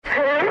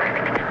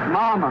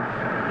Mama.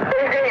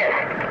 Who's this?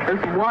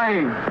 It's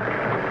Wayne.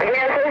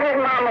 Yes, this is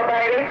Mama,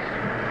 baby.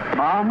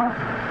 Mama,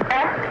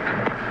 Huh?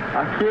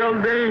 I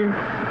killed Dean.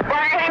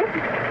 Wayne?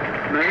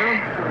 Ma'am?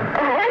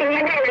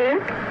 Wayne, you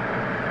didn't.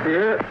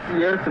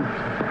 Yes.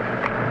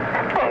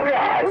 Oh,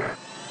 God.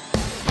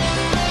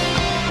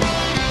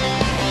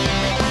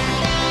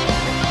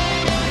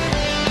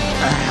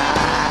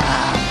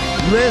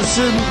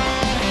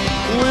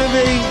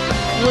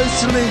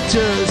 Listening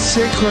to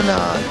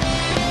Synchronon.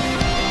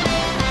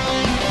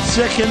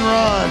 Sick and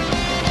Wrong.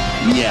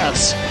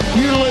 Yes,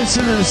 you're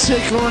listening to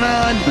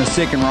Synchronon. The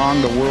Sick and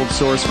Wrong, the world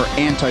source for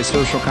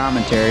antisocial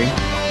commentary.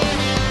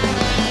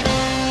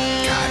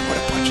 God, what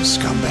a bunch of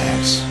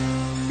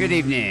scumbags. Good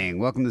evening.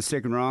 Welcome to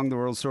Sick and Wrong, the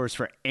world source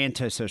for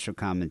antisocial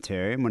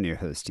commentary. I'm one of your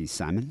hosts, Steve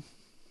Simon.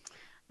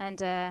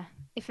 And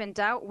if in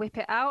doubt, whip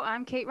it out.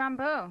 I'm Kate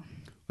Rambo.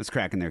 What's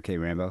cracking there, Kate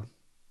Rambo?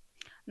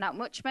 Not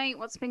much, mate.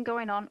 What's been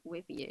going on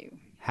with you?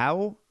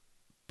 How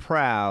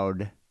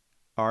proud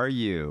are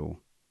you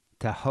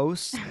to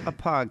host a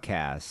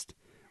podcast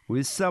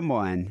with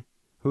someone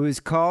who is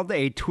called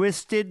a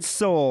twisted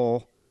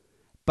soul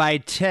by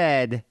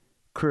Ted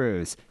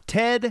Cruz?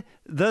 Ted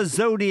the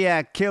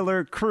Zodiac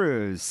Killer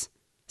Cruz.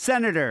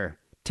 Senator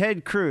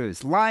Ted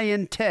Cruz.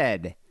 Lion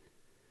Ted,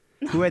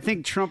 who I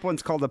think Trump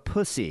once called a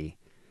pussy.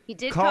 He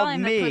did call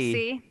him a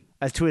pussy.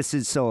 A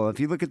twisted soul. If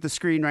you look at the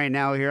screen right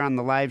now here on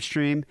the live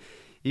stream,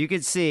 you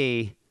can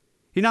see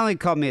he not only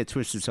called me a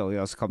twisted soul, he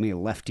also called me a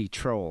lefty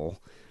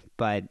troll.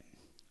 But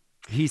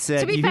he said,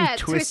 To be you fair,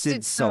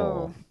 twisted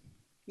soul.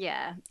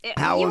 Yeah.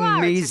 How you are a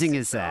amazing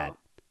twisted is that? soul.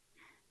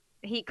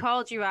 He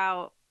called you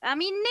out. I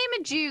mean,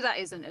 name a Jew that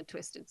isn't a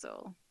twisted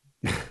soul.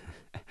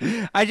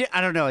 I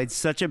don't know. It's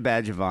such a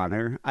badge of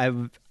honor.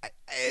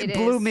 It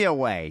blew me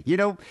away. You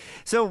know,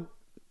 so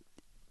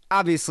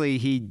obviously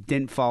he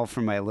didn't fall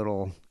for my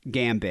little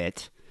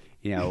gambit,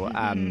 you know,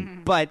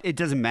 but it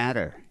doesn't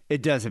matter.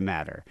 It doesn't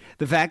matter.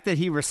 The fact that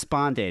he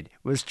responded,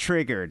 was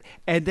triggered,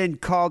 and then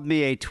called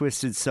me a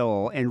twisted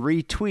soul and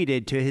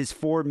retweeted to his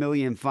 4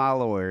 million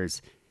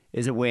followers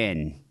is a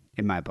win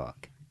in my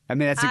book. I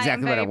mean, that's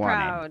exactly what I wanted. I'm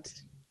very proud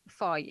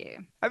for you.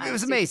 I mean, it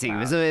was amazing. It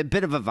was a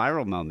bit of a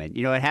viral moment.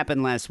 You know, it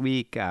happened last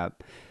week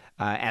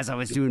as I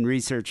was doing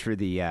research for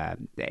the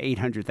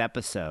 800th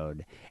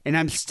episode, and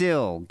I'm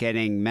still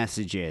getting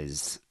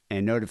messages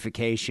and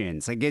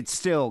notifications. Like, it's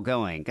still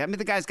going. I mean,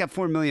 the guy's got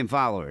 4 million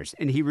followers,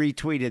 and he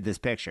retweeted this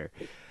picture.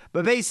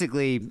 But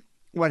basically,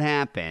 what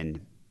happened,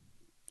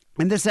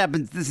 and this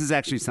happens, this is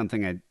actually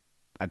something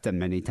I've done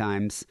many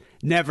times.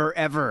 Never,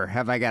 ever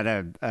have I got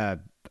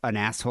an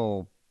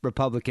asshole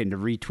Republican to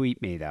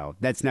retweet me, though.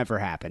 That's never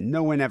happened.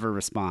 No one ever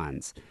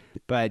responds.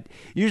 But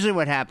usually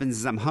what happens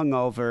is I'm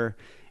hungover,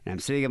 and I'm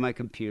sitting at my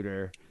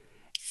computer,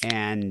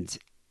 and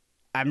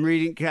I'm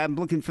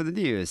looking for the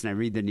news, and I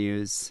read the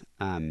news,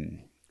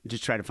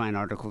 just try to find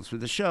articles for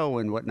the show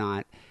and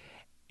whatnot.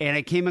 And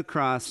I came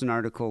across an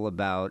article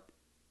about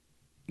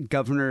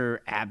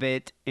Governor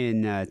Abbott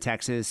in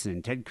Texas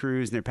and Ted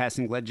Cruz, and they're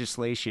passing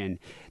legislation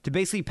to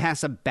basically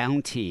pass a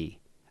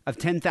bounty of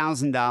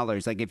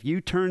 $10,000. Like, if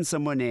you turn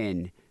someone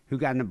in who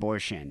got an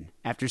abortion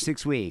after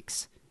 6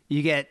 weeks,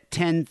 you get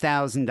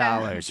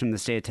 $10,000 from the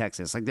state of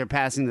Texas. Like, they're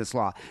passing this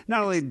law.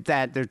 Not only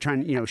that, they're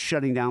trying,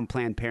 shutting down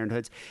Planned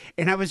Parenthoods.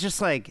 And I was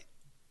just like,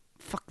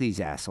 fuck these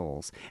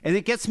assholes. And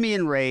it gets me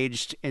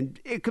enraged, and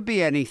it could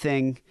be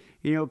anything.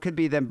 It could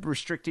be them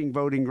restricting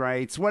voting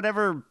rights,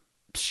 whatever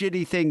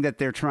shitty thing that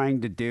they're trying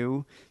to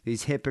do,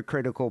 these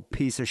hypocritical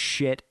piece of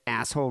shit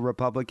asshole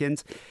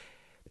Republicans.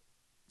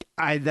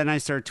 Then I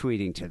start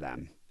tweeting to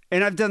them.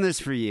 And I've done this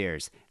for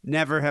years.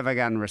 Never have I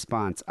gotten a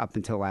response up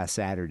until last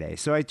Saturday.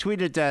 So I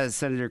tweeted to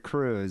Senator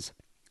Cruz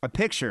a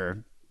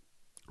picture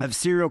of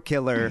serial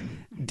killer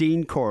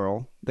Dean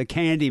Corll, the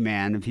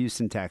Candyman of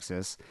Houston,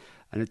 Texas,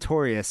 a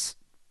notorious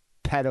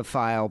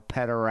pedophile,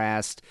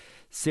 pederast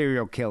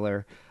serial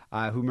killer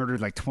who murdered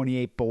like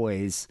 28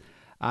 boys.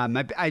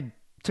 I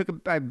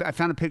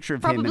found a picture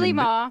of him. Probably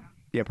more.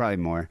 Yeah, probably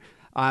more.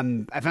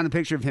 I found a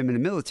picture of him in a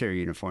military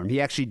uniform.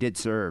 He actually did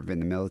serve in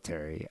the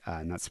military.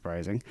 Not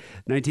surprising.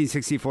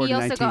 1964 to 1966.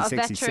 He also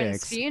got a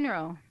veteran's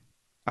funeral.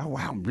 Oh,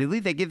 wow. Really?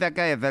 They give that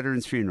guy a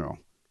veteran's funeral?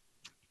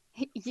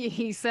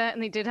 He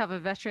certainly did have a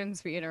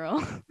veteran's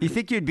funeral. You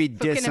think you'd be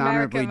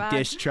dishonorably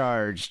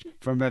discharged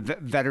from a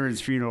veteran's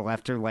funeral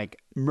after, like,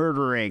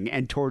 murdering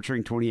and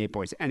torturing 28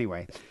 boys.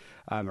 Anyway,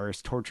 or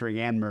torturing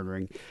and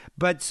murdering.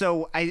 But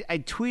so I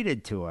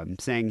tweeted to him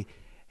saying,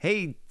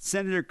 hey,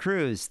 Senator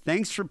Cruz,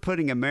 thanks for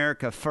putting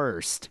America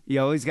first.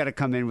 You always got to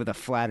come in with a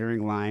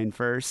flattering line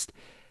first.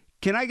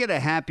 Can I get a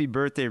happy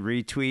birthday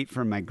retweet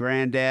from my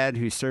granddad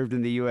who served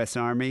in the U.S.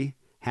 Army?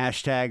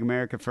 Hashtag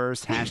America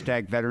First,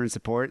 hashtag veteran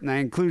support. And I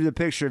included a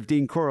picture of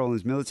Dean Corll in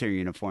his military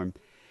uniform.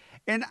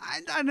 And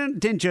I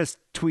didn't just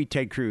tweet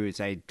Ted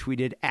Cruz. I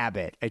tweeted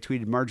Abbott. I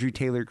tweeted Marjorie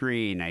Taylor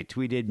Greene. I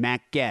tweeted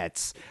Matt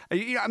Gaetz.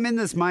 I'm in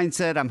this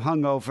mindset. I'm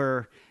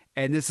hungover.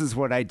 And this is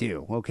what I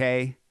do,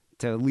 okay?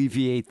 To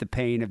alleviate the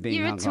pain of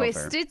being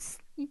hungover.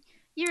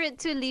 You're it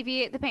to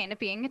alleviate the pain of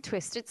being a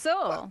twisted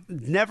soul.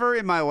 Never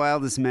in my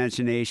wildest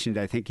imagination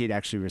did I think he'd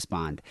actually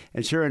respond.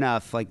 And sure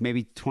enough, like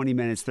maybe 20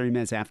 minutes, 30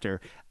 minutes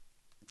after,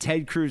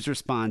 Ted Cruz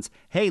responds,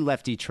 "Hey,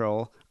 lefty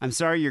troll. I'm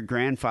sorry your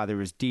grandfather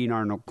was Dean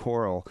Arnold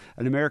Corll,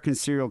 an American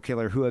serial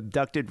killer who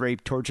abducted,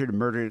 raped, tortured, and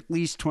murdered at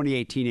least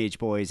 28 teenage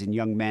boys and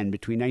young men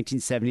between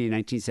 1970 and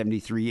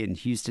 1973 in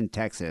Houston,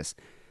 Texas.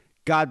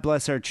 God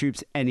bless our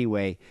troops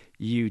anyway,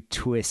 you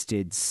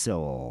twisted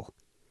soul."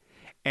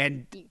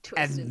 And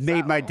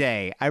made my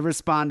day. I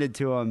responded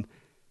to him,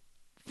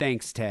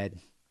 "Thanks, Ted.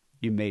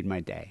 You made my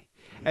day."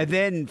 And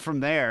then from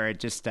there, it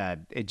just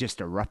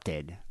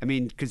erupted. I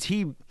mean, because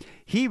he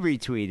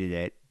retweeted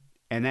it,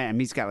 and then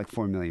he's got like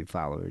 4 million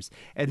followers.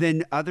 And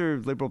then other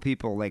liberal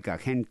people like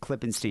Ken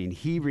Klippenstein,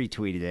 he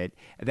retweeted it.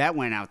 That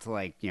went out to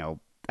like, I don't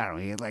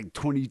know, he had like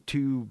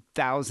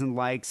 22,000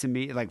 likes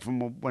like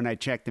from when I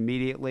checked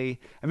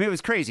immediately. I mean, it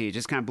was crazy. It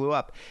just kind of blew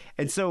up.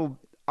 And so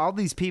all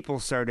these people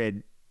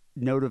started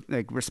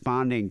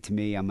responding to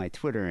me on my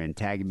Twitter and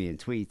tagging me in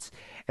tweets.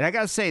 And I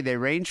got to say, they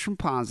range from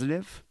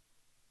positive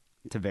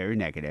to very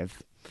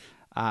negative,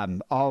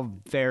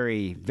 all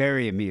very,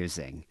 very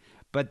amusing.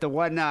 But the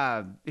one,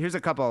 here's a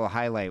couple of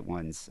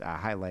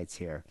highlights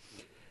here.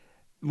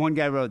 One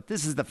guy wrote,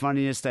 "This is the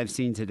funniest I've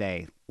seen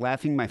today.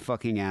 Laughing my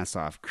fucking ass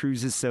off.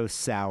 Cruz is so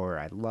sour.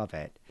 I love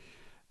it."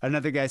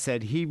 Another guy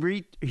said he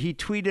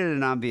tweeted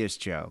an obvious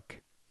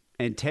joke,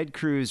 and Ted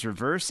Cruz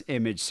reverse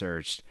image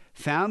searched,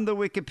 found the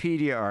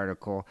Wikipedia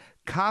article,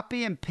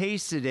 copy and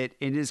pasted it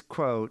in his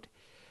quote,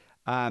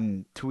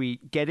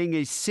 tweet. "Getting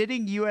a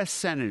sitting U.S.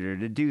 senator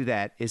to do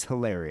that is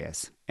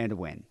hilarious and a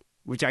win,"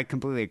 which I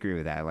completely agree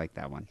with that. I like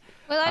that one.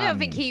 Well, I don't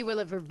think he will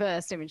have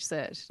reversed image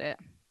searched it.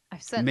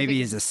 Maybe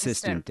his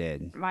assistant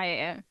did.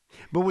 Right.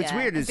 But what's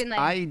weird is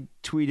I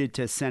tweeted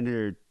to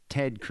Senator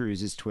Ted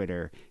Cruz's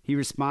Twitter. He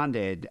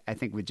responded, I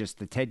think, with just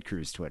the Ted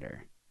Cruz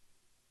Twitter.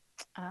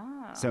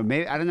 Oh. So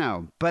maybe, I don't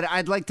know. But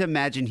I'd like to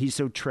imagine he's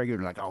so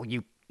triggered, like, "Oh,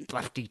 you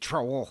lefty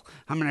troll.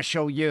 I'm going to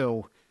show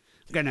you.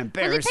 I'm going to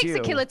embarrass you." It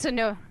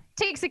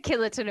takes a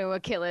killer to know a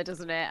killer,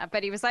 doesn't it? I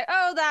bet he was like,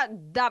 "Oh,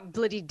 that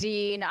bloody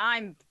Dean,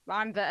 I'm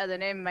better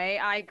than him, mate.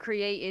 I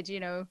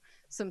created,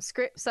 some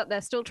scripts that they're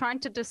still trying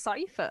to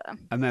decipher." I'm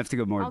gonna have to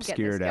go more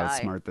obscure to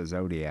outsmart the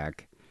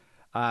Zodiac.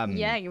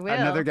 Yeah, you will.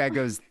 Another guy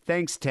goes,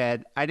 "Thanks,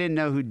 Ted. I didn't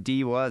know who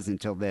D was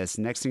until this.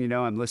 Next thing you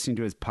know, I'm listening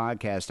to his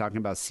podcast talking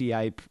about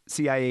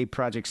CIA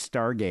Project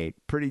Stargate.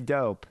 Pretty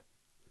dope."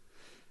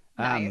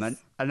 Nice.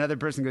 Another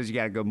person goes, "You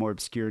got to go more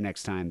obscure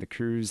next time. The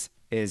Cruz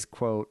is,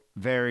 quote,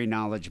 very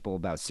knowledgeable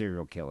about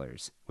serial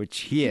killers,"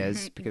 which he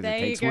is, because it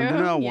takes one to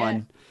know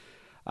one.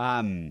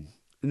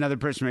 Another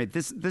person wrote,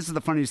 this is the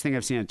funniest thing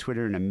I've seen on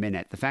Twitter in a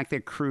minute. The fact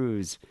that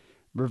Cruz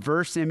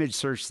reverse image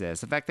searched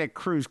this, the fact that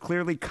Cruz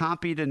clearly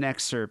copied an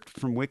excerpt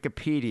from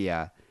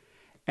Wikipedia,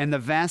 and the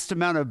vast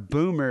amount of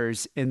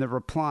boomers in the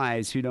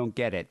replies who don't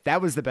get it. That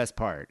was the best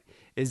part,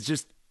 is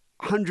just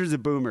hundreds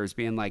of boomers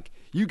being like,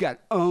 "You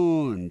got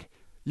owned.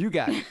 You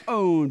got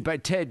owned by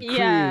Ted Cruz."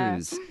 Yeah.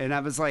 And I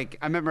was like,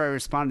 I remember I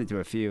responded to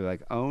a few,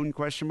 like, "Own,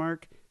 question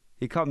mark?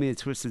 He called me a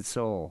twisted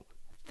soul.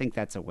 I think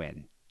that's a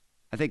win.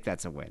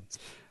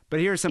 But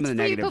here are some of the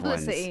negative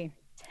ones.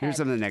 Here's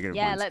some of the negative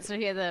ones. Yeah, let's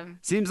hear them.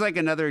 Seems like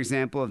another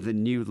example of the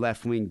new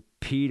left-wing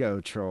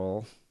pedo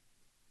troll.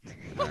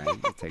 All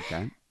right, we'll take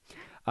that.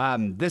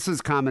 This was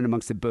common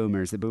amongst the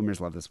boomers. The boomers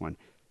love this one.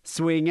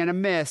 "Swing and a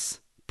miss.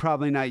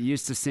 Probably not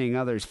used to seeing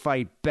others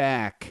fight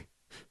back."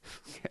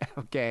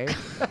 Okay.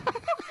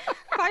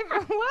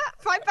 What?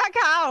 Fight back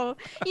how?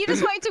 You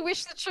just wanted to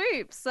wish the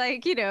troops,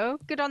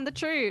 good on the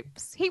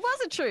troops. He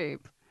was a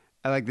troop.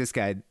 I like this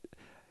guy.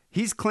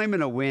 He's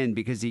claiming a win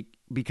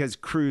because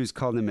Cruz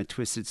called him a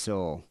twisted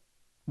soul.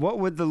 What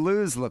would the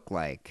lose look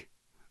like?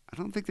 I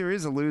don't think there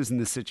is a lose in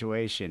this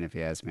situation, if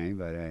you ask me.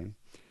 But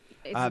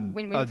it's a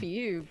win-win for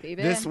you,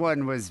 baby. This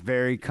one was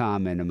very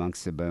common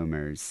amongst the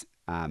boomers.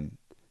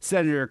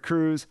 Senator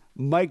Cruz,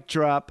 mic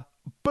drop,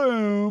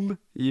 boom,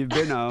 you've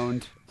been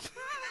owned.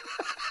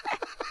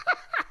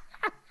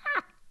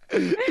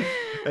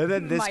 And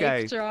then this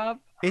guy, drop.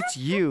 "It's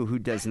you who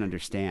doesn't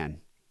understand.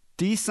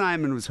 D.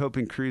 Simon was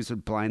hoping Cruz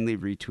would blindly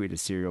retweet a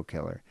serial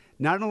killer.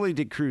 Not only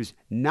did Cruz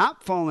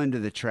not fall into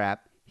the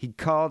trap, he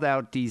called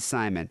out D.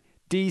 Simon.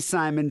 D.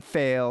 Simon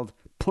failed,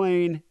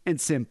 plain and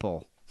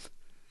simple."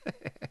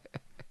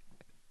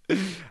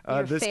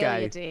 This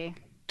guy, D.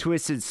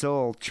 twisted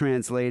soul,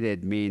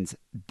 translated means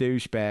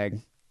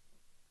douchebag.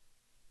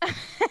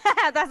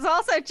 That's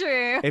also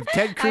true. If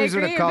Ted Cruz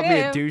would have called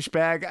me a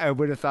douchebag, I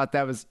would have thought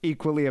that was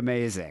equally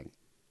amazing.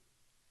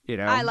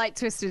 I like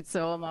twisted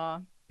soul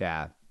more.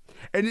 Yeah.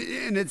 And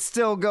it's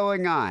still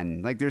going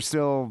on. Like they're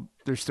still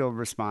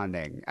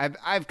responding.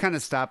 I've kind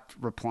of stopped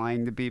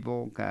replying to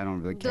people. I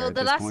don't really care.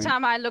 The last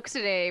time I looked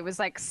at it, it was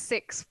like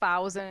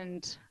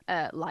 6,000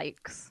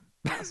 likes.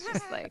 I was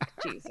just like,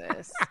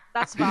 Jesus,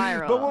 that's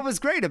viral. But what was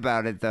great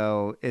about it,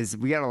 though, is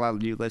we got a lot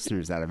of new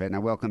listeners out of it, and I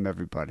welcome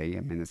everybody.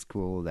 I mean, it's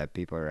cool that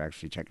people are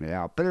actually checking it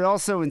out. But it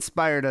also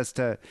inspired us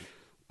to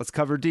let's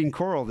cover Dean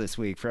Corll this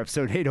week for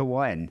episode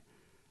 801.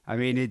 I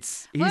mean,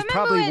 he's remember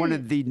probably one when-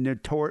 of the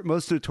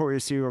most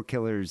notorious serial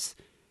killers,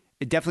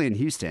 definitely in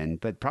Houston,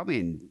 but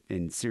probably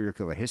in serial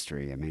killer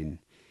history. I mean,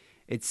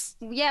 it's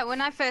Yeah,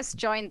 when I first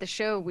joined the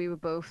show, we were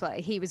both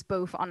like, he was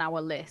both on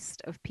our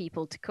list of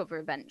people to cover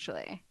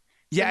eventually.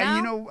 So yeah. now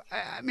You know,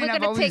 I mean, we're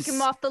I've gonna always take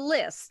him off the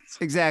list.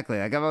 exactly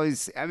like I've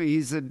always. I mean,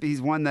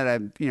 he's one that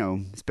I've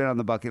it's been on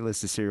the bucket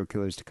list of serial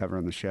killers to cover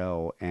on the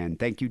show. And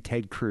thank you,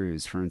 Ted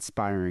Cruz, for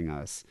inspiring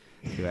us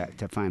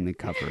to finally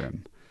cover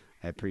him.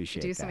 I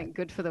appreciate Do that. something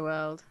good for the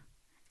world.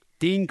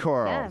 Dean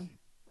Coral, Yeah.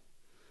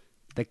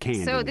 the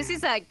Candy. So this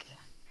is like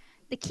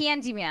the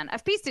Candyman.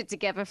 I've pieced it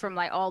together from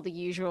like all the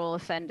usual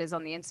offenders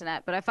on the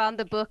internet, but I found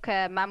the book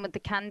Man with the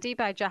Candy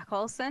by Jack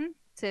Olson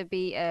to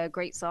be a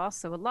great source.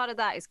 So a lot of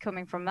that is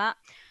coming from that.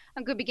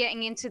 I'm going to be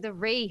getting into the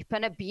rape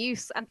and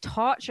abuse and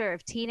torture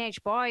of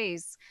teenage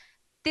boys.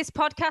 This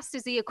podcast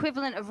is the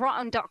equivalent of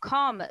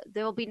rotten.com.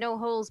 There will be no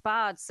holes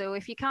barred. So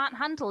if you can't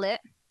handle it,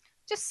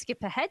 just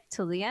skip ahead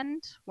till the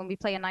end when we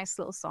play a nice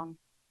little song.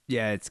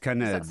 Yeah, it's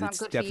kind Does that of sound it's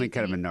good for definitely you,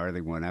 kind of a Dean?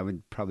 gnarly one. I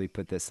would probably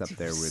put this up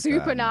there with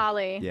Super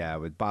gnarly. Yeah,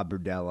 with Bob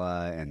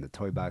Burdella and the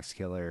Toy Box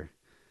Killer.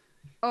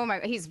 Oh my,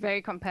 he's very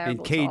And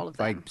comparable Kate to all of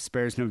them. like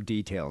spares no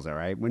details. All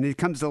right, when it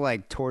comes to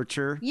like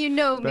torture, You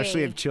know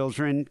especially me. of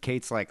children,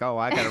 Kate's like, oh,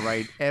 I got to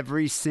write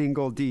every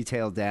single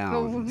detail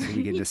down so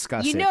we can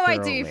discuss You it know I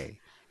thoroughly. do.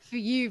 For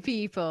you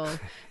people.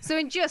 So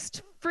in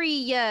just 3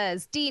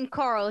 years, Dean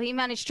Coral, he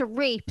managed to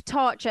rape,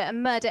 torture,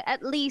 and murder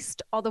at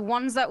least, or the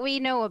ones that we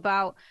know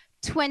about,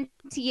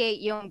 28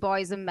 young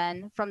boys and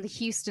men from the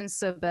Houston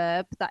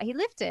suburb that he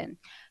lived in.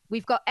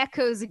 We've got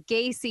echoes of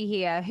Gacy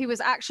here, who was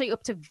actually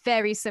up to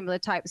very similar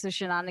types of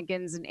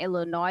shenanigans in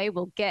Illinois.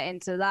 We'll get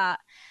into that.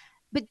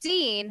 But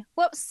Dean,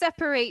 what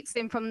separates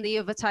him from the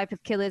other type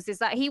of killers is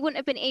that he wouldn't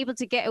have been able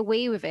to get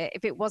away with it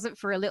if it wasn't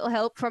for a little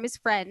help from his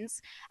friends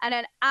and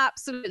an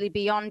absolutely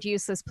beyond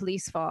useless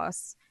police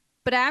force.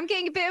 But I am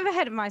getting a bit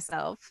ahead of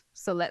myself,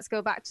 so let's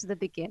go back to the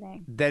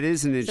beginning. That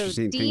is an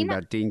interesting thing Dean-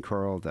 about Dean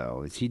Coral,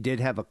 though, is he did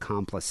have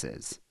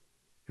accomplices.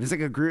 It was like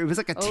a group. It was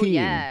like a Oh, team,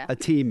 yeah. a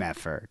team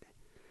effort.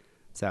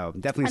 So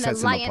definitely An sets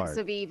him alliance apart.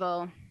 of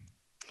evil.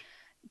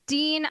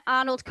 Dean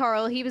Arnold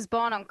Coral, he was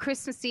born on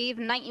Christmas Eve,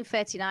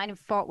 1939, in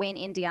Fort Wayne,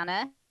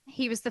 Indiana.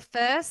 He was the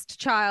first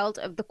child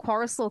of the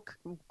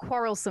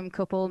quarrelsome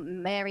couple,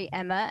 Mary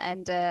Emma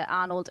and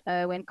Arnold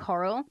Irwin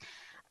Coral.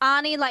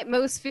 Arnie, like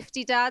most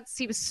 50 dads,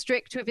 he was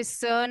strict with his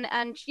son.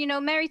 And, you know,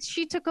 Mary,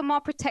 she took a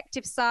more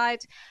protective side,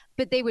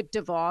 but they would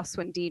divorce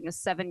when Dean was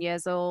 7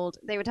 years old.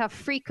 They would have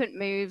frequent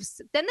moves.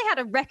 Then they had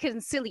a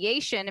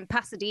reconciliation in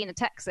Pasadena,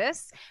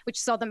 Texas, which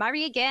saw them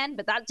marry again,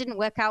 but that didn't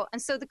work out.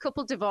 And so the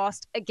couple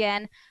divorced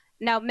again.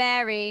 Now,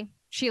 Mary,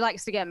 she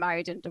likes to get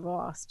married and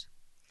divorced.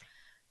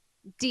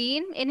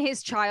 Dean, in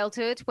his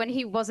childhood, when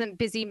he wasn't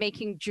busy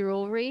making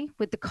jewelry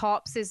with the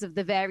corpses of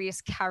the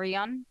various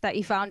carrion that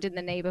he found in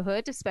the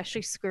neighborhood,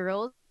 especially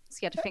squirrels,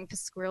 he had a thing for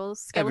squirrels.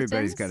 Skeletons.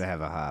 Everybody's got to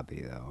have a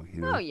hobby, though.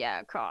 You know? Oh, yeah,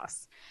 of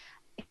course.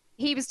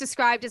 He was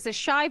described as a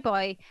shy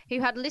boy who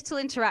had little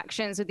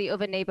interactions with the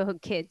other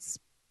neighborhood kids,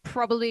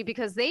 probably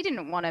because they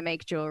didn't want to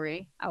make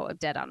jewelry out of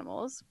dead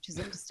animals, which is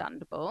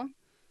understandable.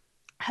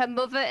 His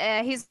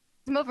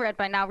mother had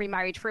by now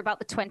remarried for about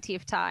the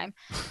 20th time,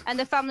 and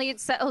the family had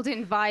settled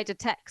in Vida,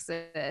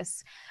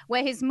 Texas,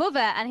 where his mother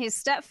and his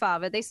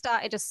stepfather, they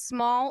started a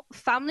small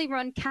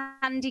family-run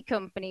candy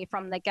company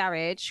from their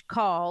garage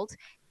called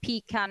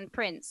Pecan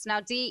Prince.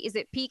 Now, D, is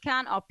it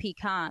pecan or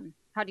pecan?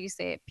 How do you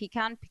say it?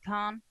 Pecan?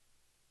 Pecan?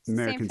 It's the same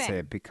Americans thing. say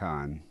it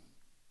pecan.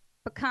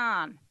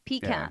 Pecan.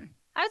 Pecan.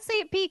 I would say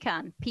it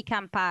pecan.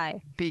 Pecan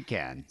pie.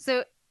 Pecan.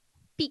 So,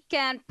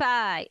 pecan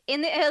pie.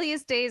 In the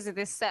earliest days of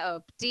this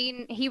setup,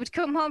 Dean, he would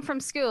come home from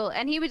school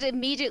and he would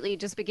immediately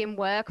just begin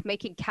work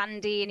making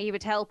candy, and he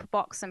would help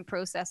box and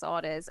process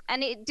orders.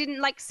 And it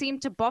didn't seem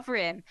to bother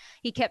him.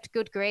 He kept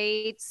good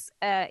grades,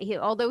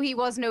 although he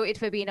was noted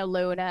for being a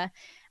loner,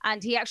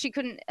 and he actually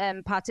couldn't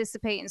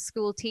participate in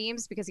school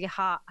teams because he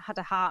had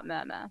a heart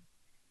murmur.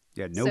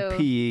 Yeah, no So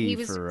PE he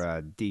was-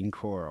 for Dean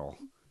Coral,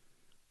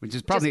 which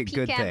is probably Just a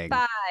good pecan thing.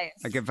 pies.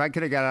 Like if I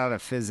could have got out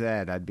of phys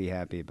ed, I'd be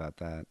happy about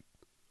that.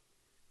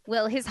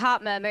 Well, his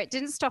heart murmur, it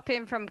didn't stop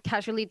him from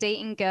casually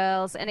dating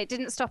girls, and it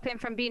didn't stop him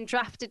from being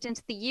drafted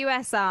into the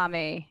U.S.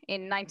 Army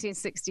in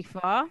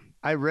 1964.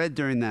 I read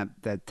during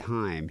that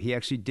time he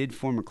actually did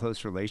form a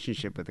close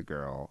relationship with a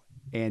girl,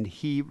 and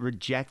he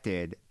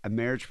rejected a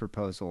marriage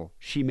proposal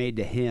she made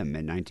to him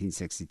in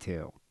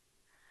 1962.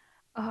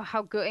 Oh,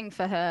 how gutting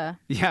for her.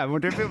 Yeah, I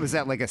wonder if it was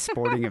at like a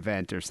sporting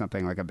event or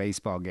something, like a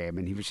baseball game,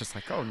 and he was just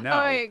like, "Oh no!"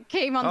 Oh, it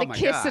came on Oh the my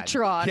God.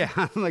 Kissatron.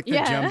 Yeah, like the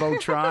Yeah.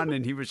 jumbotron,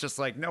 and he was just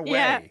like, "No way!"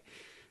 Yeah.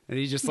 And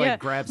he just like Yeah.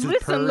 grabs his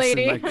Listen, purse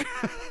lady. and like.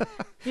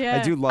 Yeah.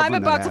 I do love I'm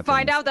when that about to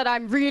find happens. out that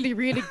I'm really,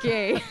 really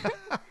gay.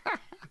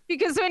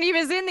 Because when he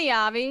was in the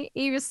army,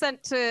 he was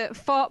sent to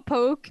Fort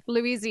Polk,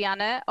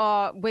 Louisiana,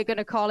 or we're going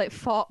to call it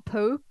Fort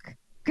Polk,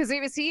 because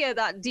it was here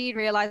that Dean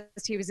realized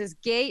he was as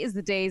gay as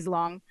the days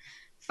long.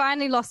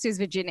 Finally lost his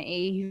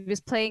virginity. He was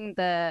playing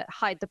the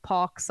hide the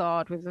pork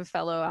sword with a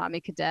fellow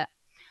army cadet.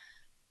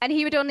 And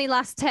he would only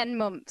last 10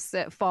 months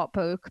at Fort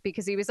Polk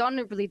because he was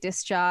honorably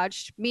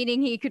discharged,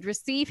 meaning he could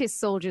receive his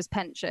soldier's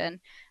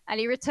pension. And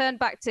he returned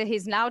back to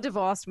his now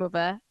divorced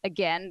mother.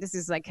 Again, this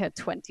is like her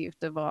 20th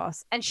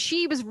divorce. And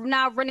she was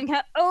now running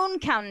her own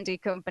candy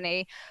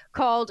company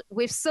called,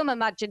 with some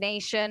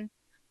imagination,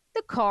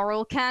 the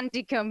Coral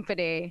Candy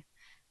Company.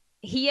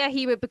 Here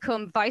he would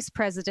become vice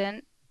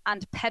president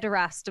and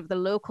pederast of the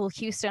local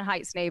Houston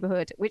Heights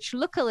neighborhood, which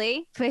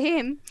luckily for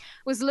him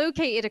was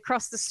located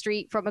across the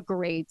street from a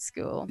grade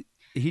school.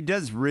 He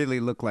does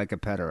really look like a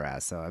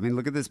pederast, though. I mean,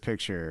 look at this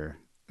picture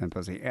I'm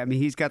posting. I mean,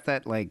 he's got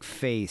that like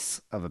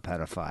face of a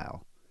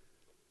pedophile.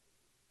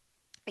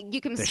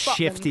 You can The spot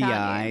shifty them,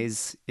 can't you?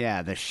 eyes.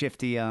 Yeah, the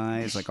shifty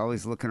eyes, like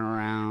always looking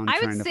around, I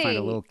would trying to find a say-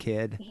 little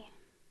kid.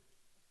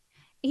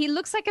 He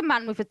looks like a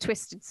man with a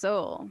twisted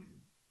soul.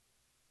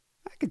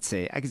 I could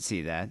see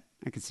that.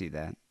 I could see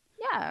that.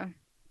 Yeah.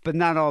 But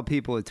not all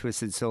people with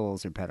twisted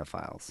souls are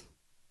pedophiles.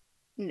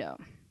 No.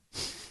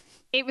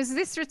 It was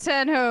this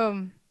return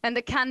home and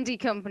the candy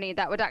company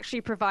that would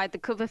actually provide the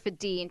cover for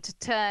Dean to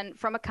turn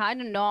from a kind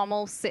of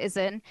normal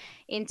citizen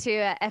into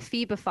a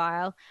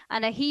phebophile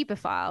and a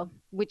hebophile,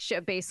 which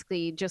are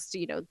basically just,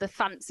 you know, the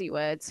fancy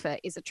words for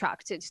is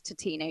attracted to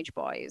teenage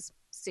boys,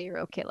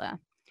 serial killer.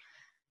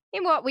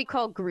 In what we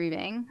call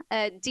grooming,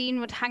 Dean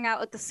would hang out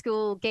at the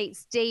school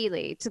gates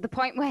daily to the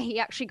point where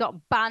he actually got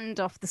banned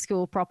off the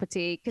school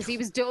property because he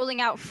was doling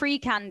out free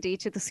candy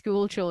to the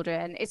school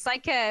children. It's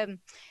like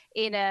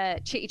in a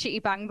Chitty Chitty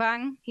Bang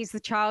Bang, he's the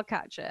child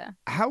catcher.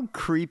 How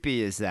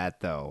creepy is that,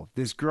 though?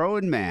 This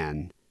grown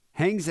man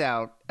hangs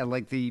out at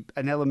like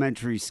an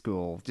elementary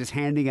school, just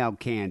handing out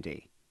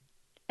candy.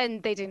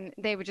 And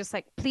they were just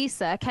like, please,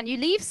 sir, can you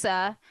leave,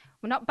 sir?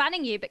 We're not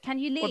banning you, but can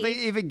you leave? Well, they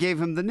even gave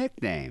him the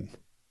nickname.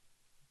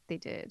 They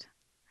did.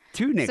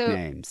 2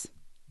 nicknames.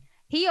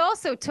 He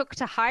also took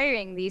to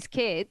hiring these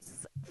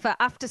kids for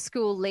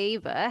after-school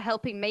labor,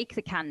 helping make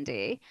the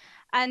candy.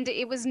 And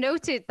it was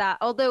noted that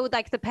although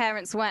like the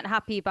parents weren't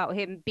happy about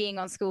him being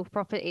on school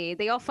property,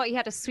 they all thought he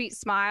had a sweet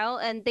smile,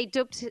 and they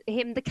dubbed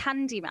him the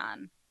Candy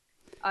Man.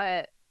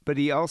 But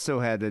he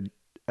also had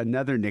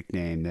another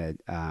nickname that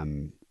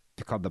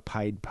called the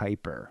Pied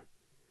Piper.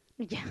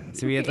 Yeah.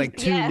 So he had like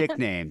 2 Yeah.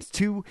 nicknames,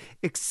 2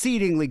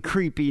 exceedingly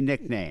creepy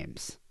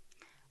nicknames.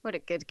 What a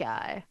good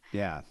guy.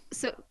 Yeah.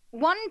 So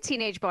one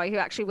teenage boy who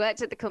actually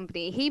worked at the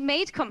company, he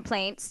made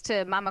complaints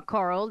to Mama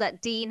Coral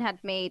that Dean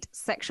had made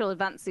sexual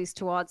advances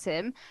towards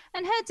him.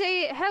 And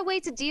her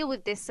way to deal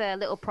with this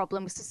little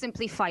problem was to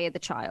simply fire the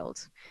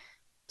child.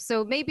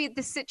 So maybe if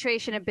this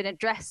situation had been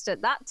addressed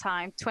at that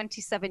time,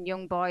 27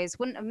 young boys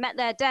wouldn't have met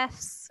their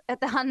deaths at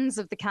the hands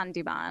of the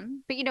Candyman.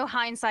 But you know,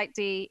 hindsight,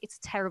 Dee, it's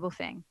a terrible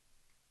thing,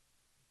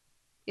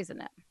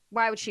 isn't it?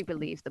 Why would she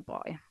believe the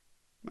boy?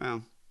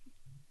 Well,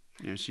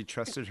 you know, she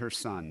trusted her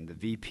son, the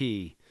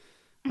VP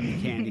of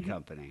the candy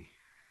company.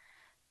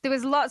 There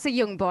was lots of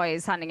young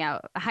boys hanging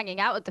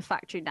out at the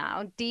factory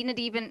now. Dean had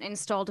even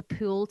installed a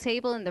pool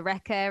table in the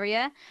rec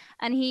area,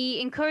 and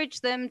he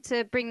encouraged them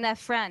to bring their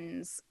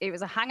friends. It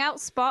was a hangout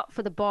spot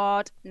for the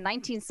bored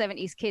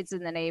 1970s kids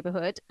in the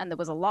neighborhood, and there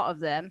was a lot of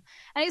them.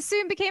 And it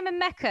soon became a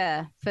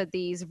mecca for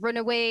these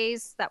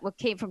runaways that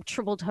came from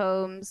troubled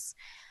homes.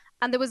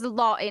 And there was a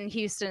lot in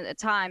Houston at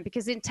the time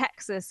because in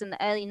Texas in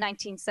the early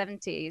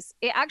 1970s,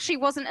 it actually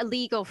wasn't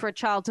illegal for a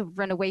child to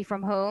run away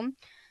from home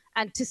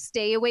and to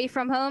stay away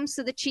from home.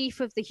 So the chief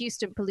of the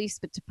Houston Police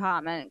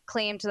Department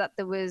claimed that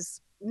there was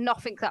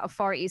nothing that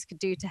authorities could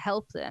do to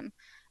help them.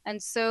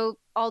 And so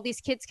all these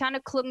kids kind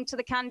of clung to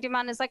the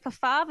Candyman as like a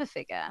father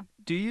figure.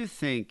 Do you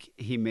think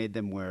he made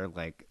them wear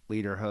like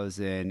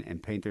lederhosen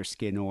and paint their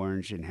skin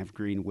orange and have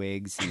green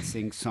wigs and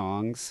sing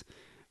songs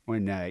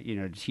when,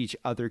 to teach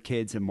other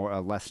kids a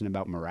lesson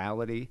about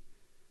morality?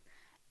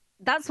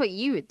 That's what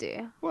you would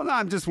do. Well, no,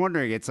 I'm just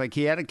wondering. It's like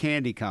he had a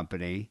candy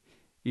company.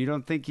 You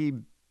don't think he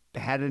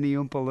had any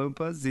Oompa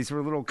Loompas? These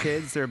were little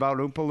kids. They're about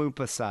Oompa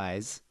Loompa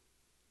size.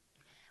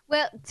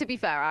 Well, to be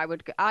fair, I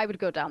would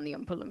go down the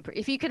Oompa Loompa.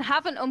 If you can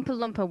have an Oompa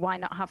Loompa, why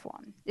not have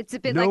one? It's a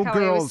bit No like how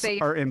I always girls say.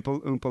 are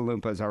Oompa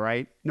Loompas, all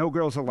right? No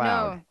girls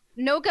allowed.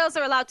 No girls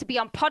are allowed to be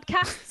on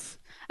podcasts,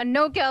 and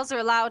no girls are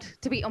allowed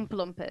to be Oompa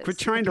Loompas. Quit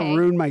trying okay? to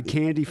ruin my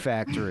candy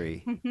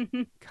factory.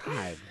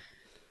 God.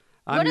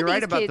 One You're of right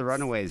these about the kids-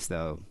 Runaways,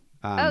 though.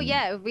 Oh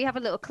yeah, we have a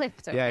little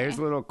clip. Don't Yeah, we?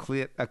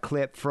 here's a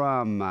clip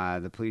from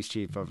the police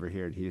chief over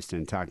here in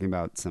Houston talking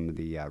about some of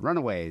the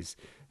runaways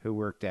who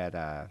worked at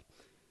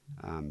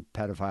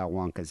pedophile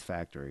Wonka's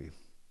factory.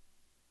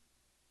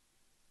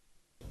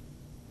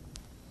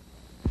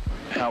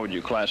 How would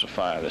you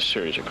classify this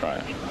series of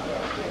crimes?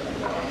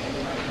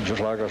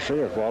 Just like I said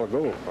a while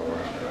ago,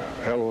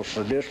 a hell of a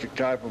sadistic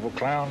type of a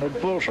clown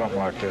that'd pull something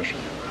like this.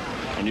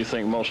 And you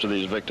think most of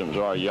these victims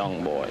are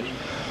young boys?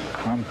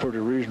 I'm pretty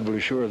reasonably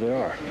sure they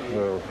are.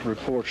 The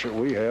reports that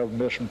we have,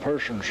 missing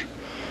persons,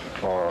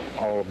 are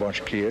all a bunch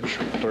of kids,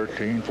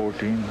 13,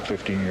 14,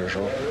 15 years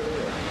old.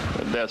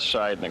 The death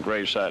site and the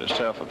grave site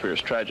itself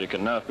appears tragic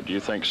enough, but do you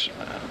think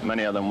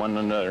many of them went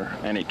under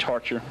any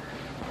torture?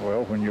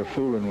 Well, when you're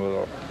fooling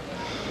with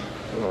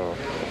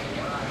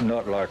a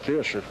nut like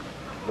this,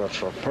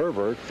 that's a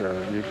pervert,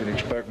 you can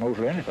expect most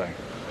anything.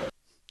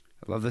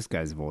 I love this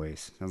guy's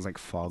voice. Sounds like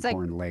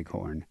Foghorn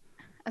Leghorn.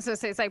 So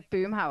it's like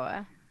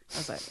Boomhauer. I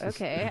was like,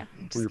 okay.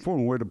 When you're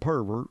fooling with a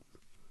pervert,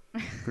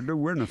 could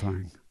do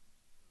anything.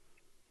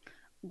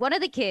 One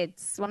of the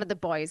kids, one of the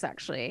boys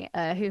actually,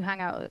 who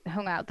hung out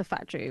at the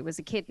factory was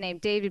a kid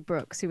named David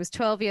Brooks, who was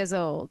 12 years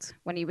old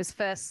when he was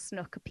first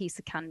snuck a piece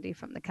of candy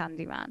from the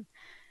candy man.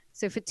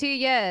 So for 2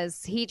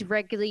 years, he'd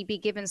regularly be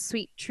given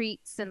sweet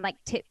treats and like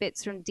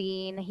tidbits from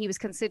Dean. He was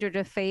considered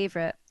a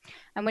favorite.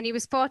 And when he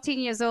was 14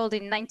 years old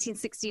in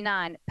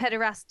 1969,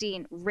 pederast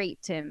Dean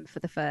raped him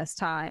for the first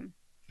time.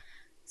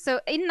 So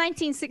in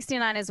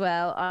 1969 as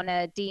well, on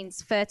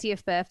Dean's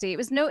 30th birthday, it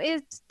was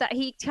noted that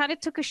he kind of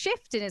took a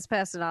shift in his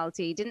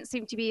personality. He didn't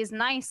seem to be as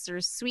nice or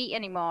as sweet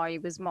anymore. He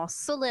was more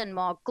sullen,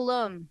 more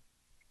glum.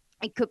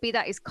 It could be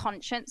that his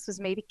conscience was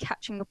maybe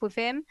catching up with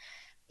him.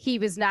 He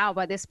was now,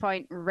 by this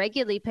point,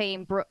 regularly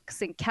paying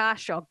Brooks in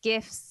cash or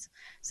gifts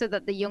so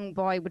that the young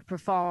boy would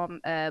perform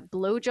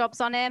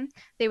blowjobs on him.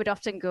 They would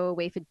often go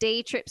away for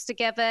day trips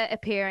together,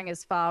 appearing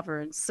as father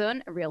and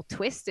son, a real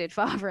twisted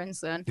father and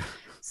son.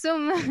 So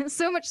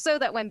much so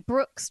that when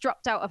Brooks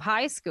dropped out of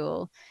high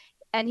school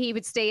and he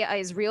would stay at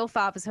his real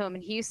father's home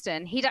in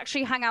Houston, he'd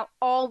actually hang out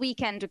all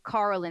weekend with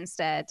Coral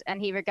instead,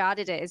 and he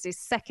regarded it as his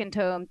second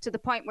home, to the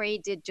point where he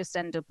did just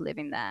end up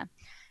living there.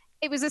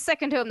 It was a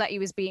second home that he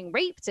was being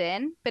raped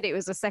in, but it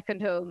was a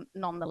second home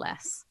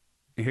nonetheless.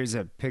 Here's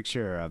a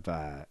picture of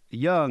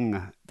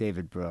young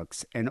David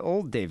Brooks and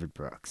old David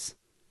Brooks.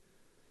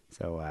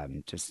 So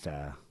just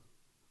a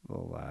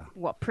little...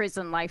 what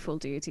prison life will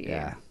do to you.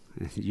 Yeah,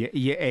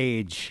 you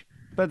age.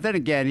 But then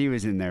again, he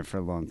was in there for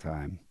a long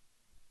time.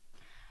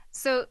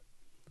 So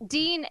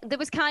Dean, there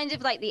was kind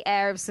of like the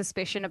air of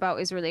suspicion about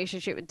his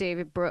relationship with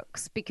David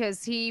Brooks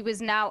because he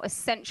was now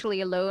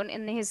essentially alone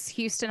in his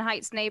Houston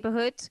Heights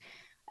neighborhood.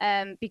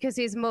 Because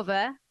his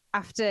mother,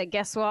 after,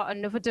 guess what,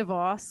 another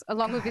divorce,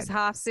 along with his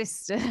half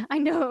sister. I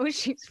know,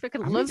 she's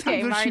freaking loves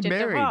getting married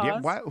and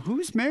divorced. Yeah,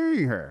 who's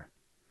marrying her?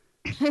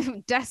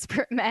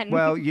 Desperate men.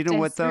 Well, you know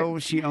what, though?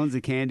 She owns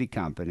a candy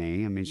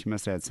company. I mean, she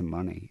must have had some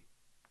money.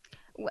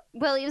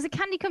 Well, it was a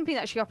candy company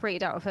that she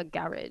operated out of her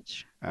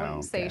garage. I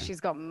wouldn't say she's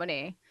got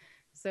money.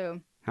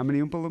 So. How many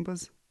Oompa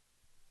Loompas?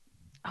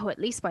 Oh, at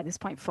least by this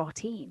point,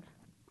 14.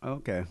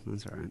 Okay,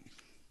 that's all right.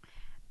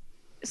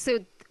 So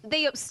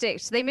they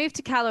upsticked. They moved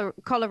to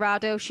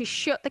Colorado. She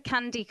shut the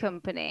candy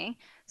company.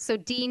 So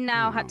Dean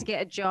now had to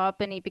get a job,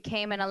 and he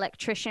became an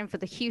electrician for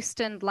the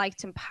Houston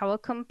Light and Power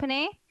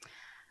Company.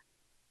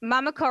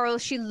 Mama Coral,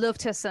 she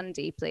loved her son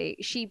deeply.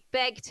 She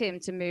begged him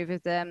to move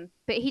with them,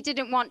 but he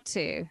didn't want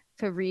to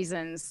for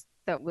reasons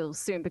that will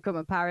soon become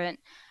apparent.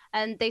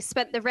 And they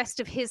spent the rest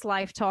of his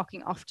life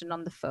talking often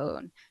on the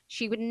phone.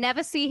 She would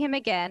never see him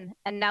again,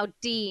 and now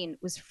Dean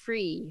was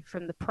free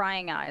from the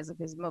prying eyes of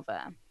his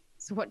mother.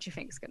 So what do you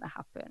think is going to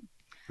happen?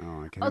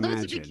 Oh, I can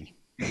imagine.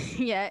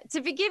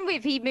 To begin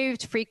with, he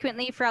moved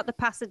frequently throughout the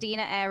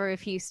Pasadena area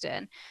of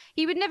Houston.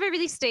 He would never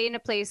really stay in a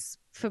place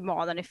for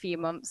more than a few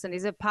months, and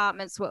his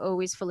apartments were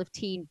always full of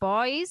teen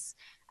boys.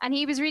 And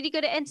he was really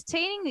good at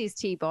entertaining these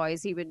teen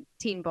boys. He would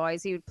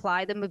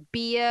ply them with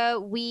beer,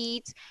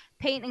 weed,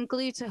 paint and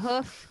glue to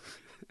huff.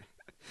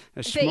 A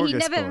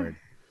smorgasbord.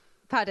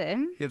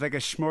 Pardon? He had like a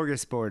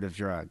smorgasbord of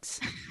drugs.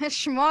 A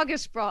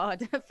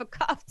smorgasbord for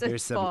cops.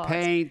 There's some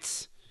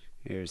paint.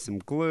 Here's some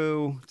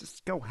glue.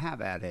 Just go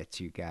have at it,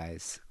 you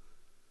guys.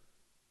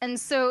 And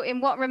so in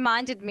what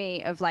reminded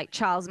me of like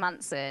Charles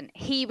Manson,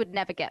 he would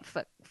never get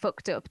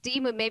fucked up.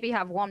 Dean would maybe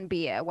have one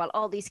beer while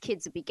all these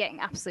kids would be getting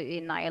absolutely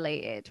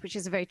annihilated, which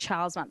is a very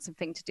Charles Manson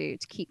thing to do,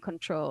 to keep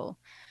control.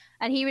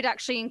 And he would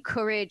actually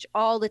encourage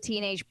all the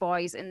teenage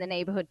boys in the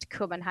neighborhood to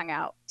come and hang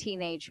out.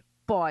 Teenage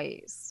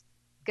boys.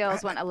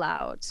 Girls weren't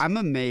allowed. I'm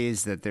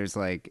amazed that there's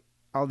like,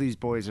 all these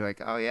boys are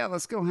like, oh yeah,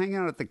 let's go hang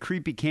out at the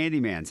creepy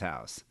Candyman's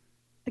house.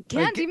 The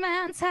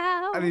Candyman's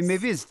house. I mean,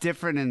 maybe it's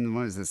different in,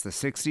 what is this, the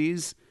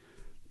 60s?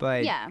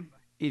 But, yeah.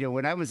 You know,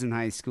 when I was in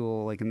high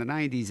school, like in the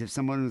 90s, if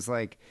someone was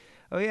like,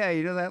 oh, yeah,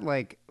 you know that,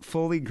 like,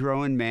 fully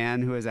grown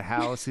man who has a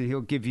house and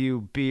he'll give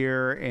you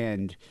beer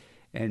and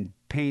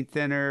paint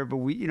thinner, but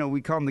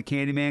we call him the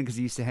Candyman because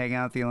he used to hang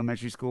out at the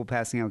elementary school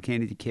passing out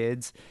candy to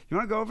kids. You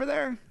want to go over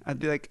there? I'd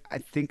be like, I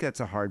think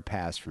that's a hard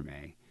pass for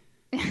me.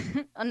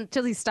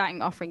 Until he's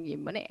starting offering you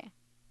money.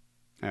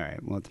 All right.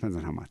 Well, it depends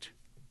on how much.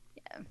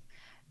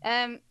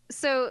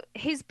 So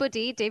his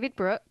buddy, David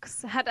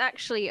Brooks, had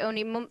actually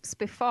only months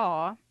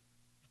before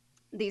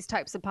these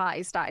types of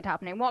parties started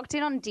happening, walked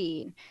in on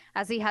Dean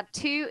as he had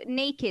two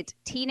naked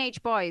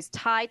teenage boys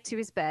tied to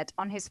his bed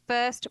on his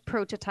first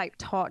prototype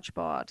torch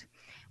board,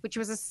 which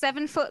was a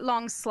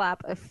 7-foot-long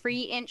slab of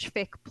 3-inch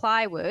thick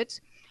plywood,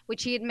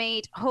 which he had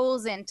made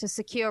holes in to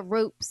secure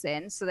ropes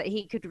in so that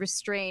he could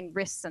restrain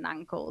wrists and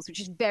ankles, which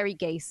is very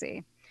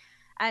Gacy.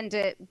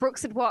 And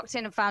Brooks had walked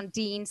in and found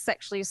Dean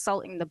sexually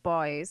assaulting the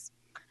boys.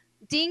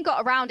 Dean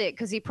got around it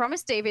because he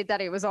promised David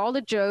that it was all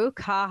a joke,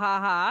 ha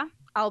ha ha,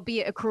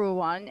 albeit a cruel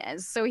one. And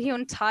so he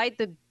untied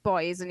the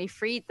boys and he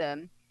freed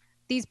them.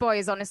 These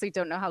boys honestly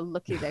don't know how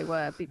lucky they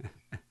were.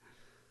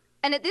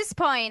 And at this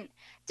point,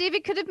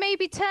 David could have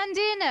maybe turned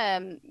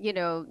in,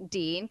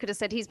 Dean could have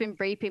said he's been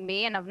raping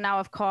me, and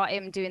I've caught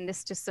him doing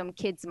this to some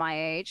kids my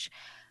age.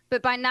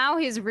 But by now,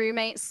 his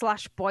roommate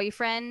 /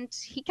 boyfriend,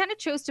 he kind of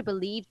chose to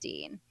believe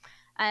Dean.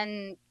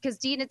 And because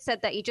Dean had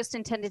said that he just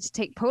intended to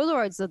take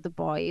Polaroids of the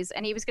boys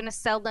and he was going to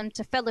sell them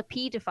to fellow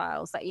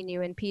pedophiles that he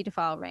knew in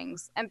pedophile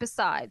rings. And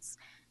besides,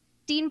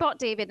 Dean bought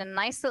David a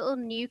nice little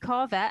new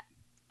Corvette.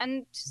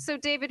 And so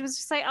David was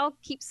just like, I'll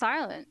keep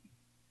silent.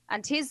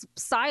 And his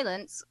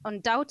silence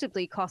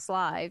undoubtedly cost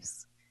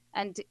lives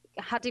and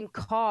had him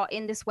caught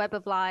in this web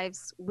of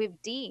lives with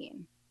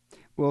Dean.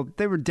 Well,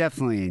 they were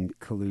definitely in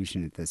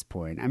collusion at this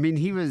point. I mean,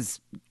 he was,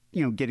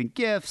 getting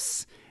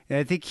gifts. And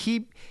I think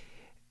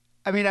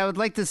I would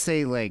like to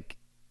say, like,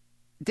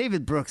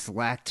 David Brooks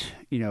lacked,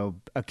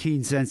 a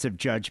keen sense of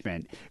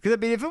judgment. Because,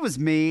 if it was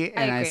me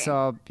and I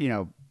saw,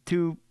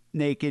 two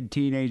naked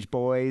teenage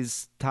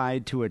boys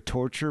tied to a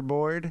torture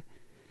board,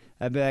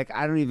 I'd be like,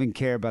 I don't even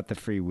care about the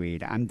free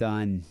weed. I'm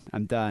done.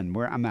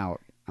 I'm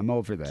out. I'm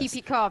over this. Keep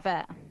your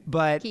Corvette.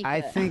 But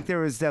I think there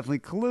was definitely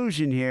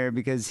collusion here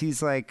because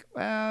he's like,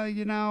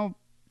 well,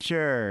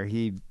 sure,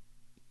 he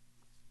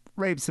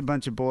rapes a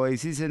bunch of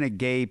boys. He's in a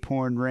gay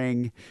porn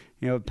ring,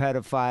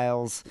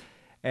 pedophiles.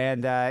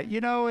 And,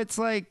 it's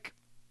like,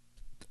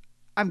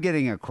 I'm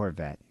getting a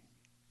Corvette.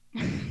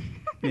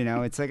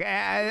 It's like,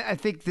 I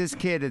think this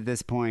kid at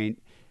this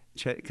point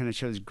kind of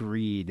shows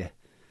greed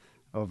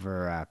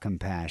over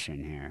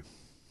compassion here.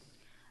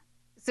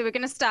 So we're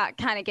going to start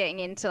kind of getting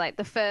into like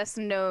the first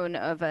known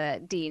of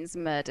Dean's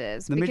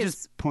murders. Let me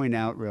just point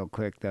out real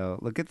quick, though.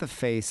 Look at the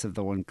face of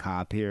the one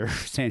cop here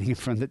standing in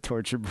front of the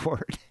torture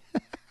board.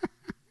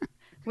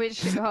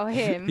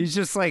 Him. He's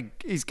just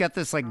like, he's got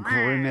this like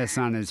grimace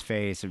on his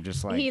face of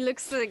just like. He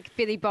looks like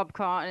Billy Bob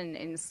Thornton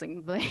in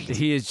Sling Blade.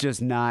 He is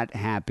just not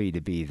happy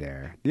to be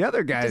there. The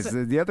other guys,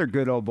 the other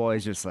good old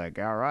boy's just like,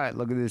 all right,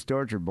 look at this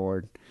torture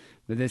board.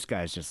 But this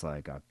guy's just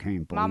like, I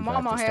can't believe my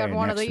mama had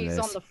one of these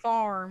on the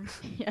farm.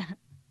 Yeah.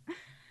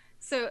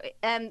 So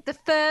the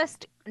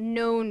first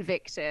known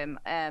victim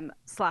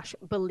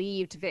 /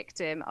 believed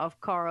victim of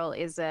Coral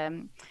is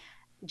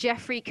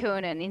Jeffrey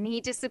Conan, and he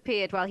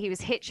disappeared while he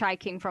was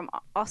hitchhiking from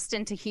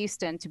Austin to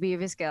Houston to be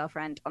with his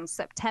girlfriend on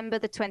September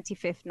the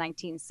 25th,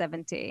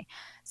 1970.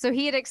 So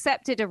he had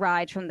accepted a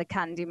ride from the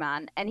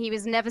Candyman, and he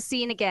was never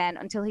seen again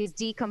until his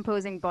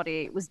decomposing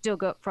body was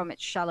dug up from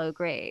its shallow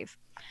grave.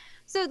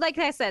 So like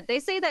I said, they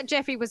say that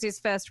Jeffrey was his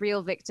first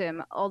real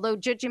victim, although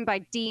judging by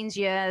Dean's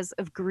years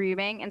of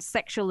grooming and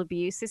sexual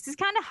abuse, this is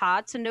kind of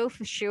hard to know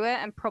for sure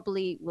and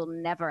probably will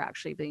never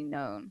actually be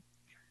known.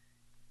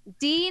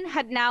 Dean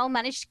had now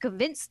managed to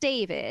convince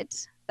David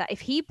that if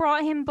he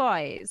brought him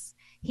boys,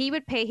 he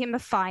would pay him a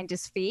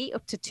finder's fee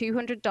up to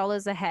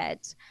 $200 a head.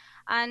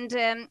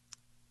 And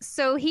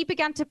so he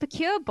began to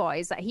procure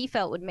boys that he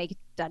felt would make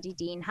Daddy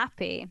Dean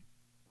happy.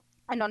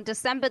 And on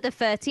December the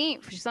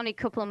 13th, which is only a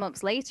couple of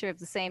months later of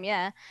the same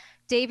year,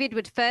 David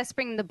would first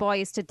bring the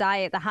boys to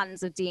die at the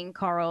hands of Dean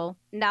Coral,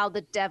 now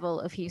the devil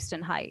of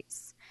Houston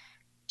Heights.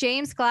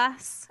 James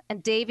Glass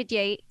and David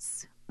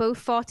Yates, both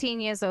 14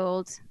 years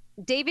old.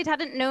 David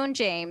hadn't known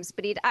James,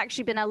 but he'd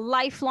actually been a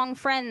lifelong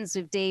friends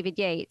with David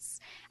Yates.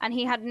 And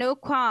he had no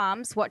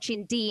qualms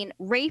watching Dean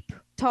rape,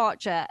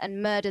 torture,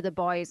 and murder the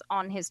boys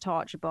on his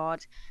torture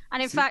board.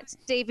 And in fact,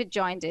 David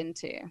joined in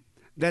too.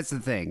 That's the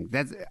thing.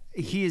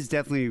 He is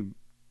definitely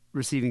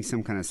receiving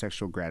some kind of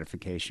sexual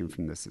gratification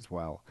from this as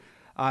well.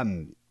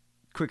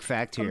 Quick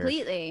fact here.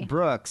 Completely.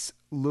 Brooks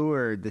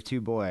lured the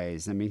two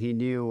boys. I mean, he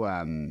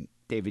knew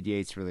David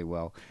Yates really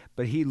well,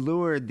 but he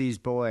lured these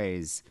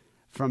boys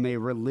from a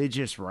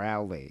religious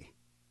rally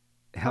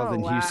held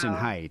in Houston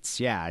Heights.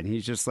 Yeah, and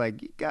he's just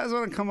like, you guys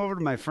want to come over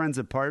to my friend's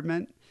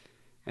apartment?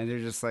 And they're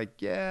just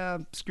like, yeah,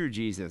 screw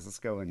Jesus. Let's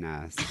go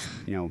and,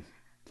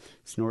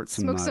 snort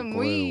some smoke some glue.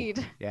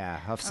 Weed. Yeah,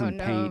 huff some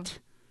paint.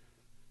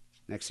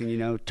 Next thing you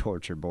know,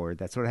 torture board.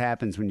 That's what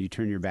happens when you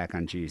turn your back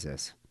on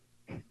Jesus.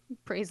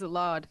 Praise the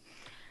Lord.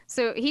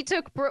 So he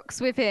took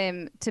Brooks with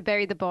him to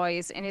bury the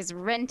boys in his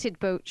rented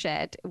boat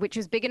shed, which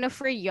was big enough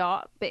for a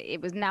yacht, but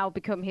it was now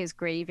become his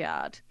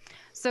graveyard.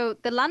 So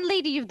the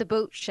landlady of the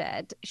boat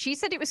shed, she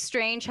said it was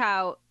strange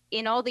how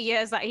in all the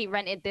years that he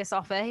rented this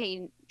off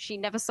her, she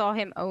never saw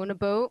him own a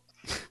boat.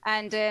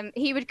 And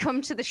he would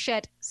come to the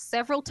shed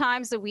several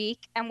times a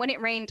week. And when it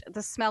rained,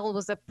 the smell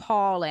was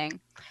appalling.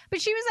 But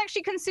she was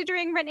actually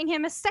considering renting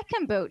him a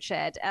second boat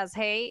shed as,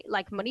 hey,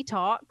 like money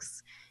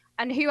talks.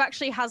 And who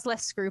actually has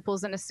less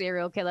scruples than a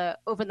serial killer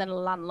other than a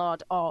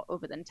landlord or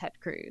other than Ted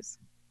Cruz?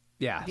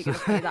 Yeah. If you're gonna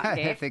play that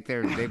game. I think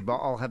they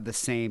all have the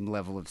same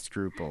level of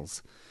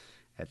scruples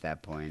at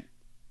that point.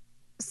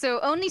 So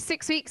only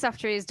 6 weeks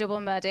after his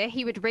double murder,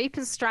 he would rape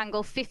and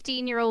strangle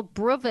 15-year-old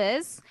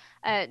brothers,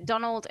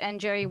 Donald and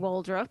Jerry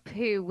Waldrop,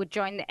 who would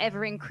join the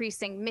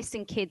ever-increasing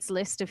missing kids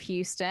list of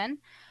Houston.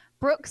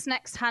 Brooks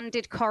next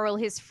handed Coral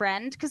his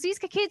friend, because these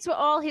kids were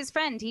all his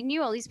friend. He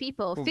knew all these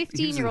people. Well,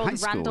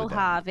 15-year-old Randall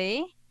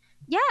Harvey.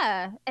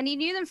 Yeah, and he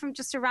knew them from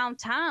just around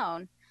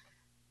town.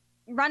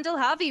 Randall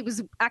Harvey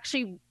was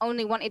actually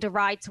only wanted a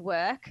ride to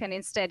work, and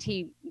instead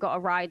he got a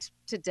ride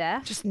to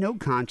death. Just no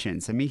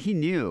conscience. I mean, he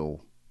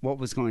knew what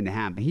was going to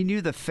happen. He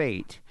knew the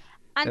fate.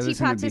 And that he was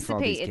gonna befall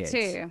these participated kids.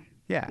 too.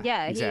 Yeah,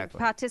 Yeah, exactly.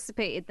 he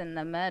participated in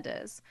the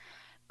murders.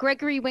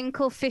 Gregory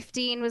Winkle,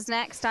 15, was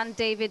next, and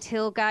David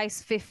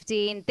Hillgeist,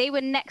 15. They were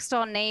next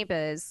door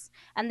neighbors,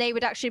 and they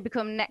would actually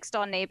become next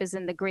door neighbors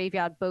in the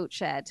graveyard boat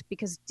shed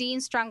because Dean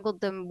strangled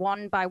them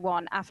one by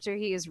one after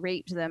he has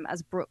raped them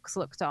as Brooks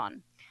looked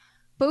on.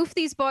 Both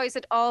these boys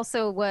had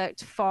also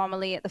worked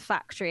formally at the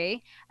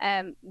factory,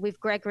 with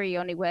Gregory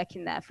only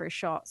working there for a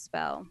short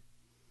spell.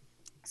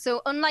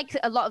 So unlike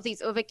a lot of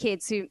these other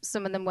kids who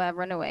some of them were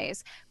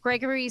runaways,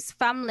 Gregory's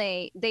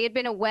family, they had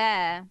been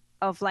aware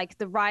of like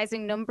the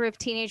rising number of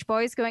teenage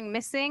boys going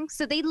missing.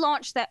 So they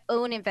launched their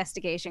own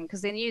investigation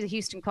because they knew the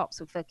Houston cops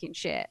were fucking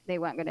shit. They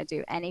weren't going to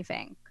do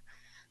anything.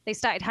 They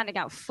started handing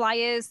out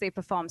flyers. They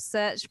performed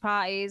search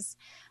parties.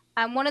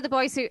 And one of the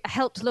boys who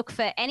helped look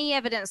for any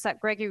evidence that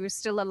Gregory was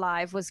still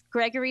alive was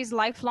Gregory's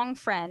lifelong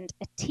friend,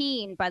 a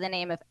teen by the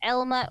name of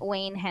Elmer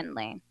Wayne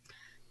Henley.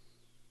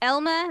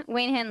 Elmer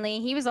Wayne Henley,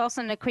 he was also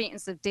an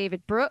acquaintance of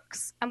David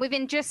Brooks. And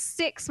within just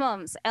 6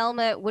 months,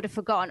 Elmer would have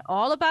forgotten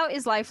all about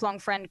his lifelong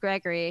friend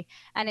Gregory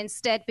and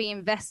instead be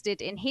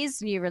invested in his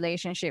new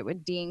relationship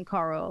with Dean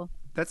Corll.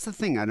 That's the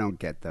thing I don't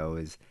get, though,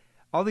 is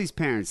all these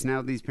parents,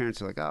 now these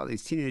parents are like, oh,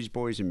 these teenage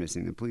boys are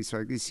missing. The police are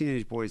like, these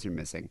teenage boys are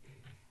missing.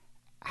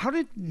 How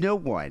did no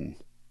one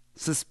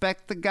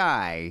suspect the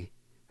guy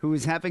who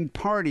was having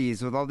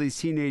parties with all these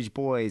teenage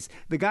boys?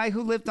 The guy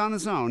who lived on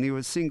his own, he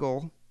was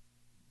single,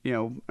 you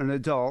know, an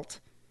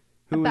adult,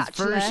 who was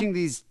furnishing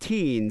these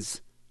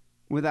teens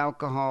with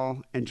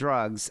alcohol and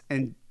drugs.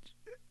 And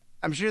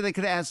I'm sure they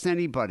could have asked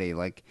anybody,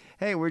 like,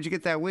 hey, where'd you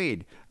get that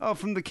weed? Oh,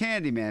 from the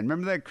Candyman.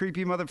 Remember that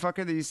creepy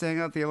motherfucker that used to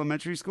hang out at the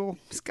elementary school?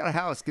 He's got a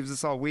house, gives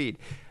us all weed.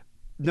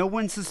 No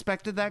one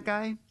suspected that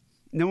guy?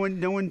 No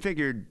one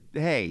figured,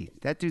 hey,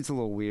 that dude's a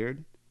little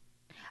weird.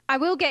 I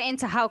will get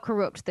into how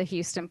corrupt the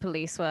Houston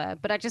police were,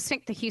 but I just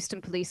think the Houston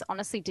police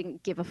honestly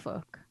didn't give a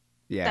fuck.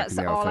 Yeah, that's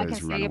all I can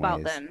say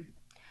about them.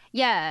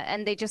 Yeah,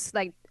 and they just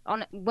like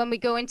when we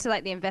go into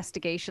like the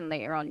investigation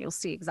later on, you'll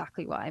see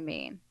exactly what I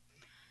mean.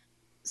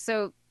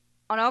 So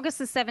on August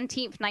the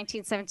 17th,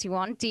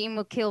 1971, Dean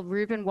will kill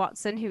Reuben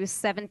Watson, who was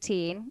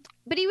 17.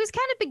 But he was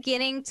kind of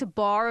beginning to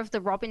bore of the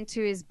Robin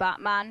to his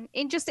Batman.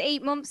 In just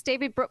 8 months,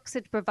 David Brooks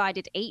had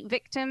provided 8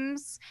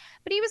 victims.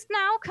 But he was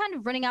now kind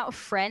of running out of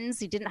friends.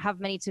 He didn't have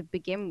many to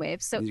begin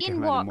with. So He's in a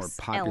more walks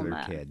popular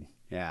Elmer. kid.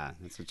 Yeah,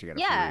 that's what you got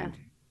to find.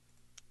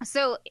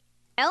 So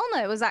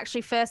Elmer was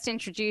actually first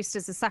introduced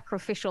as a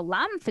sacrificial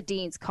lamb for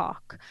Dean's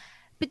cock.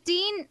 But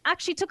Dean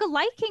actually took a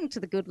liking to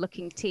the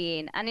good-looking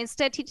teen, and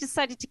instead he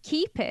decided to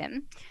keep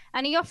him.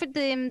 And he offered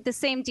him the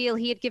same deal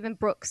he had given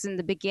Brooks in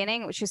the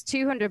beginning, which is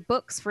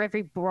 $200 for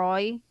every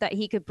boy that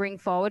he could bring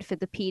forward for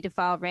the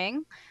pedophile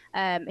ring.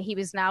 He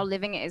was now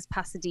living at his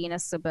Pasadena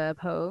suburb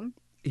home.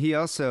 He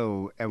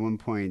also, at one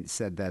point,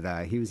 said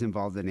that he was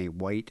involved in a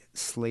white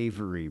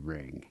slavery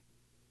ring.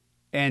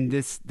 And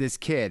this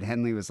kid,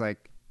 Henley, was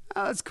like,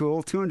 oh, that's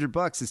cool.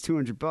 $200 is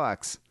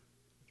 $200.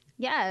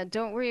 Yeah,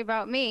 don't worry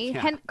about me.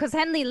 Yeah. Because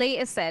Henley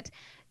later said,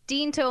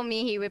 Dean told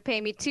me he would pay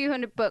me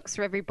 $200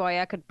 for every boy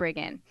I could bring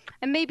in.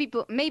 And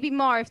maybe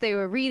more if they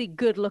were really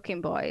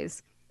good-looking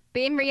boys.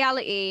 But in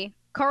reality,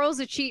 Corll's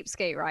a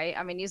cheapskate, right?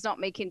 I mean, he's not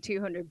making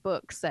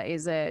 $200. That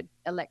is a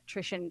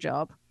electrician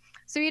job.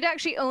 So he'd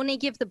actually only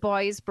give the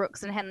boys,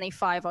 Brooks and Henley,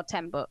 $5 or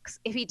 $10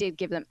 if he did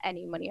give them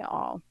any money at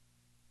all.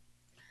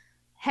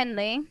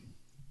 Henley,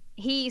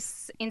 he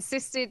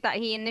insisted that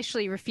he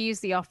initially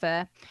refused the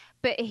offer,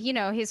 but, you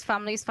know, his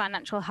family's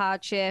financial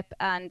hardship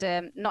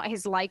and not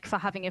his like for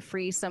having a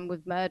threesome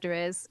with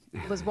murderers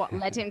was what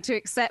led him to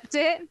accept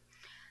it.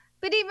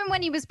 But even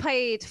when he was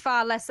paid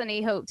far less than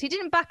he hoped, he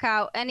didn't back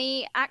out. And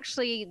he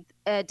actually,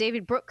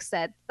 David Brooks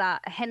said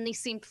that Henley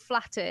seemed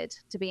flattered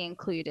to be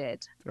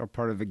included. They're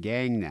part of a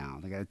gang now.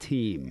 They got a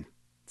team.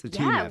 It's a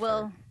team effort.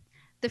 Well,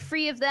 the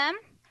three of them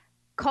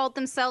called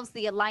themselves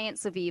the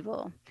Alliance of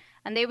Evil.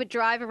 And they would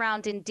drive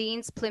around in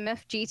Dean's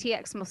Plymouth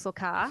GTX muscle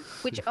car,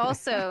 which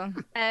also,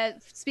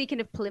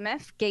 speaking of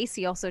Plymouth,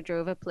 Gacy also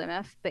drove a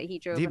Plymouth, but he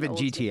drove Do you have an a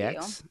Oldsmobile.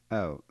 GTX?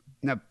 Oh,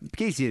 no,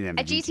 Gacy didn't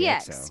have a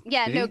GTX. GTX.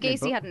 Yeah, Did no, he? They Gacy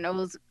both- had an Oh,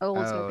 an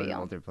Oldsmobile.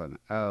 older Plymouth.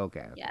 Oh,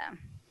 okay. Yeah.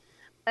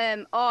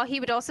 Or he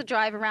would also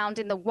drive around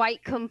in the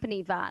White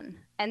Company van,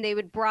 and they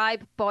would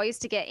bribe boys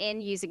to get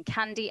in using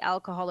candy,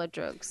 alcohol, or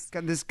drugs.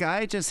 God, this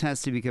guy just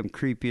has to become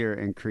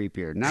creepier and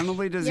creepier. Not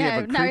only does he Yeah,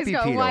 have a now he's creepy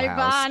got a pedo white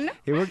house, van.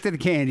 he worked at a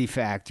candy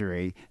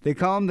factory. They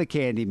call him the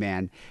Candy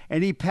Man,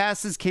 and he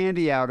passes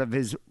candy out of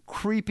his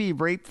creepy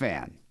rape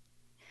van.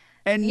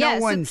 And Yeah,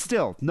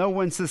 no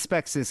one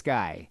suspects this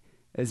guy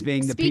as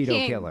being the pedo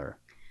Speaking- killer.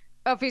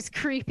 Of his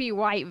creepy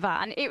white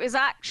van. It was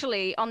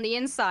actually on the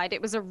inside,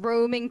 it was a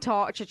roaming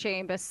torture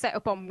chamber set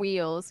up on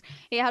wheels.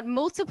 It had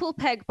multiple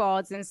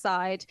pegboards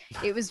inside.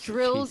 It was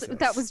drilled Jesus.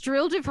 that was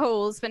drilled with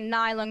holes for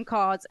nylon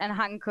cords and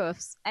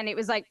handcuffs. And it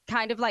was like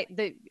kind of like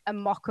a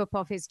mock-up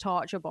of his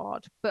torture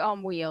board, but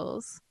on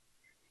wheels.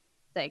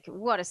 Like,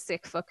 what a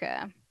sick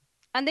fucker.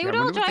 And they Yeah, would I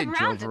all wonder what drive they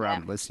around drove in around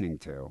them. listening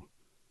to.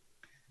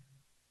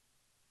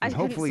 I And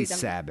couldn't hopefully see them.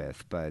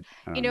 Sabbath, but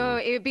I don't You know,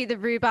 it would be the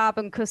rhubarb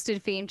and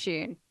custard theme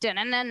tune.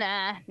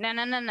 Da-na-na-na,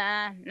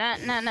 na-na-na-na,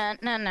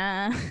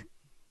 na-na-na-na-na.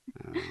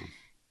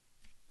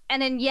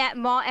 And then yet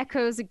more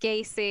echoes of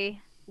Gacy.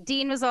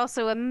 Dean was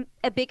also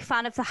a big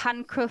fan of the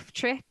handcuff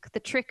trick, the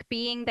trick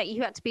being that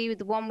you had to be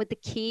the one with the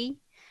key.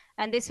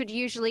 And this would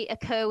usually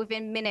occur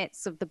within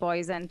minutes of the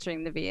boys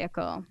entering the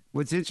vehicle.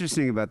 What's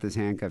interesting about this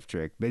handcuff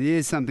trick, but it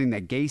is something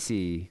that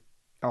Gacy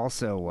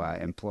also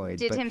employed.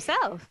 Did but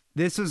himself.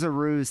 This was a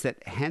ruse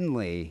that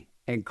Henley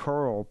and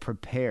Curl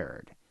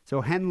prepared.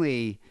 So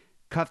Henley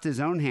cuffed his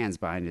own hands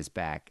behind his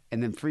back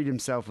and then freed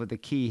himself with a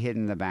key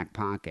hidden in the back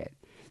pocket.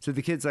 So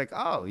the kid's like,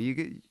 oh,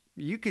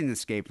 you can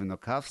escape from the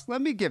cuffs.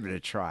 Let me give it a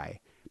try.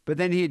 But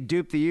then he had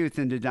duped the youth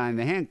into donning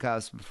the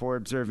handcuffs before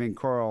observing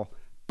Curl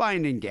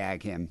bind and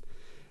gag him.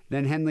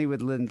 Then Henley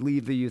would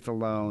leave the youth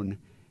alone,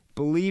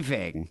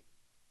 believing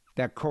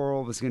that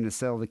Curl was going to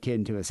sell the kid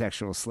into a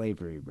sexual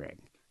slavery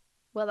ring.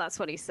 Well, that's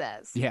what he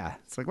says. Yeah.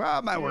 It's like,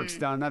 well, my work's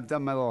done. I've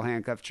done my little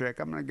handcuff trick.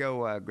 I'm going to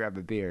go grab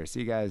a beer.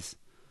 See you guys,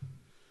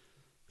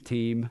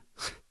 team.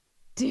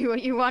 Do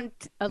what you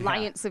want,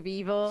 Alliance of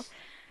Evil.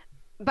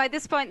 By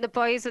this point, the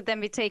boys would then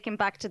be taken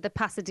back to the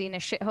Pasadena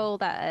shithole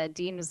that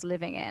Dean was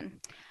living in.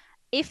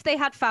 If they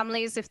had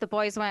families, if the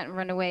boys weren't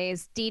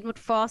runaways, Dean would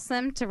force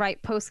them to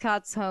write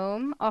postcards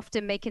home,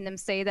 often making them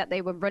say that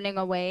they were running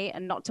away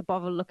and not to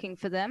bother looking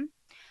for them.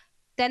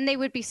 Then they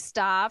would be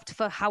starved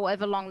for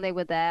however long they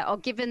were there, or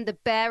given the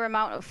bare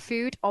amount of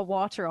food or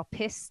water or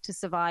piss to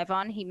survive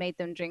on. He made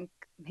them drink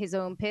his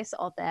own piss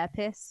or their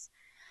piss.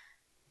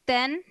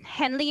 Then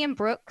Henley and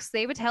Brooks,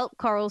 they would help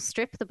Coral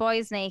strip the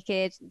boys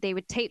naked. They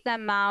would tape their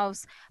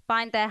mouths,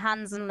 bind their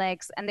hands and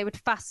legs, and they would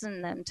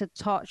fasten them to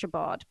the torture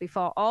board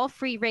before all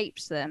three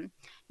raped them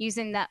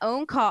using their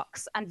own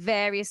cocks and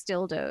various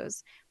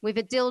dildos, with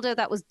a dildo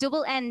that was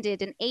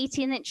double-ended and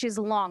 18 inches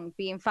long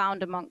being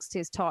found amongst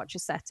his torture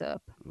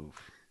setup.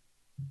 Oof.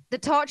 The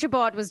torture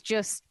board was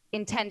just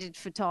intended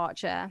for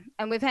torture.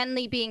 And with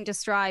Henley being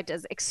described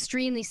as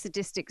extremely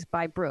sadistic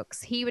by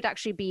Brooks, he would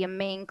actually be a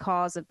main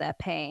cause of their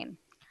pain.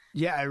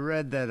 Yeah, I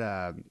read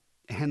that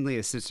Henley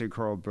assisted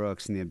Coral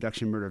Brooks in the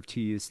abduction murder of two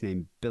youths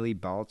named Billy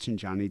Balch and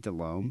Johnny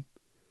DeLome.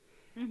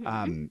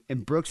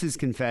 In Brooks's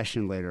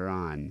confession later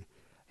on,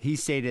 he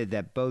stated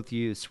that both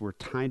youths were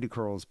tied to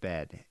Coral's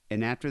bed,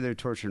 and after their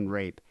torture and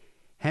rape,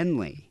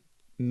 Henley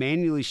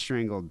manually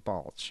strangled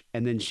Balch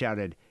and then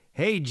shouted,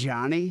 "Hey,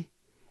 Johnny,"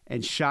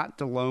 and shot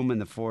DeLome in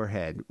the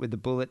forehead with the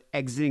bullet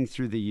exiting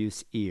through the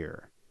youth's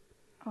ear.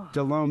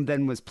 DeLome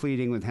then was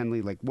pleading with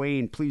Henley, like,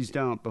 "Wayne, please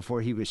don't,"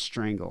 before he was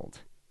strangled.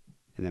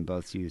 And then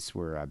both youths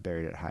were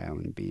buried at High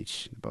Island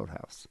Beach, the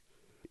boathouse.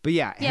 But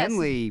yeah, Yes.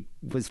 Henley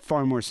was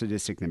far more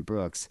sadistic than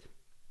Brooks.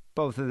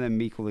 Both of them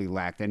equally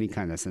lacked any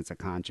kind of sense of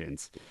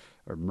conscience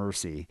or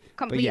mercy.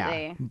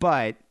 Completely.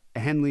 But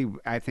Henley,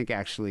 I think,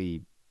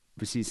 actually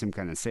received some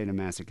kind of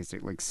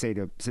sadomasochistic, like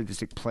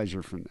sadistic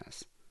pleasure from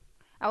this.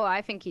 Oh,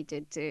 I think he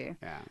did too.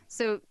 Yeah.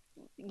 So,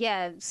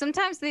 yeah,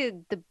 sometimes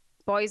the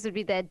boys would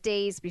be there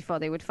days before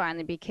they would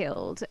finally be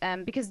killed,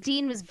 because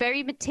Dean was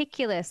very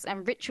meticulous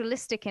and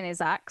ritualistic in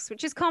his acts,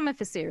 which is common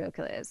for serial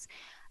killers.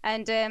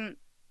 And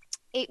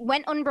it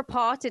went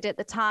unreported at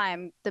the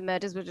time the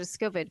murders were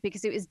discovered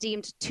because it was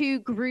deemed too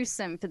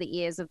gruesome for the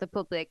ears of the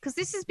public. Because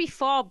this is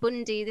before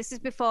Bundy, this is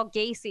before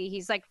Gacy.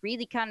 He's like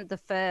really kind of the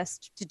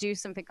first to do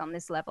something on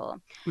this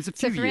level. It was a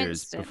So few for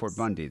years instance- before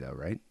Bundy, though,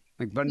 right?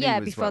 Like Bundy Yeah,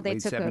 was before what, they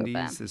late took over.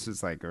 70s? This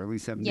was like early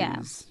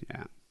 70s?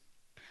 Yeah.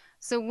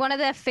 So one of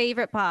their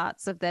favorite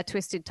parts of their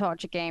twisted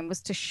torture game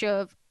was to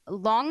shove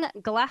long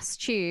glass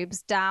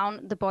tubes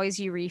down the boys'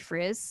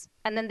 urethras,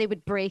 and then they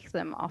would break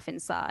them off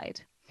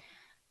inside.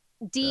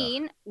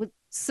 Dean would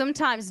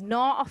sometimes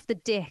gnaw off the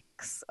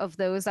dicks of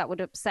those that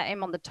would upset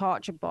him on the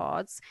torture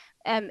boards.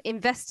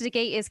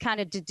 Investigators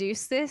kind of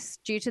deduced this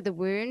due to the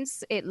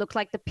wounds. It looked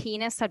like the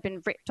penis had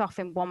been ripped off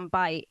in one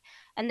bite.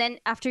 And then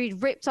after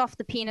he'd ripped off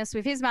the penis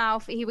with his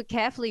mouth, he would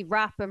carefully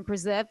wrap and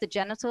preserve the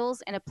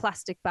genitals in a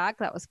plastic bag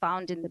that was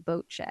found in the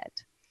boat shed.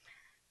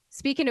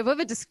 Speaking of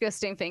other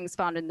disgusting things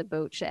found in the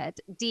boat shed,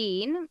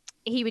 Dean,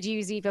 he would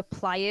use either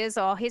pliers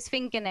or his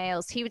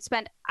fingernails. He would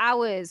spend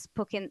hours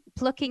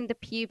plucking the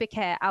pubic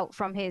hair out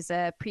from his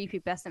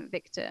prepubescent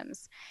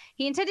victims.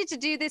 He intended to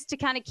do this to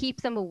kind of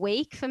keep them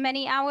awake for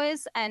many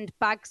hours, and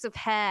bags of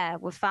hair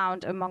were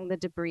found among the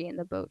debris in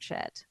the boat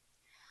shed.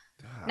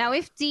 Now,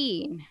 if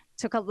Dean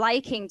took a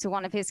liking to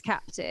one of his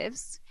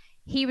captives,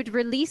 he would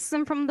release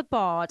them from the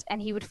board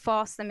and he would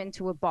force them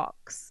into a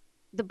box.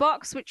 The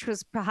box, which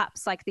was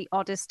perhaps like the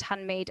oddest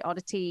handmade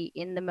oddity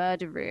in the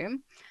murder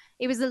room,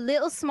 it was a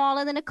little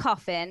smaller than a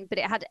coffin, but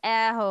it had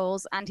air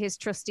holes and his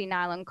trusty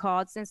nylon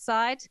cords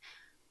inside.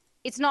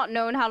 It's not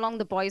known how long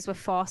the boys were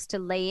forced to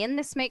lay in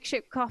this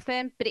makeshift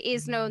coffin, but it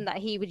is known that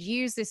he would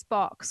use this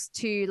box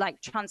to like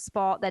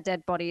transport their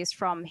dead bodies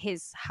from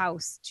his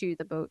house to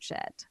the boat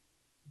shed.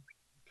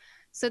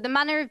 So the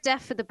manner of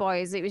death for the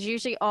boys, it was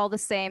usually all the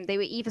same. They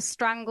were either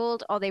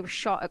strangled or they were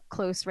shot at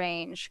close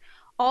range.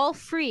 all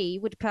three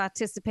would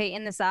participate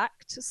in this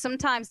act.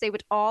 Sometimes they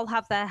would all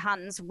have their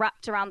hands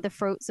wrapped around the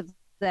throats of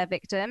their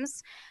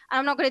victims. And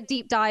I'm not going to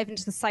deep dive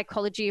into the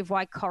psychology of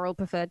why Coral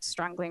preferred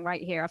strangling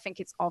right here. I think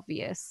it's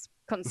obvious,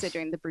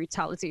 considering the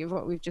brutality of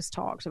what we've just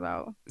talked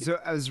about. So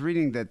I was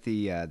reading that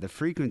the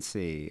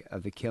frequency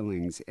of the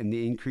killings and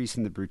the increase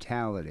in the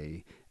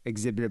brutality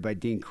exhibited by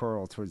Dean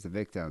Coral towards the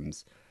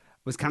victims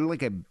was kind of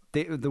like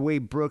the way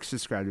Brooks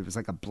described it was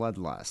like a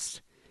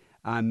bloodlust.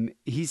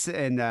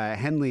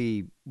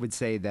 Henley would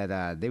say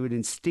that they would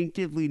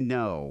instinctively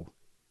know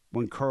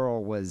when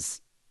Coral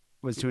was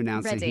to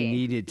announce that he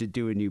needed to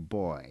do a new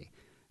boy.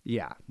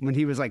 Yeah, when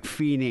he was like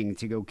fiending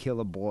to go kill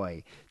a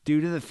boy, due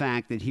to the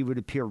fact that he would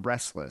appear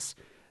restless,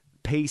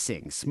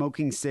 pacing,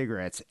 smoking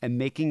cigarettes, and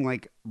making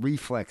like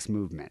reflex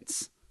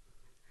movements.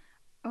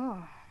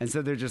 Oh. And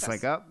so they're just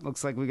like, oh,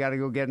 looks like we got to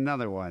go get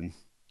another one.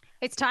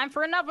 It's time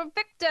for another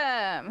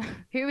victim.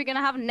 Who are we going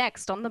to have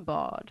next on the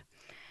board?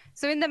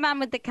 So in The Man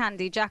with the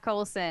Candy, Jack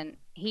Olson,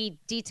 he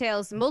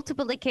details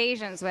multiple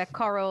occasions where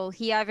Coral,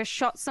 he either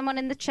shot someone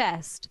in the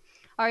chest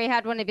or he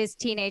had one of his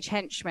teenage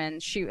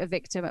henchmen shoot a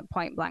victim at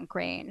point blank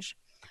range.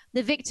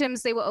 The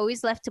victims, they were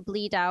always left to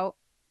bleed out.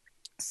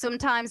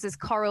 Sometimes as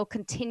Coral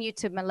continued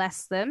to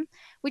molest them,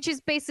 which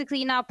is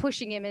basically now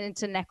pushing him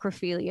into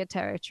necrophilia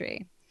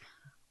territory.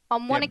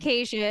 On one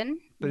occasion,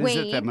 but Wayne...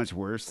 is it that much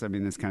worse? I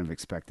mean, that's kind of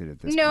expected at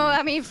this No, point.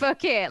 I mean,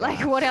 fuck it.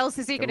 Like, what else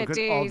is he going to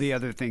do? All the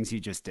other things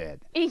he just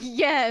did.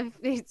 Yeah,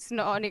 it's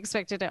not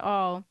unexpected at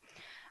all.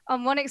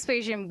 On one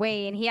occasion,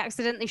 Wayne, he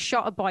accidentally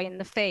shot a boy in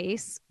the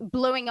face,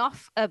 blowing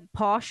off a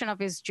portion of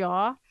his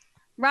jaw.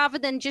 Rather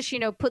than just,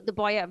 put the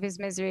boy out of his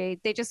misery,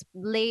 they just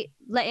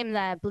let him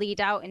there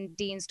bleed out in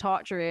Dean's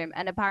torture room.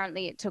 And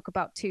apparently it took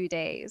about 2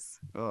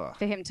 days for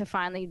him to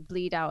finally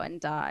bleed out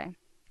and die.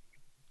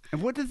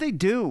 And what did they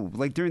do,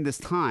 like, during this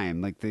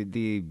time? Like,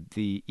 the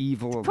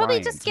evil Probably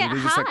alliance? just get Were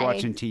they just, like, high.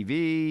 watching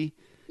TV?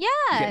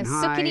 Yeah,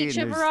 sucking high, each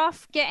and other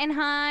off, getting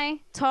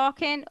high,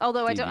 talking.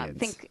 Although I don't Deviants.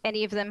 think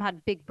any of them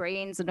had big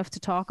brains enough to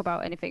talk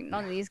about anything.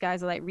 None of these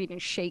guys are like reading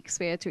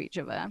Shakespeare to each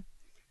other.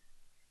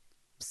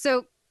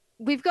 So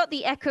we've got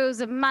the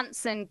echoes of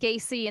Manson,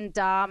 Gacy, and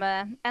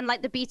Dahmer. And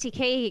like the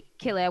BTK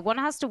killer, one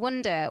has to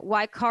wonder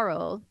why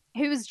Coral,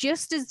 who is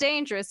just as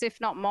dangerous, if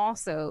not more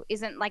so,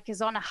 is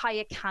on a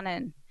higher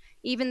canon,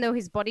 even though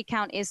his body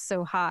count is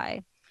so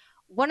high.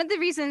 One of the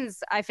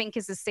reasons I think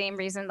is the same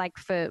reason, like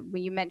for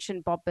when you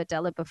mentioned Bob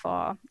Berdella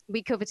before,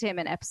 we covered him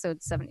in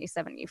episode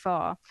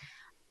 74.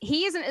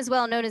 He isn't as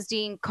well known as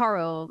Dean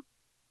Coral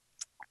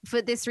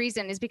for this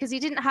reason, is because he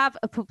didn't have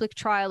a public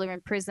trial or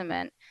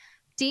imprisonment.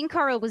 Dean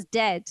Coral was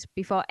dead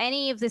before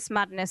any of this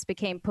madness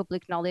became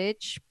public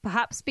knowledge,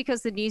 perhaps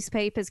because the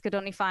newspapers could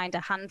only find a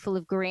handful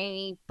of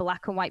grainy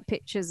black and white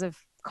pictures of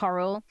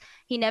Coral.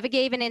 He never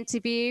gave an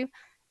interview.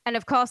 And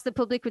of course, the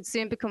public would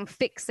soon become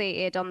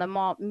fixated on the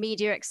more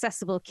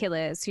media-accessible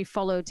killers who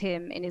followed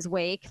him in his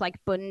wake, like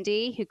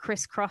Bundy, who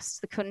crisscrossed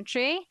the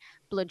country,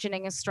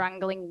 bludgeoning and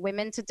strangling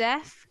women to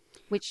death,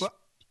 which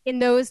in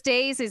those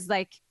days is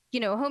like,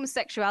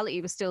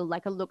 homosexuality was still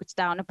like a looked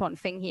down upon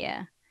thing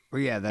here.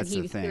 Well, yeah, that's and he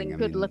the was thing. killing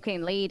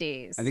good-looking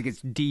ladies. I think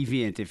it's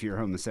deviant if you're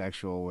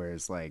homosexual,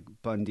 whereas like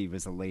Bundy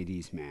was a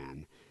ladies'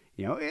 man.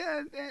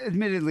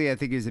 Admittedly, I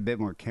think he was a bit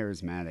more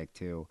charismatic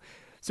too.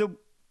 So,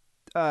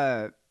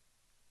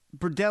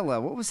 Berdella,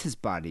 what was his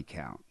body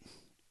count?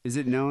 Is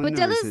it known?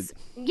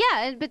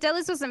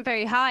 Berdella's wasn't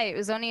very high. It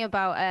was only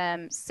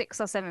about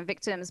 6 or 7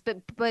 victims.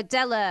 But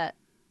Berdella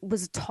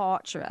was a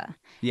torturer.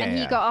 He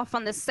got off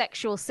on the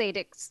sexual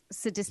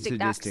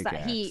sadistic acts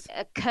that he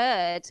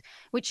occurred,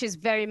 which is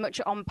very much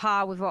on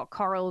par with what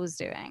Coral was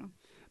doing.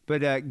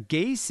 But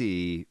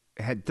Gacy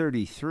had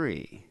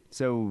 33.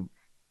 So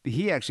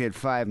he actually had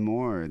 5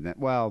 more than,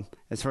 well,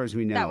 as far as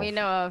we know. That we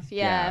know of,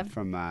 yeah.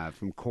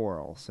 From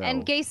Coral. So.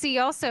 And Gacy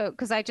also,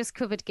 because I just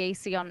covered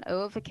Gacy on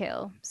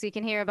Overkill. So you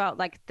can hear about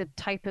like the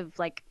type of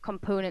like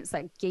components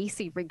that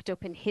Gacy rigged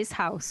up in his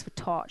house for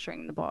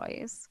torturing the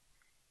boys.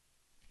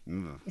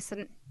 It's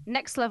a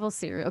next level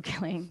serial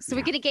killing. So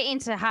we're going to get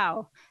into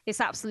how this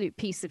absolute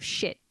piece of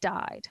shit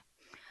died.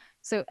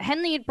 So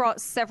Henley had brought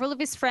several of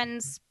his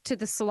friends to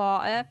the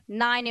slaughter,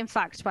 9 in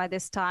fact by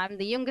this time,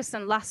 the youngest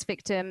and last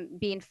victim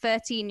being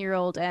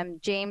 13-year-old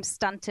James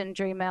Stanton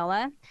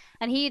Dremella,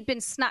 and he had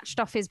been snatched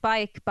off his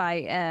bike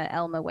by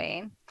Elmer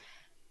Wayne.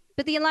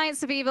 But the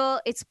Alliance of Evil,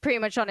 it's pretty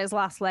much on his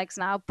last legs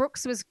now.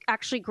 Brooks was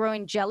actually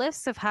growing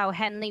jealous of how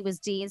Henley was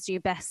Dean's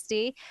new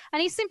bestie,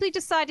 and he simply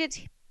decided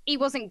he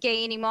wasn't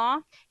gay anymore.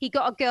 He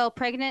got a girl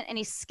pregnant and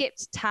he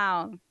skipped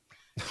town.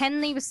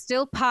 Henley was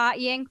still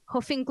partying,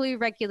 huffing glue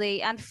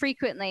regularly and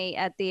frequently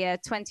at the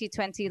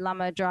 2020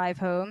 Lama drive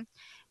home.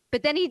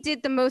 But then he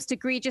did the most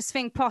egregious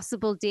thing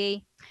possible,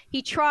 D.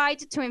 He tried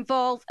to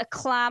involve a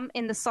clam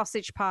in the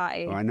sausage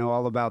party. Oh, I know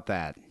all about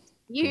that.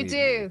 You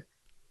do.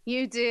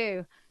 You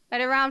do.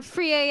 At around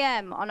 3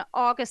 a.m. on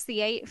August the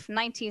 8th,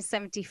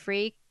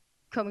 1973,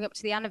 coming up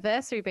to the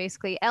anniversary,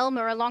 basically,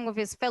 Elmer, along with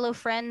his fellow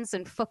friends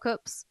and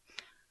fuck-ups,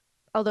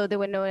 although they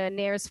were nowhere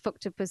near as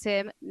fucked up as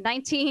him.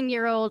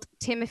 19-year-old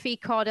Timothy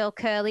Cordell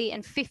Curley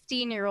and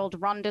 15-year-old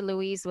Rhonda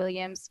Louise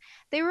Williams.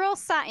 They were all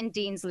sat in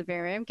Dean's living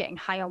room, getting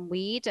high on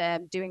weed,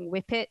 doing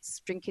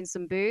whippets, drinking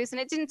some booze,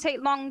 and it didn't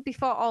take long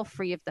before all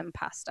three of them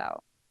passed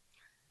out.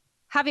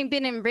 Having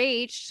been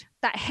enraged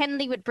that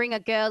Henley would bring a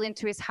girl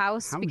into his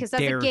house because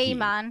as a gay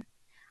man,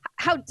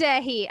 how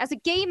dare he? As a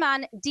gay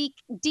man,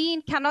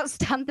 Dean cannot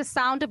stand the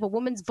sound of a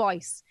woman's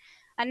voice.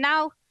 And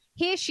now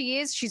here she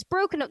is. She's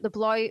broken up the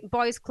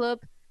boys' club,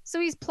 so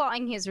he's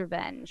plotting his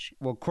revenge.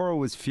 Well, Coral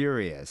was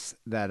furious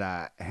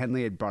that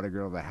Henley had brought a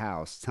girl to the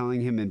house,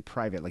 telling him in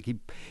private. Like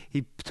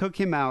he took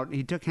him out.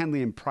 He took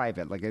Henley in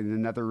private, like in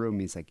another room.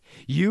 He's like,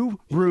 "You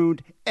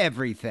ruined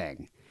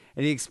everything."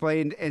 And he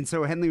explained, and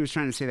so Henley was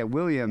trying to say that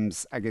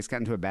Williams, I guess,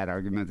 got into a bad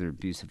argument with her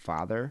abusive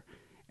father,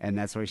 and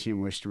that's why she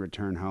didn't wish to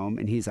return home.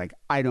 And he's like,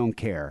 "I don't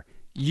care.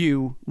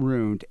 You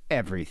ruined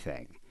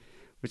everything."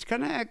 Which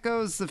kind of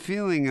echoes the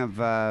feeling of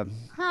a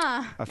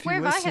few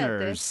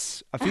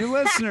listeners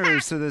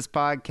to this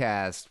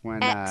podcast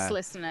when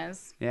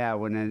ex-listeners. Yeah,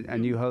 when a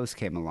new host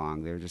came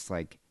along, they were just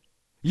like,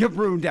 "You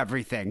ruined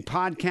everything.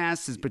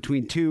 Podcast is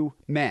between two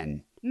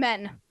men."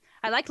 Men.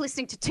 I like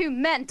listening to two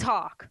men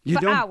talk You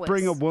for don't hours.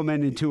 bring a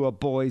woman into a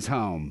boy's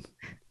home.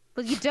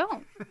 Well, you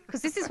don't,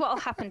 because this is what will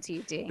happen to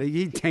you, Dean.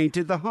 He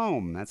tainted the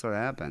home. That's what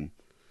happened.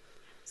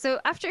 So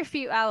after a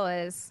few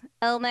hours,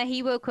 Elmer,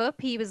 he woke up,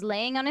 he was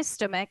laying on his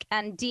stomach,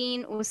 and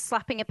Dean was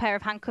slapping a pair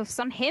of handcuffs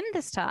on him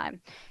this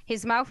time.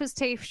 His mouth was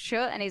taped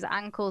shut and his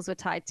ankles were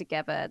tied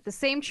together. The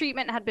same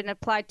treatment had been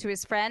applied to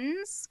his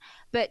friends,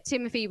 but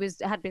Timothy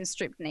had been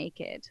stripped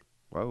naked.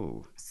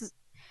 Whoa.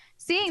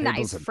 Seeing that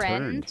Tables his have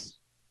friend... turned.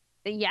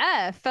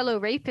 Yeah, fellow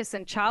rapist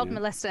and child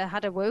molester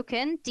had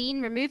awoken.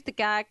 Dean removed the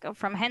gag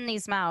from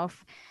Henley's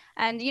mouth.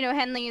 And,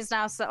 Henley is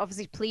now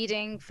obviously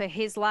pleading for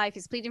his life.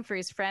 He's pleading for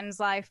his friend's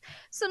life.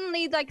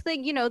 Suddenly, like,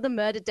 the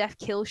murder, death,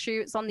 kill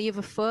shoot's on the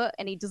other foot,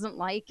 and he doesn't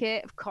like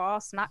it, of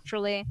course,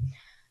 naturally.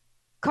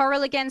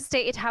 Coral again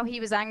stated how he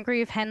was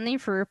angry with Henley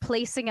for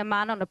replacing a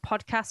man on a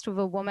podcast with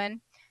a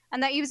woman,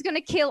 and that he was going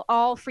to kill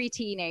all three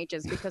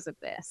teenagers because of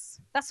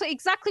this. That's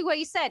exactly what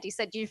he said. He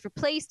said, "You've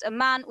replaced a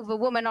man with a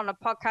woman on a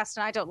podcast,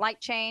 and I don't like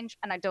change,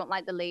 and I don't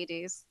like the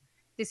ladies.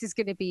 This is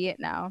going to be it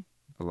now."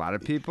 A lot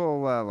of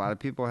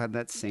people had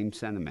that same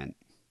sentiment.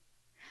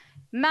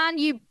 Man,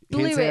 you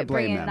blew it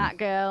bringing that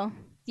girl.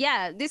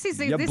 Yeah, this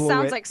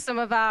sounds like some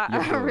of our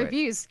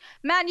reviews.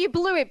 Man, you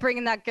blew it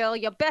bringing that girl.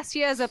 Your best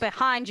years are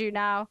behind you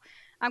now.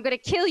 I'm going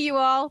to kill you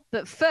all,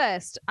 but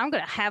first, I'm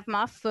going to have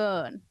my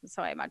fun. That's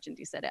how I imagined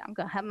he said it. I'm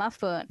going to have my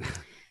fun.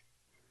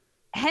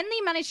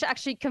 Henley managed to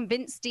actually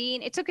convince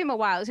Dean. It took him a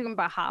while. It took him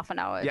about half an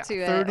hour to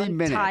 30 untie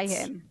minutes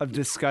him. of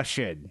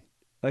discussion.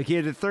 Like he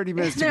had 30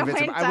 minutes to convince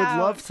him. I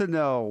would love to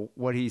know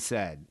what he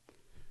said.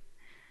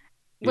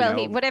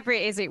 Well, whatever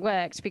it is, it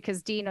worked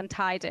because Dean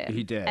untied him.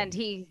 He did.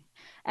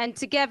 And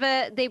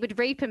together they would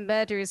rape and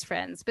murder his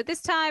friends. But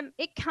this time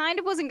it kind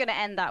of wasn't going to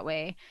end that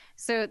way.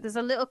 So there's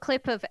a little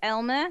clip of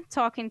Elmer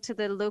talking to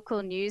the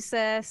local news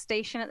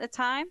station at the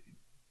time.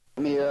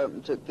 Me up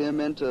and took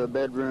them into a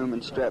bedroom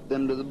and strapped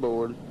them to the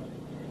board.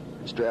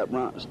 Strapped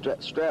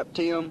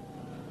Tim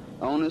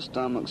on his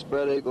stomach,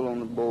 spread eagle on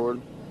the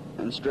board,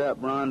 and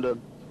strapped Rhonda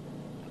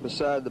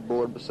beside the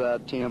board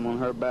beside Tim on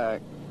her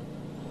back.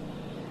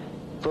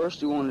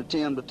 First he wanted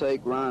Tim to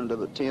take Rhonda,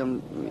 but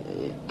Tim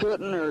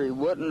couldn't or he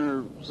wouldn't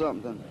or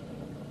something.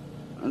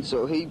 And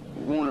so he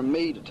wanted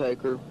me to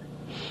take her,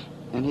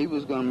 and he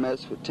was going to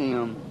mess with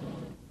Tim.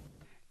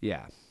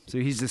 Yeah. So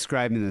he's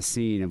describing the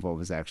scene of what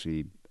was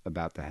actually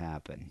about to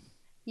happen.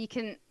 You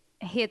can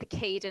hear the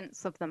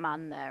cadence of the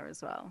man there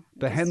as well.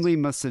 But Henley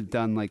must have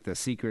done like the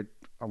secret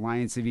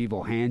Alliance of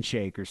Evil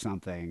handshake or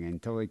something and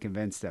totally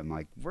convinced them,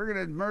 like, we're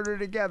going to murder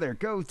together.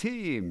 Go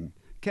team.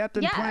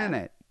 Captain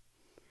Planet.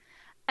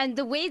 And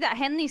the way that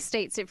Henley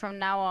states it from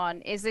now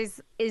on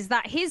is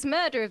that his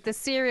murder of the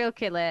serial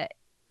killer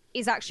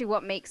is actually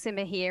what makes him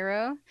a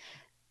hero.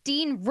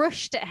 Dean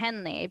rushed at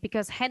Henley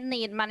because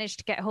Henley had managed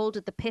to get hold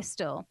of the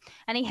pistol,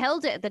 and he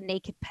held it at the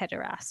naked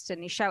pederast,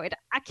 and he shouted,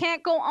 "I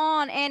can't go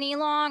on any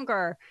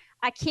longer.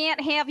 I can't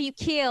have you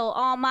kill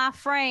all my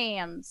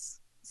friends."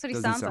 That's what he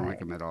Doesn't sounds sound like.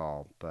 like him at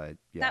all, but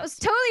yeah. That was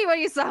totally what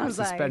he I'm sounds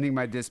like. suspending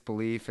my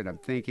disbelief, and I'm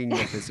thinking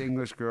that this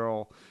English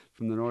girl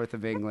from the north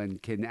of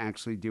England can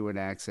actually do an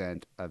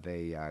accent of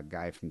a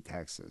guy from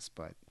Texas,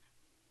 but...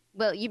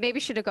 Well, you maybe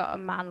should have got a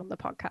man on the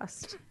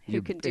podcast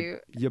who can do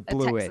You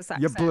blew a it. Texas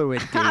You accent. blew it,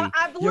 Dee.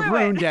 I blew You it.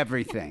 ruined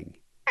everything.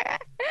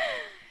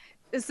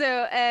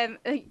 So,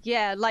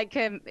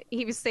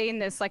 he was saying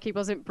this like he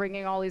wasn't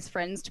bringing all his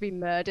friends to be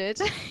murdered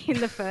in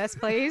the first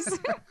place.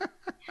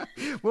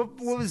 What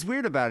was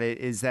weird about it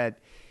is that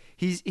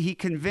he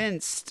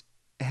convinced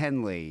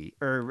Henley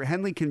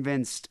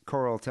convinced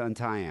Coral to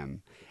untie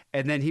him.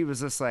 And then he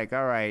was just like,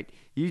 all right,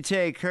 you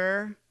take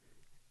her,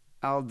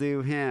 I'll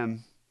do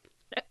him.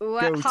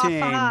 Go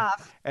team.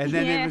 And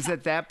then it was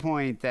at that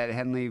point that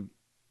Henley,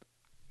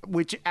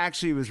 which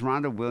actually was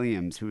Rhonda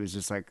Williams, who was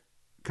just like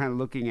kind of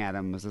looking at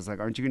him, was just like,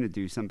 aren't you going to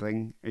do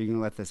something? Are you going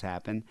to let this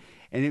happen?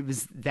 And it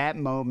was that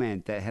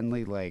moment that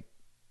Henley like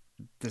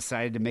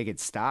decided to make it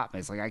stop.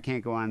 It's like, I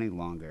can't go on any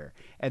longer.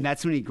 And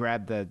that's when he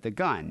grabbed the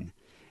gun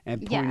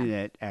and pointed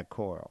it at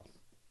Coral.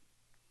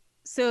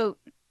 So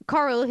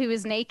Coral, who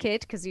was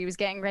naked because he was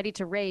getting ready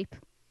to rape,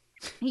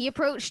 he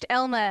approached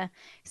Elmer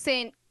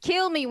saying,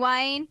 "Kill me,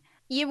 Wayne.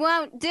 You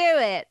won't do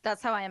it."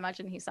 That's how I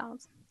imagine he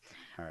sounds.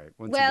 All right.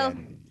 Once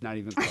again, not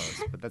even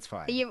close, but that's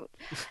fine.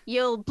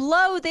 You'll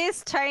blow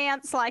this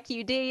chance like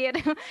you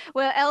did.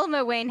 Well,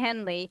 Elmer Wayne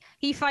Henley,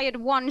 he fired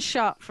one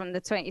shot from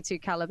the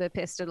 .22 caliber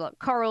pistol at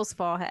Coral's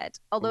forehead,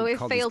 although it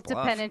failed to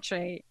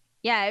penetrate.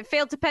 Yeah, it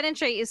failed to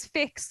penetrate his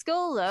thick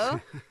skull, though.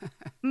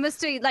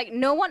 Must be like,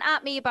 no one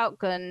at me about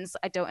guns.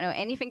 I don't know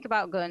anything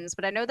about guns,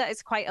 but I know that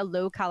it's quite a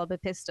low caliber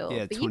pistol.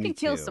 Yeah, but 22. You can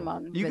kill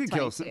someone. You with can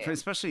kill 22.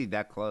 especially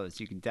that close.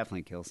 You can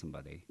definitely kill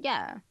somebody.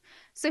 Yeah.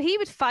 So he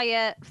would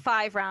fire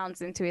 5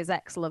 rounds into his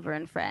ex-lover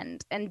and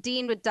friend, and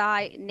Dean would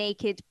die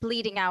naked,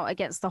 bleeding out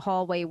against the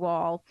hallway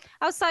wall,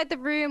 outside the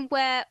room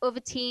where other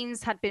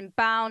teens had been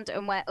bound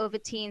and where other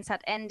teens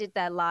had ended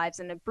their lives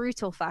in a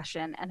brutal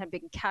fashion and had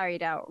been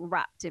carried out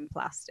wrapped in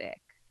plastic.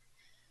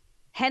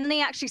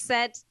 Henley actually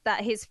said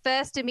that his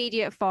first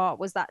immediate thought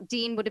was that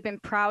Dean would have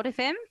been proud of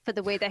him for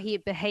the way that he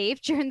had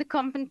behaved during the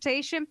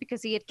confrontation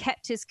because he had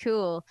kept his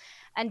cool.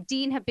 And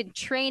Dean had been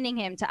training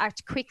him to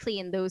act quickly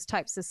in those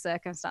types of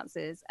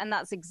circumstances. And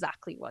that's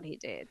exactly what he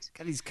did.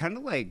 God, he's kind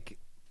of like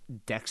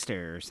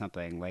Dexter or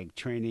something, like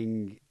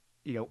training,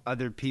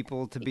 other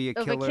people to be a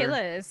killer. Other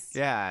killers.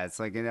 Yeah,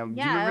 it's like, do you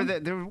remember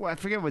that? I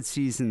forget what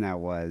season that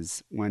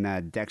was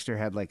when Dexter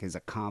had like his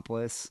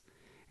accomplice.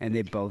 And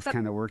they both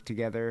kind of worked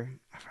together.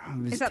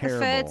 Is that terrible.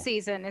 The third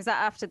season? Is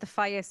that after the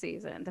fire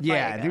season?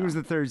 I think it was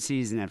the third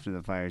season after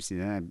the fire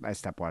season. I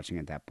stopped watching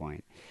at that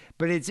point.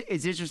 But it's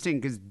interesting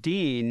because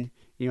Dean,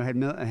 had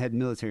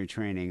military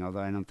training, although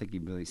I don't think he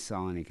really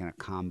saw any kind of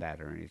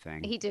combat or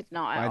anything. He did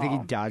not. I think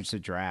he dodged the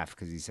draft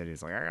because he said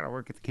he's like, I got to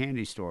work at the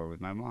candy store with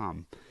my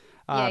mom.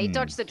 Yeah, he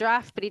dodged the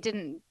draft, but he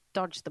didn't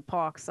dodge the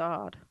park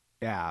sword.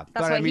 Yeah,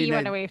 that's what he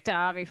went away to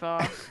army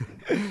for.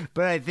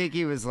 But I think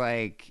he was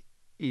like,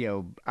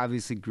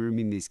 obviously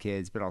grooming these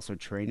kids, but also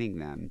training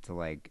them to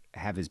like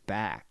have his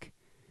back,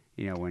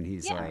 when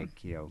he's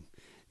like, you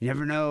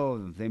never know,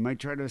 they might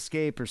try to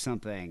escape or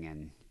something,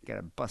 and you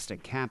gotta bust a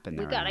cap in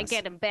there. We gotta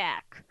get him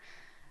back.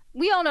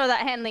 We all know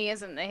that Henley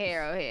isn't the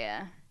hero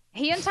here.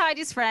 He untied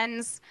his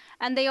friends,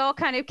 and they all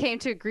kind of came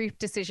to a group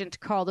decision to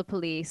call the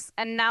police.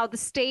 And now the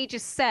stage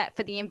is set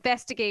for the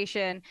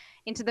investigation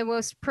into the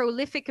most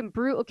prolific and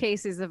brutal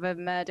cases of a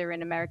murder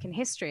in American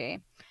history.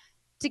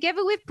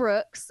 Together with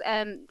Brooks,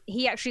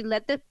 he actually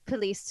led the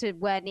police to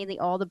where nearly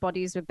all the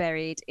bodies were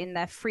buried in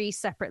their 3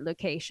 separate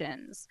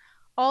locations.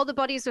 All the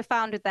bodies were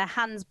found with their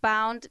hands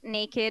bound,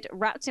 naked,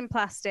 wrapped in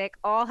plastic,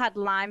 all had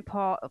lime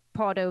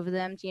poured over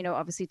them,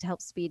 obviously to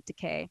help speed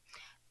decay.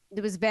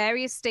 There was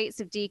various states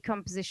of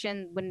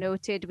decomposition were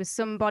noted, with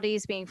some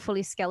bodies being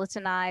fully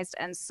skeletonized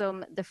and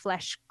some the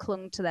flesh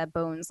clung to their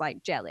bones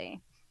like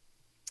jelly.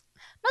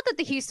 Not that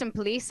the Houston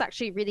police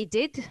actually really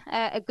did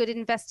a good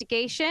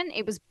investigation.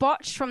 It was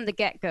botched from the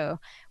get-go.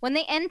 When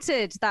they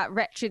entered that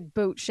wretched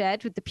boat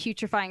shed with the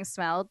putrefying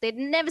smell, they'd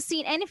never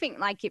seen anything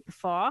like it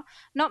before.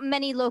 Not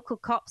many local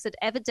cops had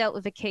ever dealt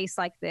with a case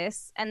like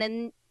this. And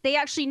then they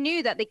actually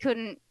knew that they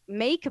couldn't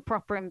make a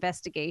proper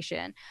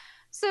investigation.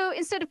 So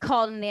instead of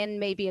calling in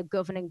maybe a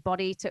governing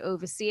body to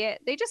oversee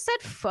it, they just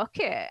said, fuck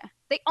it.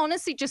 They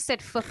honestly just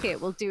said, fuck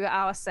it, we'll do it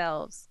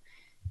ourselves.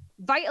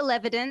 Vital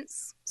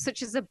evidence,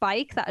 such as a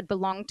bike that had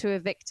belonged to a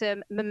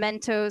victim,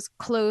 mementos,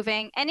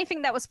 clothing,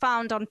 anything that was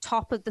found on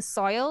top of the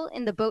soil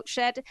in the boat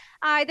shed,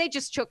 they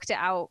just chucked it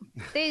out.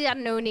 They had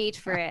no need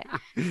for it.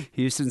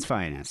 Houston's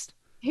finest.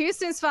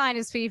 Houston's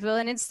finest people,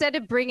 and instead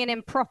of bringing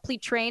in properly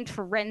trained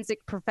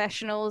forensic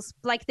professionals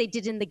like they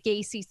did in the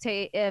Gacy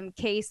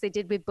case they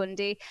did with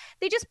Bundy,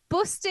 they just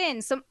bust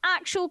in some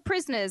actual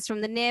prisoners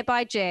from the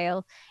nearby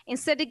jail.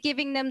 Instead of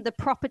giving them the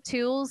proper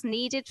tools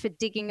needed for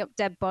digging up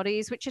dead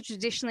bodies, which are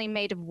traditionally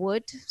made of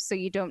wood, so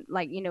you don't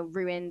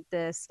ruin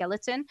the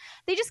skeleton,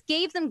 they just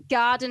gave them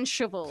garden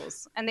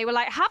shovels, and they were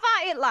like, "Have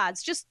at it,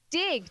 lads! Just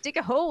dig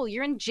a hole.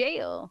 You're in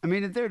jail." I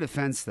mean, in their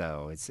defense,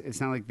 though, it's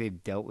not like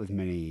they've dealt with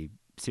many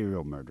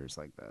serial murders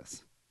like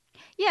this.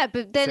 Yeah,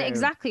 but then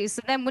exactly.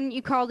 So then wouldn't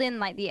you call in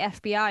like the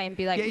FBI and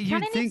be like,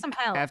 "Can I need some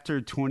help?"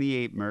 After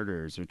 28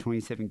 murders or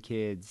 27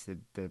 kids that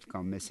have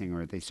gone missing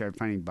or they start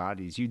finding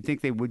bodies, you'd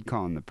think they would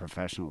call in the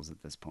professionals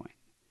at this point.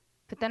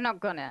 But they're not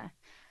gonna.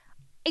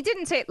 It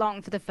didn't take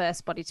long for the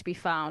first body to be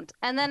found,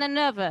 and then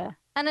another,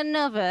 and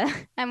another,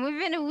 and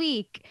within a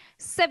week,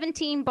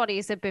 17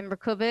 bodies have been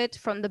recovered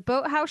from the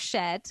boathouse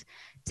shed,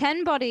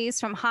 10 bodies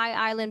from High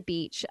Island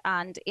Beach,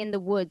 and in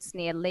the woods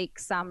near Lake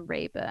Sam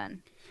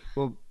Rayburn.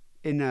 Well,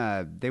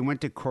 they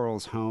went to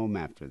Coral's home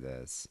after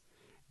this,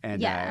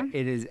 and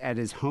it is at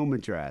his home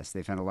address.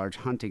 They found a large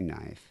hunting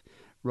knife,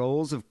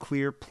 rolls of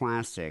clear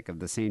plastic of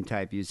the same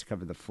type used to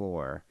cover the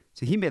floor.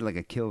 So he made like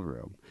a kill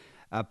room.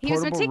 A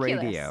portable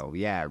radio,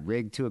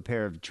 rigged to a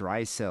pair of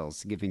dry cells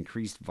to give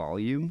increased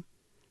volume.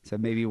 So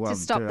maybe to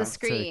stop the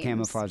screams. To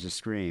camouflage the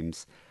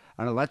screams.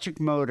 An electric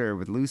motor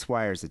with loose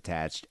wires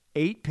attached,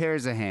 8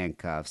 pairs of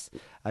handcuffs,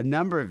 a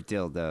number of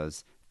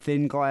dildos,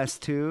 thin glass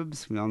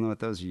tubes, we all know what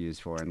those are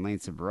used for, and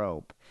lengths of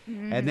rope.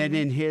 And then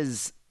in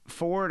his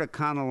Ford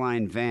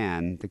Econoline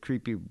van, the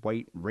creepy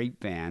white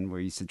rape van where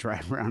he used to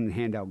drive around and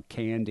hand out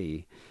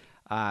candy,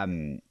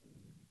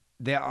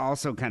 they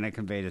also kind of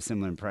conveyed a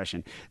similar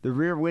impression. The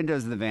rear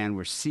windows of the van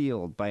were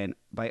sealed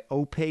by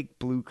opaque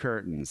blue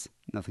curtains.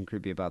 Nothing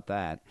creepy about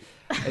that.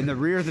 In the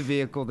rear of the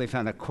vehicle, they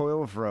found a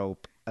coil of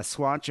rope, a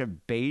swatch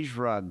of beige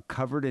rug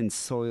covered in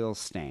soil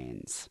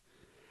stains,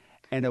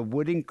 and a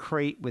wooden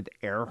crate with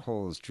air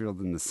holes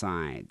drilled in the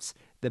sides.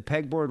 The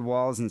pegboard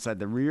walls inside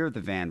the rear of the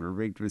van were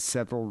rigged with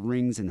several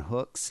rings and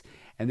hooks,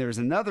 and there was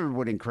another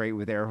wooden crate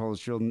with air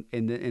holes drilled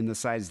in the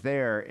sides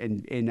there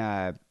in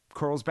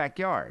Coral's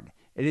backyard.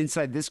 And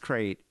inside this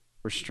crate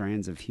were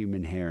strands of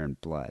human hair and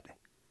blood.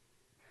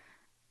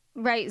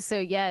 Right, so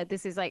yeah,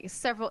 this is like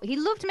several. He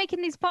loved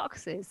making these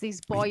boxes,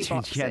 these boy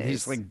boxes. Yeah,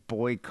 these like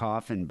boy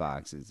coffin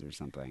boxes or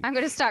something. I'm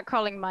going to start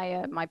calling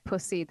my my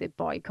pussy the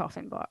boy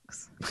coffin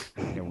box.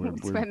 Yeah,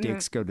 where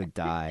dicks go to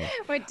die.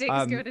 Where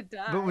dicks go to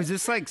die. But was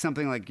this like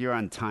something like you're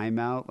on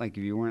timeout? Like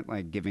if you weren't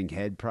like giving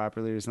head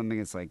properly or something,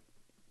 it's like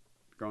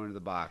going to the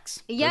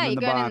box. Yeah, you're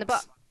going in the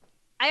box.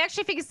 I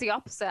actually think it's the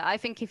opposite. I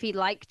think if he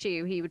liked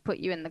you, he would put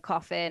you in the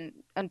coffin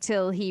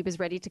until he was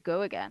ready to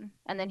go again.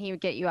 And then he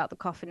would get you out the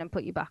coffin and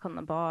put you back on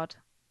the board.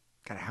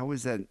 God, how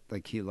is that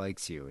like he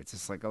likes you? It's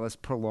just like, oh, let's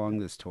prolong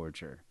this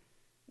torture.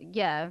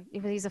 Yeah,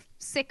 he's a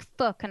sick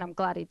fuck and I'm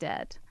glad he's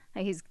dead.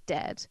 He's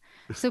dead.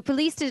 So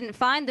police didn't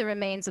find the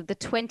remains of the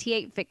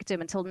 28th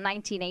victim until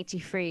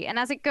 1983. And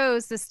as it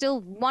goes, there's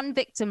still one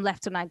victim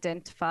left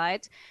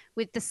unidentified,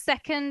 with the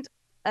second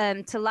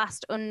to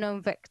last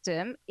unknown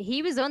victim.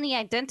 He was only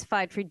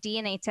identified through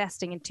DNA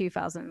testing in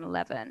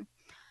 2011.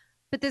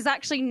 But there's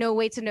actually no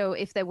way to know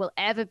if there will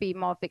ever be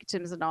more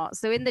victims or not.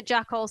 So in the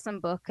Jack Olson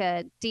book,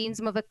 Dean's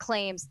mother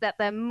claims that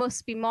there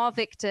must be more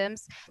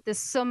victims. There's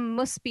some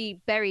must be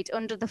buried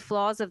under the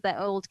floors of their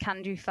old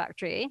can-do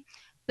factory.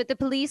 But the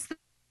police,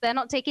 they're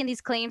not taking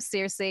these claims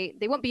seriously.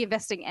 They won't be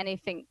investigating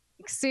anything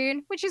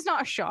soon, which is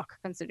not a shock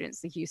considering it's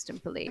the Houston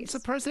police. I'm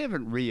surprised they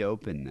haven't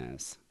reopened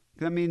this.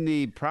 I mean,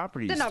 the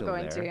property's still there.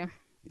 They're not going to.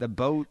 The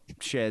boat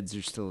sheds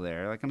are still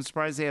there. Like, I'm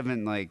surprised they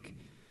haven't, like,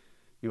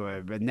 you know,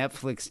 a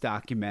Netflix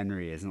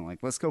documentary isn't like,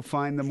 let's go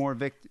find the more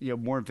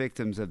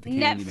victims of the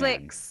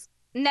Candyman.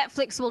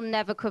 Netflix will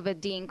never cover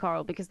Dean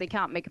Corll because they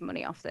can't make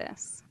money off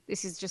this.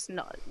 This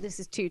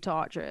is too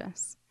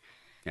torturous.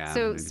 Yeah,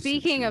 so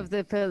speaking of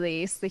the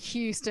police, the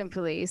Houston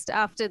police,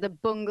 after the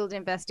bungled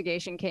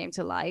investigation came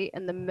to light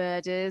and the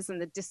murders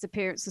and the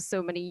disappearance of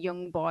so many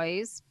young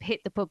boys hit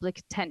the public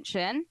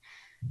attention,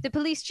 the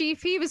police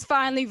chief, he was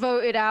finally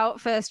voted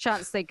out, first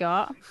chance they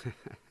got.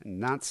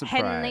 Not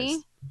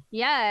surprised.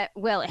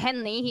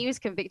 Henley, he was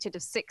convicted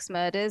of 6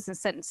 murders and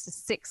sentenced to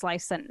 6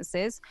 life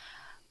sentences.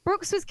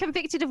 Brooks was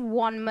convicted of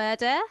 1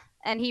 murder,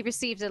 and he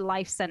received a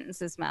life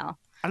sentence as well.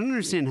 I don't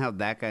understand how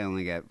that guy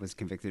was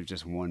convicted of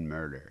just 1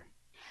 murder.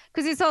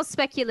 Because it's all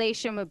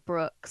speculation with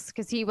Brooks,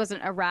 because he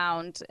wasn't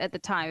around at the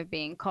time of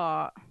being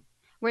caught.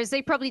 Whereas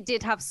they probably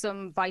did have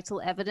some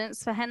vital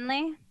evidence for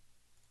Henley.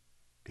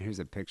 Here's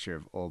a picture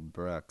of old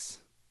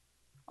Brooks.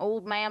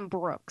 Old man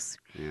Brooks.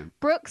 Yeah.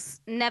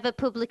 Brooks never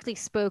publicly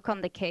spoke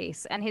on the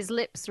case, and his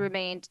lips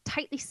remained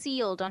tightly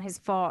sealed on his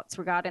thoughts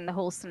regarding the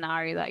whole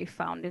scenario that he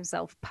found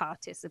himself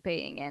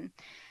participating in.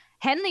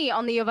 Henley,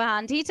 on the other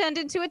hand, he turned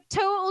into a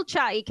total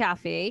chatty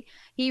Cathy.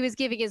 He was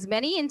giving as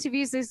many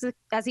interviews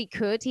as he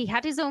could. He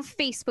had his own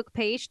Facebook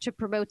page to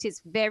promote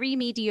his very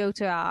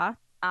mediocre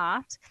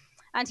art.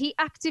 And he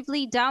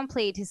actively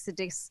downplayed his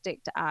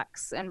sadistic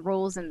acts and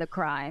roles in the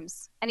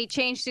crimes. And he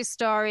changed his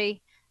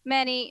story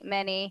many,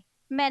 many,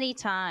 many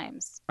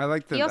times. I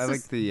like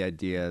the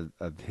idea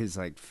of his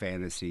like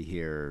fantasy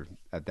here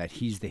that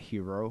he's the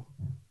hero.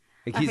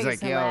 Like, he's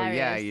like, yo,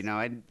 yeah, you know,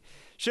 I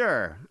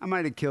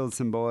might have killed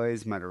some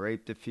boys, might have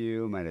raped a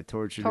few, might have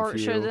tortured a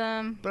few,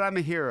 them, but I'm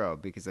a hero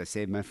because I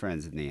saved my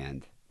friends in the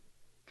end.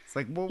 It's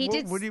like,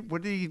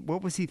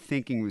 what was he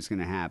thinking was going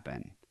to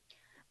happen?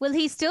 Well,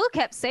 he still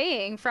kept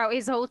saying throughout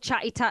his whole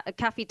chatty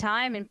Cathy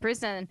time in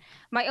prison,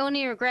 my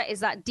only regret is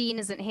that Dean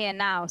isn't here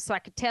now, so I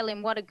could tell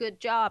him what a good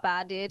job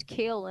I did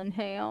killing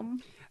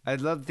him. I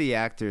love the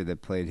actor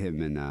that played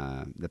him in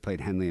that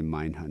played Henley in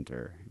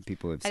Mindhunter.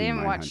 People have seen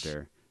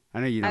Mindhunter. I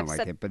know you don't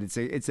like it, but it's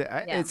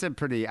a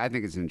pretty. I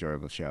think it's an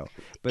enjoyable show.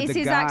 But is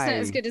his accent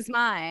as good as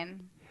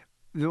mine?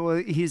 Well,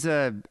 he's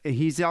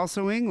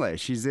also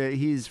English.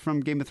 He's from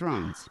Game of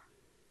Thrones,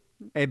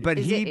 but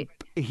he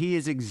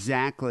is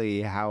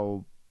exactly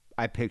how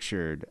I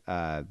pictured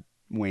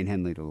Wayne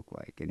Henley to look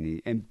like,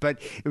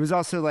 but it was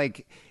also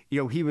like,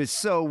 you know, he was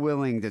so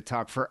willing to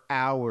talk for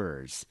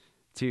hours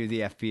to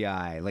the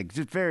FBI, like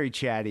just very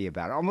chatty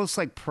about it, almost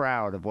like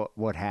proud of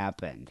what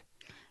happened.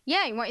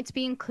 Yeah, he wanted to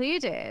be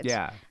included.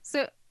 Yeah.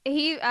 So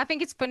I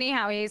think it's funny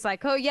how he's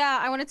like, oh yeah,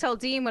 I want to tell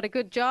Dean what a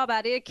good job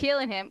I did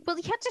killing him. Well,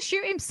 he had to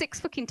shoot him 6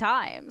 fucking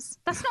times.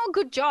 That's not a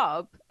good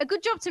job. A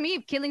good job to me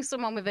of killing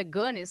someone with a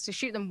gun is to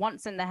shoot them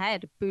once in the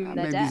head. Boom, they're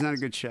maybe dead. He's not a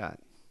good shot.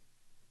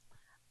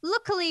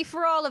 luckily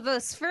for all of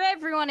us, for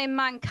everyone in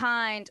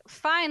mankind,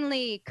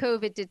 finally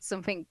COVID did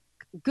something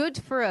good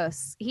for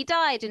us. He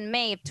died in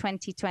May of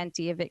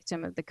 2020, a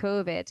victim of the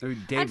COVID. So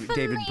And David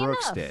funnily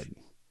Brooks enough, did.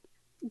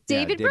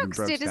 David Brooks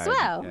did as died.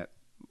 well. Yeah.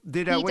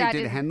 Did He died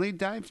did in- Henley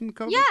die from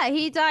COVID? Yeah,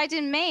 he died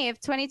in May of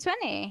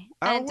 2020.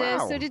 Oh, And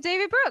wow. so did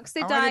David Brooks.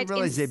 They Oh, I died didn't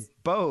realize in... they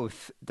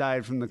both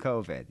died from the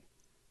COVID.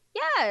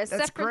 Yeah,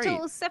 That's great.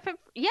 separate.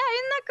 Yeah,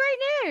 isn't that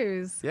great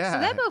news? Yeah. So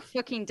they're both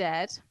fucking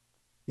dead.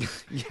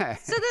 Yeah.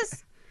 So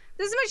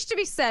there's much to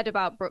be said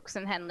about Brooks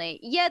and Henley.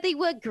 Yeah, they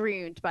were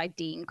groomed by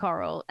Dean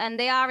Corll, and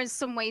they are in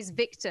some ways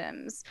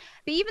victims.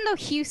 But even though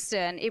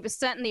Houston, it was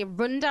certainly a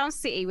rundown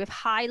city with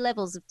high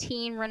levels of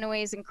teen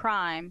runaways and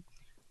crime,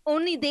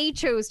 only they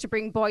chose to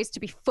bring boys to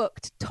be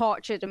fucked,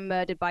 tortured, and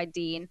murdered by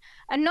Dean.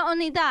 And not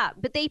only that,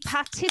 but they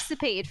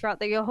participated throughout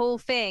the whole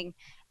thing.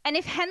 And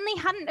if Henley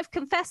hadn't have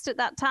confessed at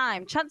that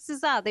time,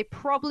 chances are they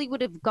probably would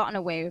have gotten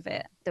away with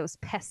it. Those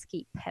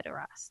pesky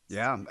pederasts.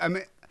 Yeah, I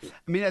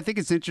mean, I think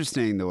it's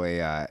interesting the way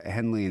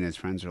Henley and his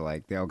friends are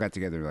like. They all got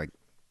together like,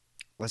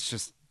 let's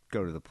just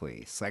go to the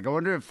police. Like, I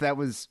wonder if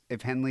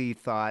if Henley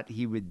thought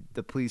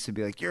the police would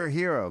be like, you're a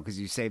hero because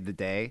you saved the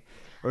day,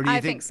 or do you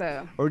think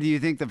so. Or do you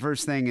think the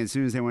first thing as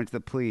soon as they went to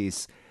the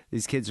police,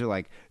 these kids are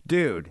like,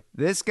 dude,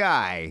 this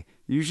guy,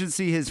 you should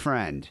see his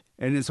friend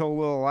and his whole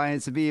little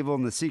alliance of evil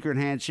and the secret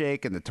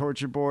handshake and the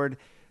torture board.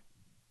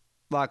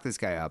 Lock this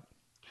guy up.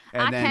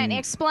 And I then, can't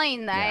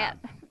explain that.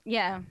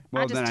 Yeah.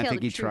 Well, just then I tell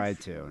think the he truth. tried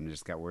to, and it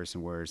just got worse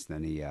and worse.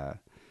 Then he,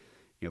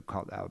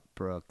 called out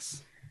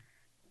Brooks.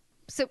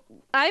 So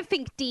I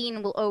think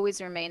Dean will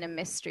always remain a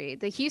mystery.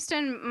 The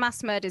Houston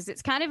mass murders,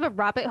 it's kind of a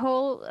rabbit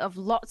hole of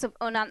lots of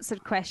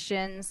unanswered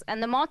questions.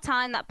 And the more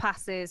time that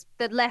passes,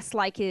 the less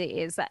likely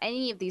it is that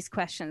any of these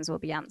questions will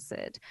be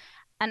answered.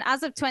 And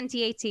as of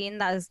 2018,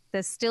 there's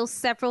still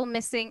several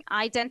missing,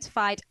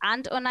 identified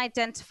and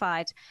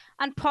unidentified,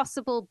 and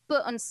possible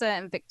but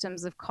uncertain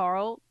victims of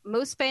Corll.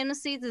 Most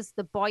famously, there's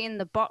the boy in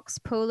the box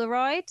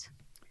Polaroid.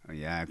 Oh,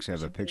 yeah, I actually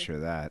have a picture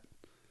of that.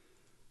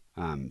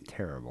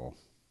 Terrible.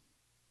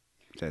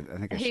 I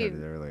think I showed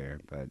it earlier,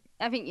 but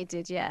I think you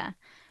did, yeah.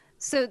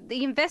 So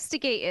the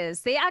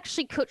investigators, they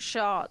actually cut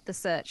short the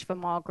search for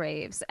more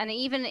graves. And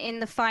even in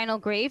the final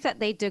grave that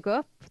they dug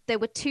up, there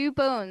were 2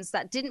 bones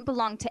that didn't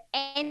belong to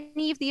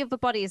any of the other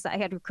bodies that I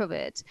had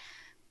recovered.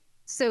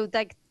 So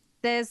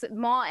there's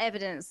more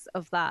evidence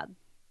of that.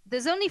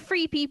 There's only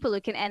 3 people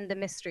who can end the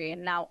mystery,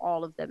 and now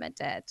all of them are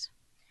dead.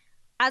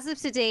 As of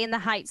today in the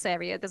Heights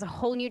area, there's a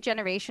whole new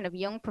generation of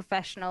young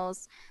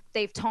professionals.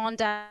 They've torn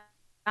down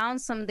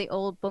some of the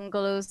old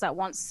bungalows that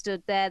once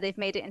stood there. They've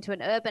made it into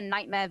an urban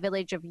nightmare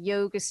village of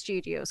yoga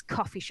studios,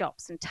 coffee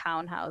shops, and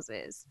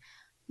townhouses.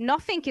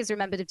 Nothing is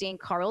remembered of Dean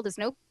Corll. There's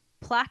no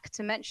plaque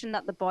to mention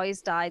that the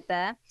boys died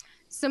there.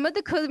 Some of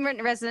the current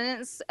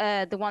residents,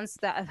 the ones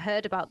that have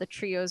heard about the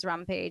trio's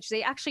rampage,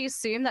 they actually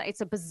assume that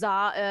it's a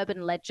bizarre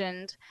urban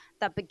legend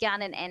that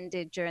began and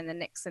ended during the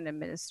Nixon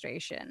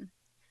administration.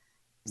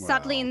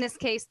 Sadly, in this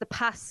case, the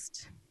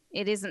past...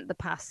 It isn't the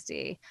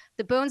pasty.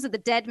 The bones of the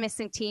dead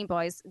missing teen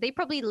boys, they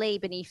probably lay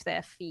beneath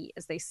their feet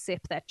as they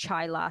sip their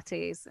chai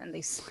lattes and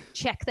they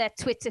check their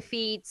Twitter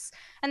feeds.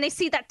 And they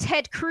see that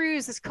Ted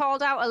Cruz has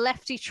called out a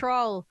lefty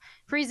troll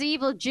for his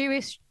evil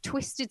Jewish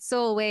twisted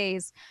soul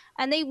ways.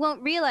 And they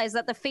won't realize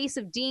that the face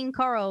of Dean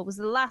Corll was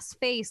the last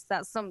face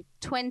that some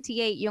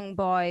 28 young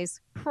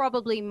boys,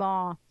 probably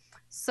more,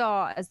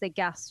 saw as they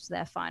gasped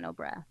their final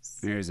breaths.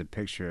 There's a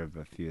picture of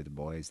a few of the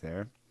boys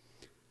there.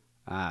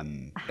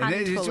 And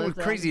handful of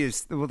them.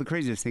 The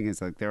craziest thing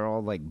is like they're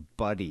all like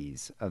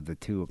buddies of the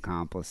 2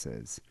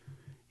 accomplices.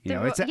 You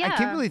know, I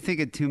can't really think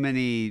of too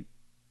many.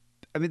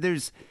 I mean,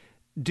 there's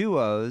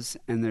duos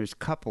and there's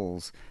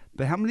couples,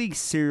 but how many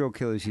serial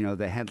killers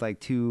that had like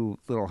 2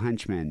 little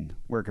henchmen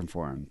working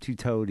for them, 2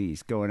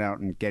 toadies going out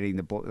and getting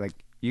the boy?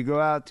 Like, you go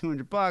out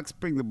 $200,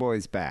 bring the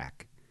boys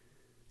back.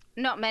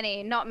 Not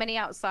many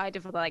outside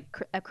of like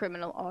a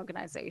criminal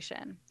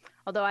organization.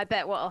 Although I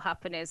bet what'll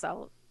happen is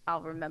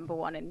I'll remember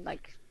one in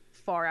like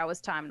 4 hours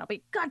time and I'll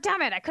be, God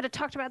damn it, I could have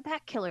talked about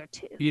that killer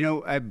too.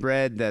 I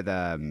read that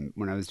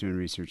when I was doing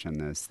research on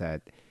this,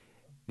 that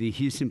the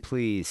Houston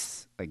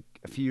police, like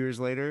a few years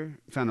later,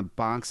 found a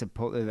box of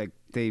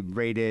they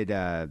raided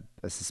a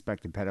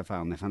suspected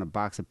pedophile, and they found a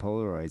box of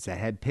Polaroids that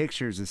had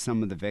pictures of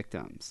some of the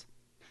victims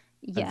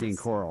of Dean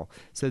Corll.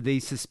 So they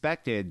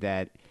suspected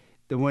that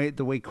the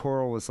way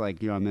Corll was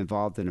like, I'm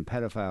involved in a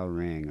pedophile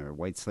ring or a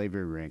white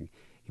slavery ring,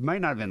 he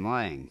might not have been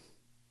lying.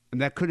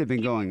 And that could have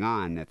been going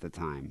on at the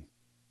time.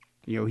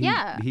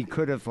 He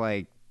could have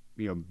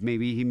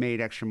maybe he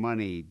made extra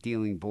money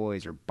dealing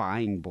boys or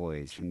buying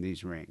boys from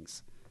these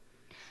rings.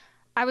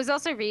 I was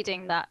also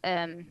reading that,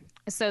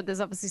 so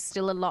there's obviously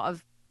still a lot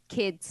of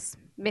kids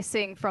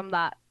missing from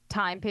that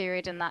time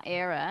period and that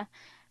era.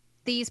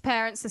 These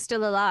parents are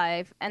still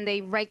alive, and they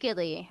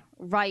regularly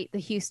write the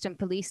Houston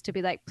police to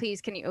be like,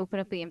 please, can you open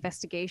up the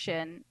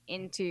investigation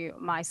into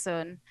my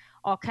son?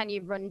 Or can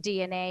you run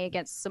DNA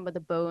against some of the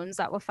bones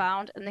that were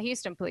found? And the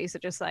Houston police are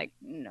just like,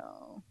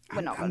 no,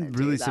 we're not going to do that.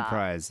 I'm really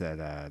surprised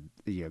that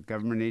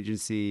government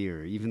agency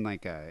or even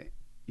like a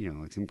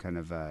like some kind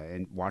of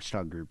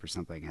watchdog group or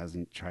something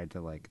hasn't tried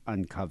to like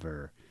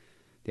uncover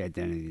the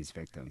identity of these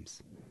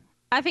victims.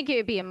 I think it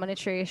would be a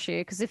monetary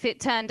issue because if it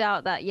turned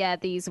out that, yeah,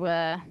 these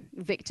were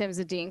victims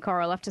of Dean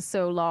Corll after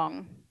so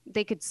long,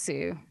 they could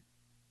sue.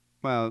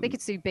 Well, They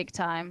could sue big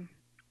time.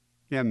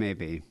 yeah,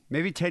 maybe.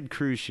 Maybe Ted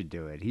Cruz should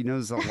do it. He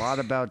knows a lot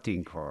about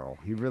Dean Corll.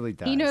 He really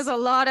does. He knows a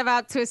lot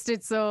about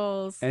Twisted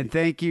Souls. And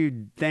thank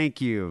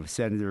you,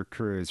 Senator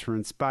Cruz, for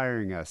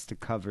inspiring us to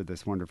cover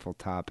this wonderful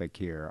topic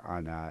here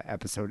on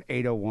episode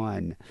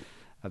 801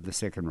 of the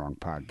Sick and Wrong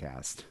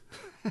podcast.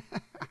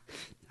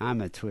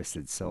 I'm a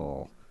twisted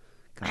soul.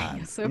 God,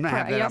 You're so I'm gonna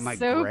have that You're on my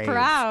so grave.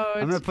 proud.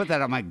 I'm gonna put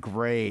that on my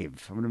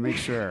grave. I'm gonna make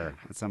sure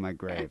it's on my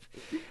grave.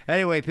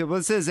 Anyway, people,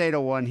 this is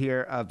 801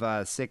 here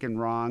of Sick and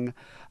Wrong.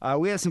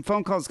 We have some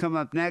phone calls coming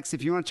up next.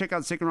 If you want to check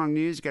out Sick and Wrong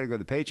News, you got to go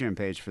to the Patreon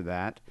page for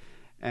that.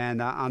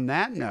 And on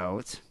that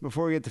note,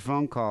 before we get to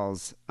phone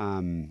calls,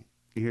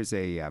 here's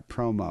a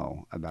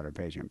promo about our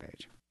Patreon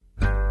page.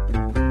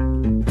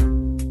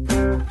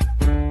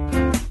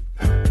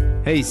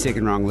 Hey, Sick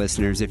and Wrong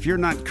listeners, if you're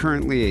not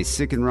currently a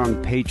Sick and Wrong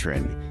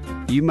patron,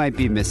 you might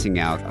be missing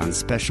out on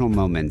special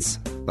moments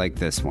like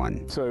this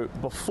one. So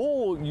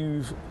before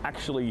you've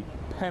actually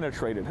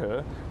penetrated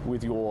her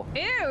with your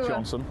Ew.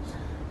 Johnson,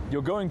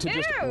 you're going to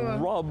just Ew.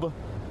 rub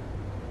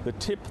the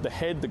tip, the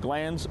head, the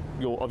glands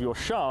of your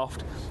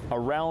shaft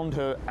around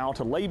her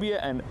outer labia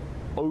and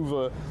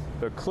over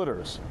her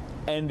clitoris.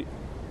 And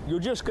you're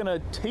just going to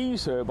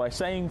tease her by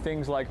saying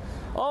things like,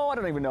 "Oh, I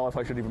don't even know if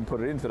I should even put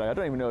it in today. I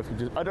don't even know if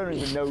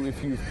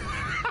you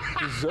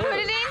deserve Put it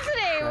in to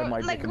have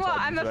my today. Like dick what?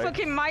 inside I'm you a today."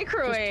 fucking Just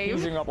microwave.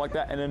 teasing up like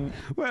that, and then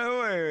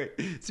Wait.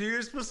 So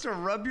you're supposed to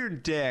rub your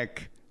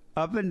dick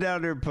up and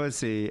down her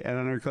pussy and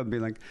on her club, be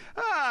like,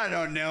 I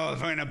don't know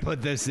if I'm going to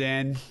put this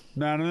in. I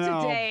don't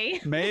know.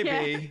 Today. Maybe.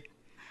 Yeah.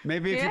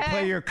 Maybe if you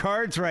play your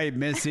cards right,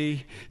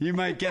 Missy, you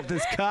might get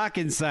this cock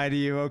inside of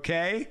you,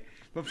 okay?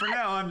 But for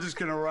now, I'm just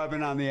going to rub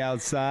it on the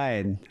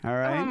outside, all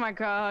right? Oh my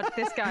god,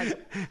 this guy.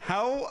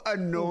 How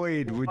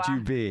annoyed would you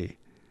be?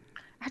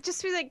 I'd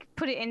just be like,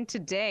 put it in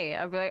today.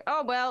 I'd be like,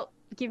 oh well,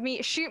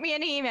 shoot me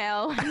an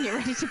email when you're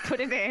ready to put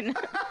it in.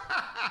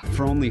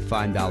 For only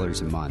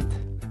 $5 a month,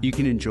 you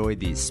can enjoy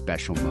these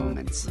special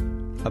moments.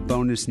 A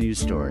bonus news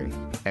story,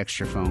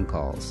 extra phone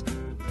calls,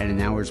 and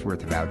an hour's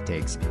worth of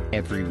outtakes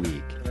every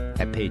week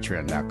at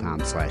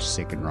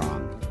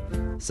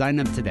patreon.com/sickandwrong. Sign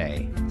up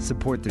today,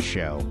 support the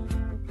show,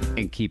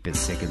 and keep it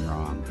sick and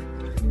wrong.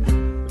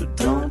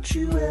 Don't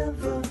you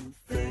ever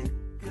think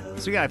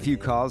So we got a few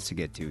calls to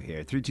get to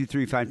here.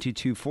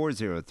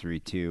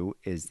 323-522-4032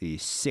 is the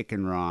Sick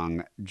and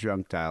Wrong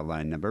drunk dial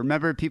line number.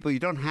 Remember, people, you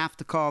don't have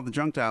to call the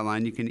drunk dial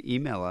line. You can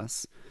email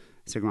us,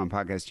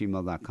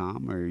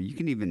 sickandwrongpodcast@gmail.com, or you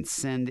can even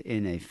send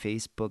in a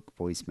Facebook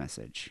voice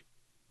message.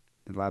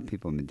 A lot of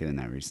people have been doing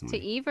that recently.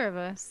 To either of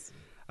us.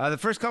 The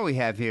first call we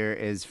have here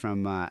is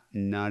from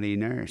Naughty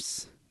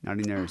Nurse.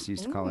 Naughty Nurse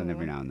used to call in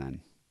every now and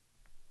then.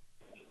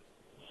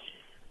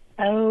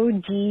 Oh,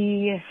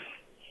 gee.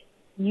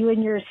 You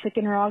and your sick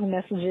and wrong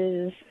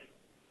messages.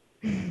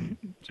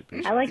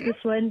 I like this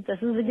one. This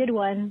is a good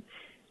one.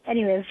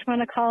 Anyways, just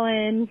want to call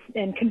in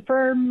and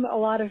confirm a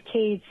lot of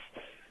Kate's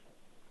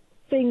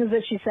things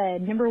that she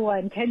said. Number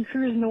one, Ted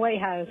Cruz in the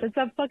White House. It's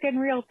a fucking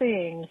real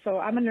thing. So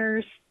I'm a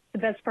nurse. The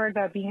best part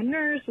about being a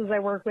nurse is I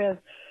work with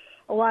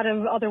a lot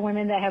of other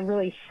women that have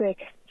really sick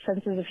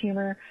senses of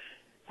humor.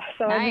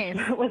 So Nice. I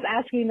just was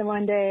asking them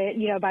one day,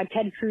 about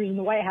Ted Cruz in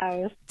the White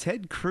House.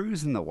 Ted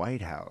Cruz in the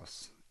White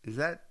House. Is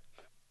that...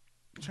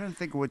 I'm trying to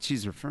think of what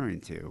she's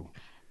referring to.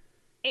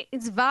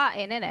 It's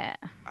Vartin, isn't it?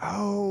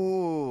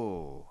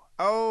 Oh,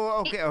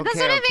 okay. That's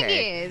what I think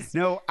it is.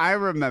 No, I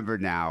remember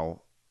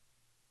now.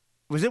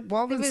 Was it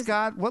Walden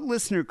Scott? What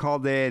listener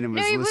called in and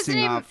was No, it listing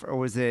wasn't off, or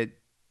was it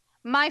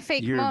My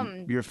fake your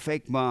mum. your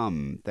fake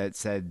mom that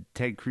said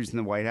Ted Cruz in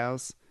the White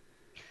House?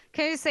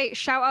 Can I say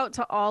shout out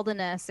to all the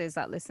nurses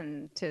that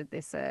listen to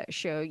this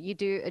show? You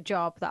do a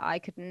job that I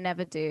could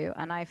never do,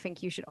 and I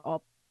think you should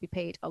all be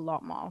paid a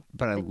lot more.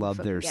 But I than you love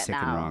their get sick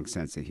and now. wrong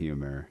sense of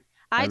humor.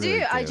 I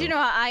really do know.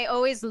 I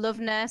always love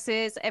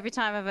nurses. Every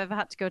time I've ever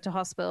had to go to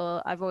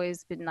hospital, I've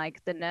always been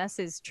like, the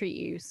nurses treat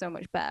you so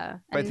much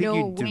better. But I And think know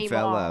you way more.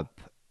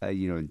 develop,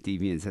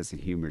 deviant sense of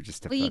humor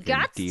just to Well, you fucking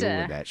got deal to.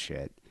 with that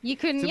shit. You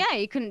couldn't,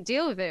 you couldn't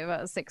deal with it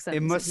without a sick sense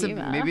It must of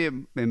have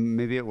humor.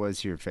 maybe it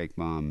was your fake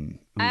mom,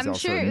 who's I'm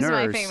also sure a it was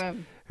my nurse, fake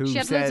mom. who She had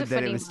loads said of that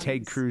it funny was Ted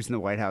ones. Cruz in the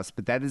White House.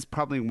 But that is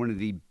probably one of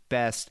the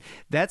best.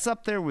 That's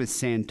up there with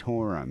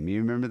Santorum. You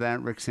remember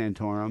that, Rick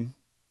Santorum?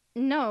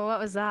 No, what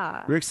was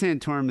that? Rick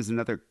Santorum is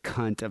another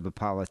cunt of a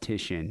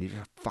politician. He's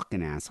a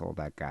fucking asshole,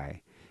 that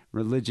guy.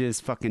 Religious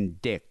fucking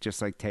dick,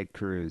 just like Ted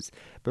Cruz.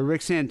 But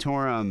Rick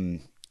Santorum,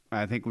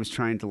 I think, was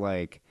trying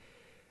to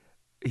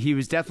he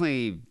was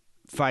definitely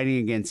fighting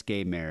against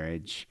gay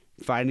marriage,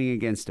 fighting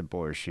against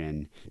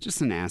abortion, just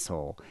an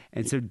asshole.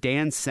 And so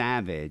Dan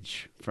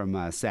Savage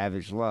from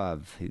Savage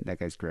Love, that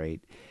guy's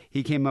great,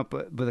 he came up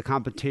with a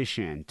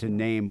competition to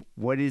name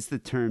what is the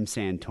term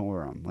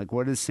Santorum?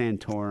 What does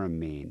Santorum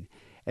mean?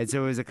 And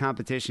so it was a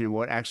competition, and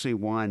what actually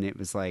won, it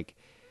was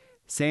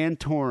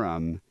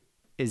Santorum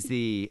is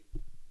the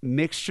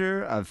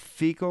mixture of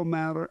fecal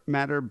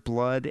matter,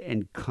 blood,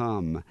 and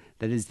cum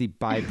that is the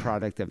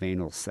byproduct of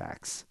anal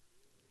sex.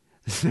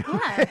 So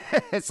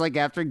it's like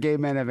after gay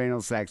men have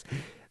anal sex,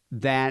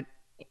 that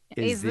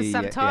is the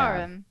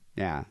Santorum.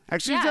 Yeah.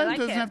 Actually, Yeah, it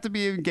doesn't have to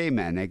be even gay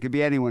men. It could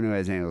be anyone who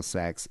has anal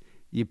sex.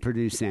 You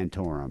produce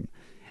Santorum.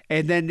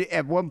 And then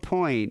at one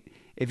point,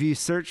 if you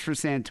search for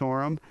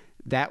Santorum,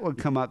 that would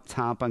come up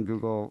top on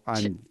Google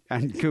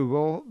on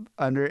Google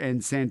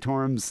and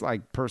Santorum's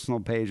like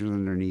personal page was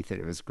underneath it.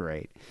 It was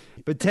great.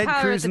 But Ted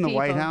Cruz in the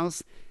White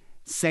House,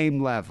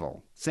 same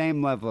level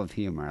of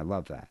humor. I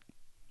love that.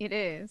 It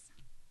is.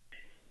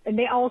 And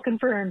they all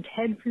confirmed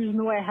Ted Cruz in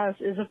the White House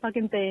is a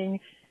fucking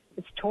thing.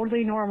 It's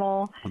totally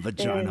normal. A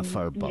vagina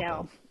fur bubble. You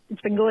know,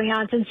 it's been going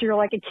on since you're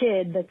like a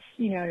kid. That's,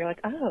 you know, you're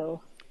like,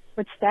 oh,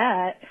 what's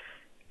that?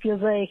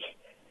 Feels like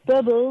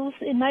bubbles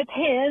in my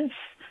pants.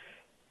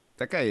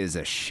 That guy is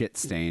a shit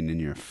stain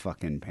in your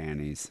fucking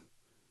panties.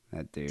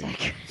 That dude.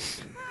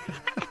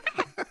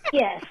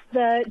 Yes,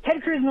 the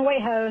Ted Cruz in the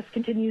White House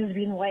continues to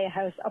be in the White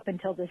House up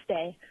until this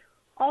day.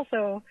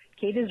 Also,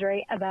 Kate is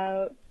right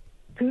about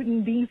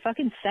Putin being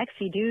fucking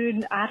sexy,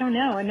 dude. I don't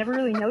know. I never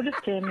really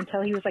noticed him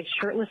until he was like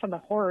shirtless on the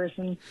horse,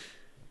 and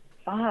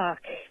fuck,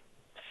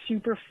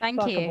 super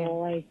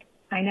fuckable. Like,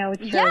 I know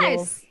it's terrible.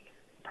 Yes.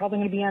 Probably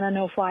gonna be on a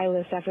no-fly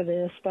list after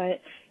this,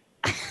 but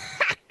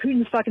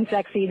Putin's fucking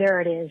sexy.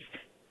 There it is.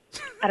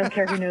 I don't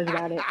care who knows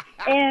about it.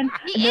 And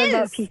I know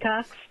about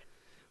peacocks.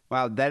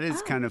 Wow, that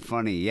is kind of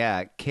funny.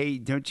 Yeah,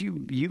 Kate,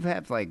 you've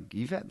had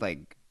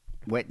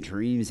wet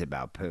dreams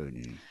about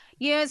Putin.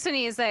 You know, it's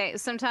funny is like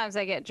sometimes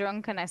I get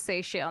drunk and I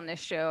say shit on this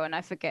show and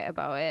I forget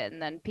about it,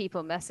 and then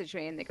people message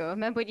me and they go,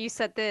 "Remember when you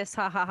said this?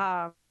 Ha ha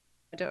ha."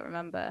 I don't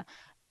remember.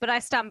 But I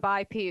stand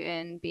by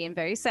Putin being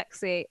very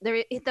sexy.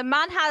 The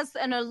man has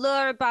an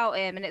allure about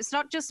him, and it's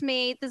not just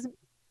me. There's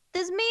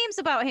memes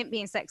about him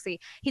being sexy.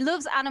 He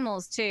loves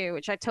animals too,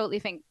 which I totally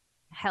think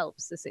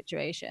helps the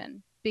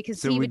situation,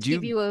 because he would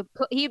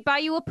he'd buy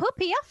you a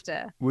puppy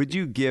after. Would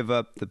you give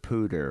up the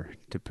pooter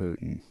to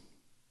Putin?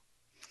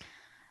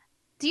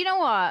 Do you know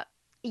what?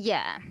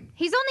 Yeah,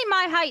 he's only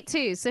my height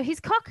too, so his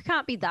cock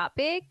can't be that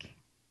big.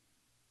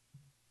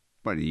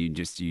 What, you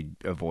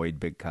avoid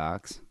big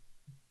cocks?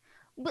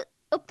 But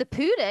up the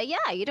pooter,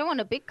 yeah, you don't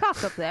want a big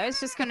cock up there. It's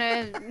just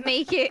gonna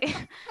make it.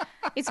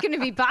 It's gonna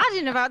be bad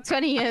in about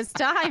 20 years'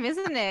 time,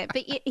 isn't it?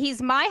 But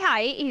he's my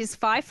height. He's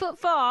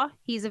 5'4".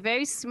 He's a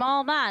very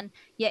small man,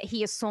 yet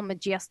he is so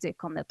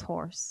majestic on the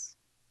torso.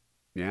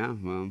 Yeah,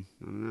 well,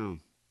 I don't know.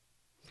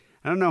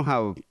 I don't know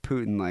how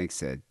Putin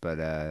likes it, but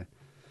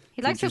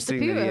he likes interesting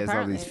the pooter, that he has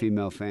apparently. all these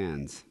female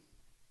fans.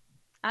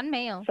 And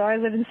male. So I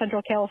live in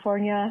Central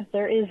California.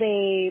 There is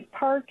a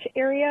park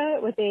area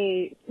with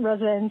a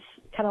residence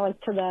kind of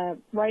like to the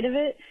right of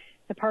it.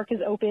 The park is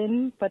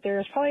open, but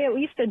there's probably at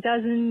least a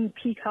dozen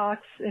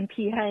peacocks and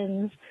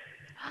peahens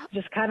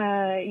just kind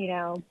of, you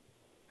know,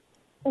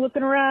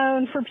 looking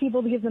around for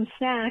people to give them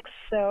snacks.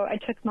 So I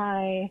took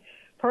my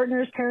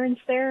partner's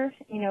parents there.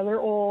 You know, they're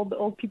old.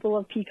 Old people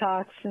love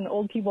peacocks, and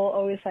old people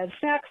always have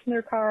snacks in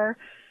their car.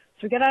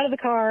 So we got out of the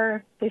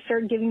car, they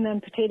started giving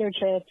them potato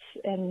chips,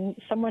 and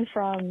someone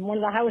from one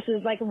of the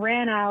houses like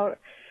ran out,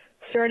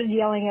 started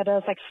yelling at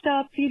us like,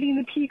 "Stop feeding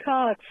the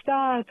peacocks,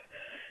 stop."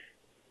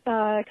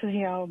 Because,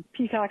 you know,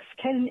 peacocks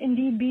can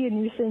indeed be a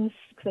nuisance,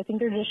 because I think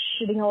they're just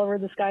shitting all over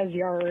this guy's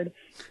yard,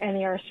 and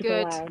they are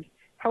super loud.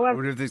 However,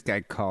 what if this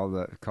guy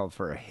called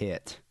for a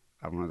hit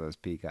on one of those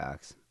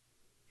peacocks?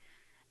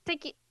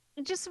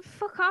 Just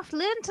fuck off.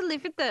 Learn to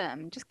live with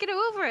them. Just get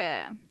over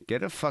it.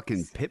 Get a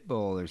fucking pit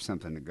bull or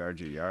something to guard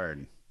your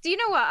yard. Do you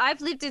know what?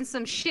 I've lived in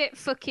some shit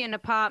fucking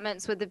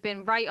apartments where they've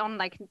been right on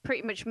like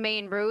pretty much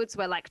main roads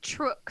where like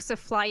trucks are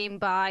flying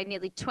by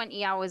nearly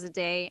 20 hours a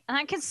day. And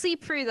I can see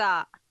through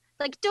that.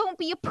 Like, don't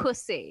be a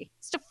pussy.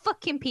 It's a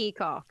fucking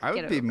peacock. I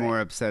would be more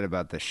upset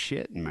about the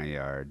shit in my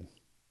yard.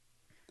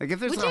 Like, if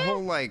there's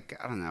whole, like,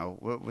 I don't know,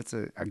 what's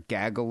a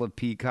gaggle of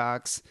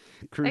peacocks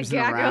cruising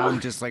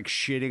around just, like,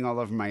 shitting all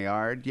over my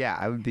yard, yeah,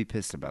 I would be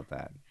pissed about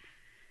that.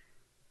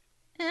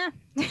 Yeah,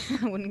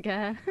 I wouldn't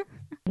care.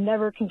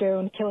 Never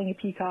condone killing a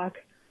peacock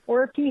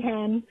or a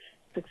peahen,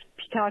 because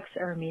peacocks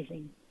are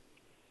amazing.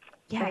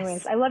 Yes.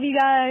 Anyways, I love you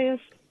guys.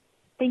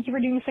 Thank you for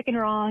doing Sick and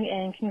Wrong,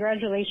 and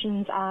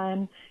congratulations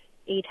on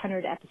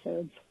 800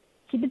 episodes.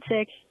 Keep it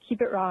sick, keep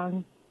it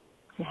wrong,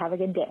 and have a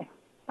good day.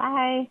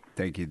 Bye.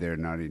 Thank you there,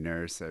 Naughty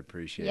Nurse. I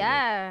appreciate it.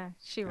 Yeah,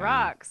 she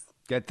rocks.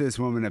 Get this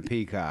woman a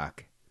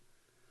peacock.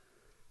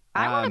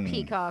 I want a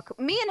peacock.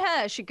 Me and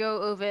her should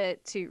go over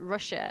to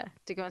Russia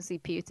to go and see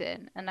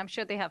Putin, and I'm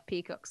sure they have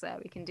peacocks there.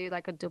 We can do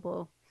like a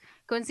double.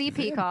 Go and see a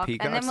peacock, and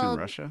then we'll in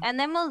Russia? and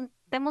then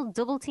we'll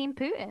double team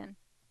Putin.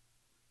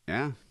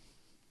 Yeah,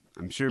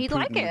 I'm sure He'd Putin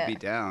like would it. be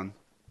down.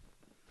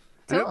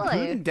 Totally.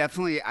 Putin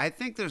definitely. I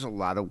think there's a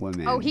lot of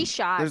women. Oh, he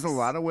shots. There's a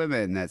lot of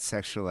women that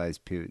sexualize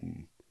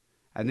Putin.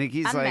 I think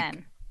he's And like.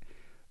 men.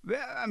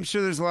 I'm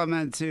sure there's a lot of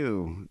men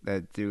too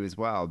that do as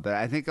well, but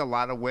I think a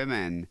lot of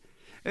women,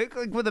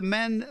 like with a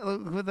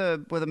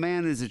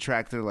man who's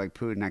attractive like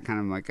Putin, I kind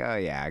of am like, oh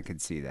yeah, I could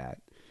see that.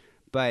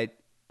 But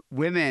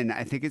women,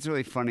 I think it's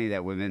really funny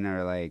that women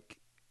are like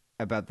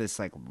about this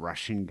like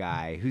Russian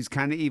guy who's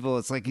kind of evil.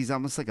 It's like he's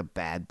almost like a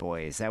bad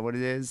boy. Is that what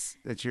it is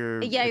that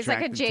you're? Yeah, he's like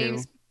attracted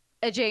to?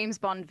 a James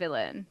Bond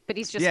villain, but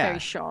he's just Yeah. very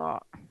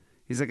short.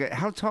 He's like,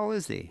 how tall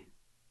is he?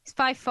 He's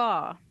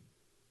 5'4".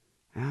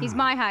 He's Oh.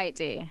 my height,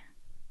 D.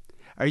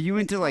 Are you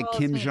into like tall as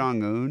Kim me.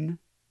 Jong Un?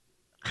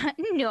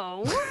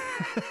 No.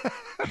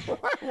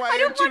 Why I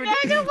don't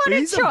want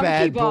He's a a chunky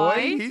bad boy.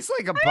 boy. He's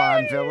like a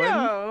Bond villain.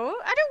 No,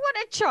 I don't want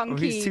a chunky. Oh,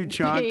 he's too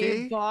chunky?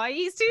 big boy.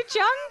 He's too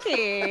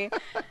chunky.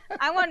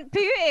 I want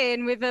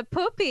Putin with a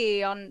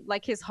puppy on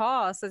like his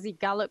horse as he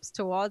gallops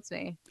towards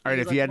me. All right,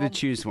 He's if you like, had to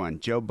choose one,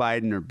 Joe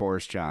Biden or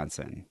Boris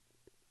Johnson?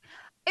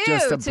 Ew,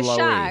 Just a to blowy.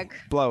 shag.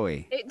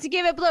 Blowy. To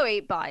give a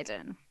blowy,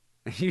 Biden.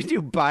 You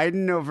do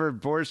Biden over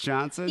Boris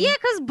Johnson? Yeah,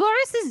 because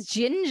Boris is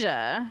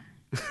ginger.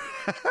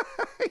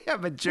 Yeah,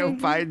 but Joe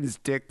Biden's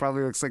dick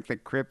probably looks like the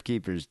Crypt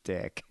Keeper's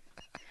dick.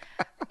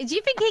 Do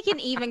you think he can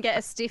even get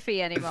a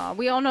stiffy anymore?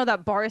 We all know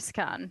that Boris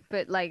can,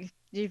 but like,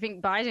 do you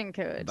think Biden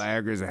could?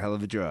 Viagra's a hell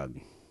of a drug.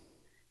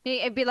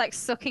 It'd be like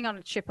sucking on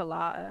a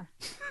chipolata.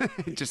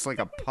 Just like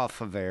a puff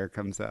of air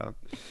comes out.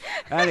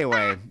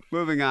 Anyway,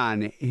 moving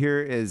on.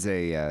 Here is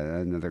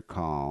another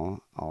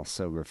call,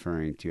 also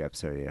referring to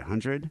episode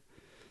 800.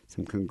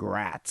 Some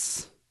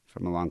congrats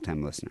from a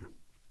longtime listener.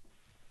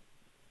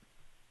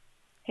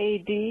 Hey,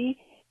 Dee.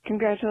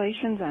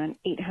 Congratulations on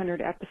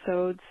 800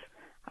 episodes.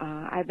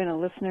 I've been a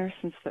listener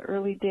since the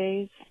early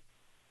days.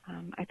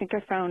 I think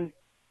I found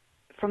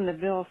From the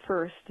Ville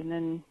first and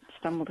then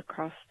stumbled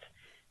across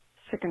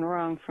Sick and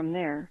Wrong from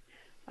there.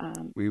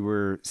 We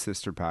were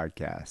sister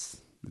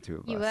podcasts, the two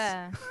of You us.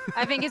 were.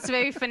 I think it's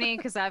very funny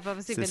because I've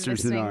obviously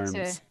Sisters in been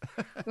listening arms.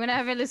 to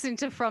whenever I listen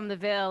to From the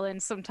Ville,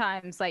 and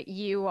sometimes like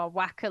you or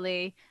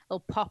Wackerly will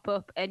pop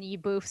up, and you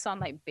both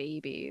sound like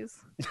babies.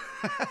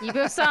 You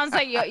both sound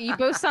like your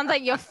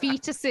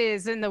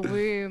fetuses in the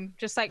womb,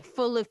 just like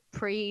full of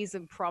praise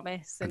and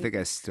promise. I And think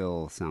I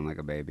still sound like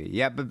a baby.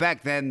 Yeah, but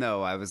back then,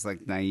 though, I was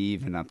like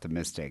naive and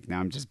optimistic. Now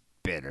I'm just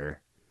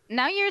bitter.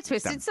 now you're a Just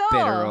twisted a soul.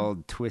 bitter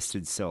old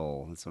twisted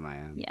soul. That's what I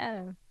am.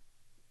 Yeah.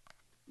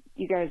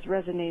 You guys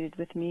resonated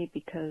with me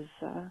because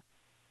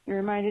you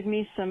reminded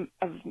me some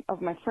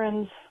of my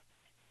friends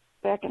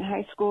back in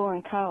high school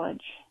and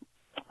college.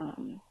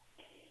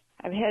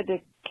 I've had to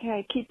kind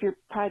of keep your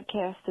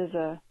podcast as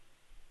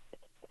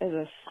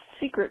a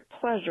secret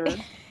pleasure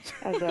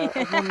as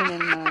a woman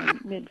in my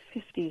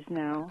mid-50s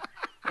now.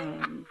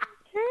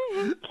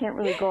 Can't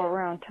really go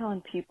around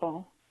telling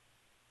people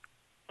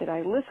that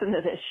I listen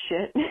to this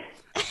shit.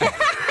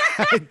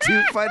 I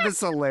do find this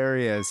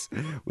hilarious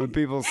when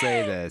people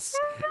say this,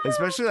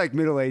 especially like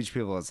middle-aged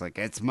people. It's like,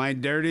 it's my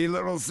dirty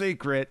little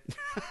secret.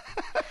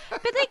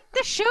 But like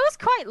the show's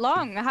quite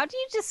long. How do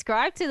you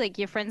describe to like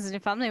your friends and your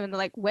family when they're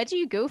like, "Where do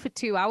you go for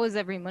 2 hours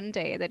every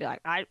Monday?" They're like,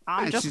 "I'm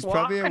Yeah, just she's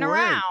probably walking at work.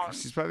 around."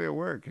 She's probably at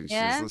work and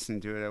Yeah. she's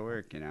listening to it at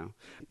work, you know.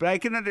 But I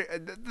can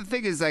the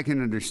thing is, I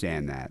can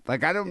understand that.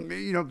 Like, I don't,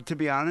 you know, to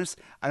be honest,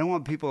 I don't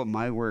want people at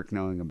my work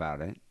knowing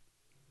about it.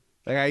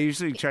 Like, I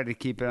usually try to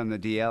keep it on the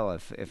DL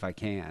if I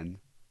can.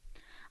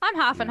 I'm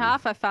half and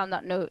half. I found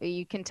that note.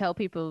 You can tell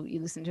people you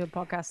listen to a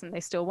podcast and they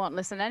still won't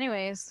listen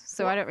anyways.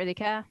 So I don't really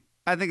care.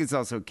 I think it's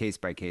also case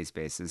by case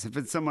basis. If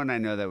it's someone I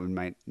know that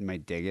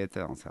might dig it,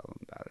 then I'll tell them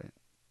about it.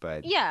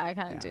 But Yeah, I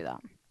kind of do that.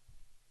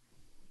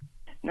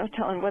 No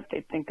telling what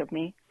they'd think of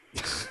me.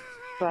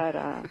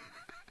 But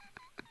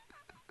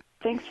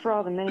thanks for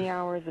all the many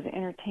hours of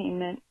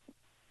entertainment.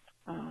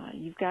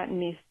 You've gotten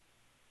me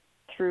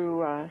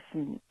through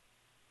some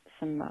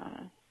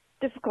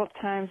difficult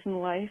times in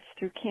life,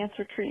 through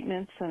cancer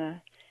treatments and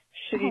a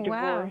shitty Oh,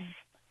 wow.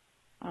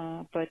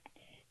 divorce. But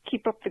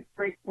keep up the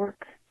great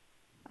work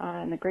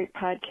and the great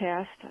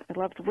podcast. I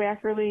loved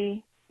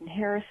Wackerly and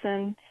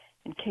Harrison,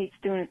 and Kate's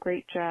doing a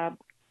great job.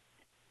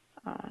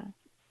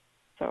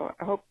 So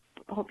I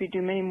hope you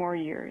do many more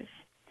years.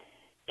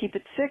 Keep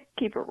it sick,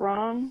 keep it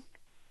wrong,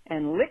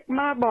 and lick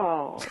my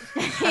balls.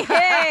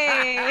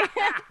 Yay!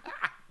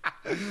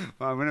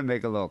 Well, I'm gonna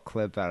make a little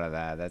clip out of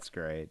that. That's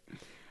great.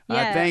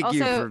 Yeah, thank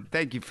you also-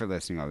 for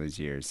listening all these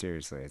years.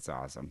 Seriously, it's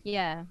awesome.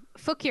 Yeah.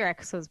 Fuck your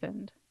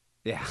ex-husband.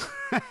 Yeah.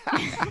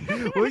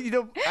 Well, you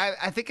know,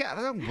 I think I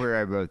don't know where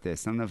I wrote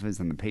this. I don't know if it was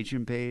on the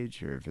Patreon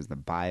page or if it's the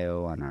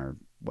bio on our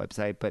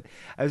website, but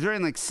I was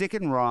writing like Sick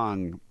and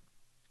Wrong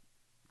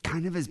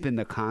kind of has been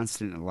the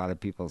constant in a lot of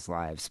people's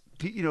lives.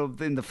 You know,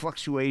 in the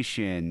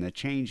fluctuation, the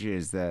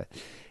changes, the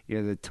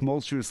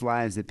tumultuous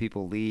lives that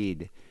people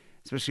lead,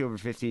 especially over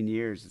 15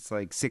 years. It's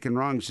like Sick and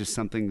Wrong is just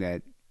something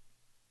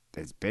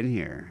that's been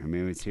here. I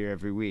mean, it's here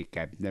every week.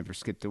 I've never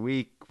skipped a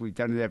week. We've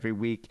done it every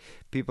week.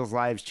 People's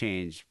lives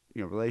change.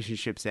 You know,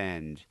 relationships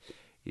end.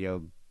 You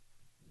know,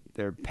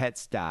 their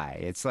pets die.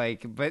 It's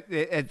like, but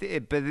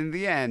in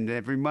the end,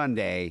 every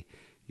Monday,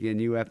 you get a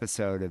new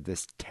episode of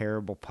this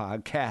terrible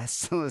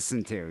podcast to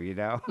listen to. You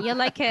know, You're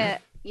like a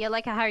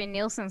Harry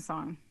Nilsson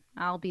song.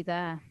 I'll be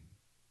there.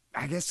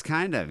 I guess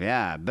kind of,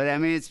 yeah. But I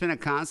mean, it's been a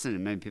constant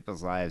in many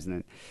people's lives,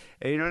 and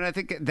you know, and I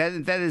think that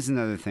is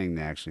another thing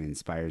that actually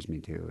inspires me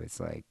too. It's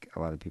like a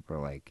lot of people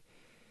are like,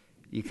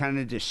 You kind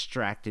of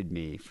distracted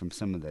me from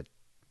some of the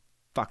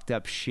fucked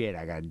up shit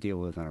I got to deal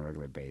with on a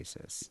regular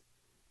basis.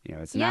 You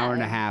know, it's an hour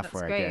and a half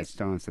where I just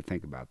don't have to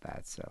think about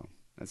that. So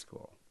that's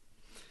cool.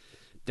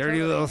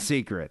 Dirty little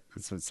secret.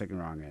 That's what Sick and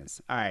Wrong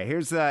is. All right,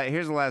 here's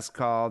the last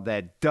call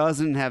that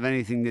doesn't have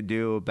anything to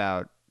do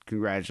about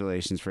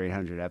congratulations for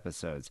 800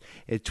 episodes.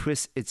 It's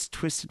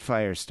Twisted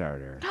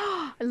Firestarter.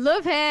 I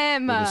love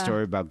him. With a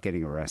story about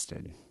getting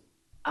arrested.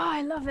 Oh,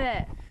 I love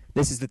it.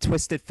 This is the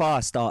Twisted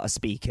Firestarter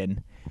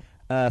speaking.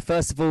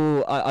 First of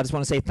all, I just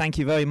want to say thank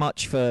you very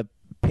much for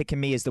picking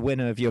me as the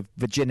winner of your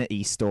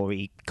virginity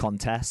story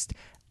contest.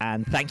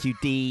 And thank you,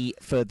 Dee,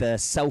 for the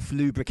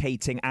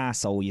self-lubricating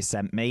asshole you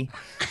sent me.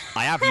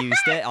 I have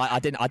used it. I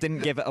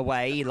didn't give it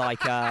away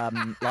like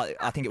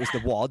I think it was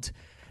the wad.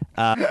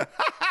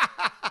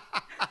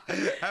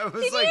 Did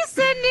you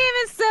send him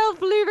a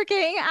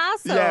self-lubricating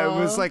asshole? Yeah, it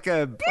was like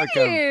a I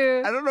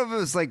don't know if it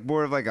was like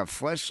more of like a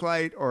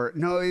fleshlight or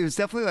no, it was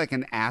definitely like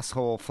an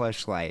asshole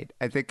fleshlight.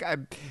 I think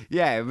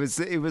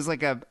it was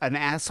like an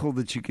asshole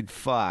that you could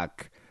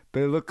fuck,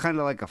 but it looked kind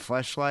of like a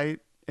fleshlight,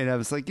 and I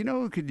was like, you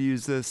know who could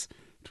use this?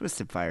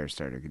 Twisted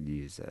Firestarter could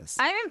use this.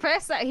 I'm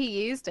impressed that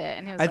he used it.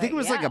 And he was I think it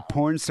was like a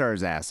porn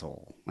star's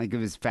asshole. Like it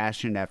was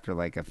fashioned after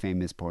like a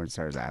famous porn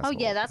star's asshole. Oh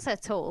yeah, that's a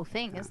total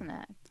thing, isn't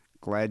it?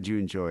 Glad you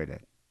enjoyed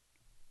it.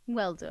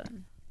 Well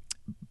done.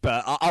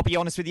 But I'll be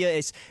honest with you,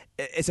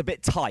 it's a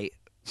bit tight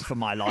for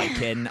my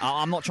liking.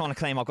 I'm not trying to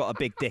claim I've got a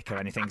big dick or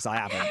anything, because I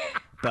haven't.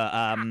 But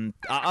I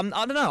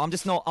don't know. I'm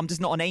just not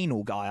an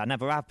anal guy. I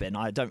never have been.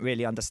 I don't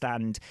really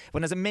understand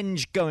when there's a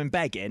minge going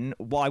begging.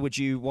 Why would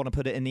you want to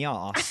put it in the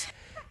arse?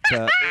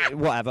 But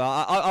whatever.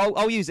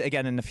 I'll use it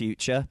again in the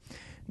future.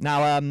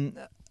 Now I'm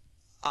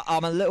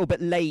a little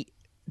bit late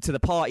to the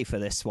party for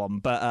this one,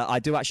 but I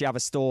do actually have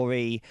a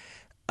story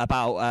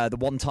about the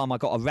one time I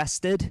got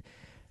arrested,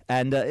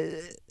 and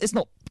there's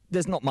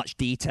not much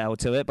detail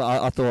to it, but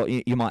I thought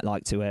you might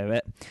like to hear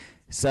it.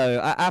 So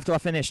after I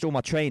finished all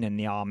my training in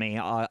the army,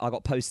 I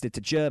got posted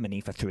to Germany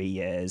for 3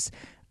 years,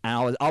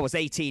 and I was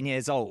 18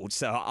 years old,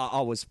 so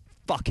I was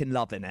fucking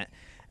loving it,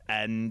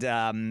 and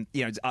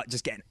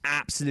just getting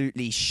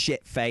absolutely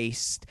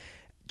shit-faced,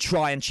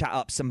 try and chat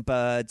up some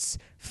birds,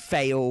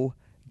 fail,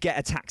 get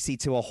a taxi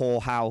to a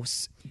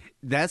whorehouse.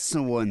 That's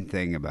the one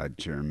thing about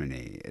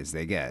Germany is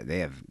they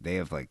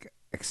have like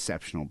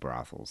exceptional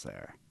brothels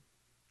there.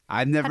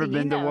 I've never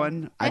been to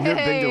one. I've never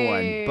been to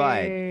one,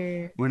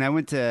 but when I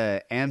went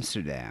to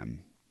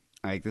Amsterdam,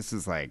 like this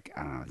is like,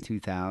 I don't know,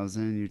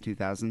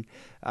 2000,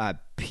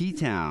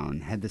 P-Town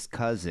had this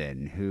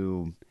cousin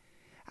who,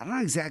 I don't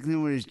know exactly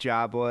what his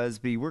job was,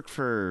 but he worked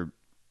for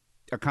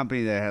a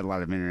company that had a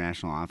lot of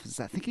international offices.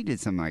 I think he did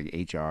some like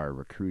HR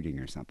recruiting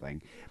or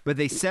something, but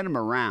they sent him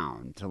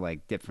around to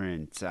like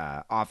different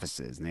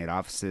offices, and they had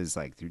offices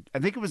like through, I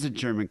think it was a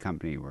German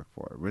company he worked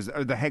for,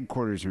 or the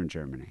headquarters are in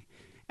Germany.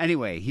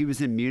 Anyway, he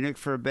was in Munich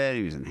for a bit.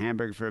 He was in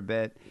Hamburg for a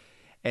bit.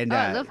 And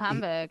I love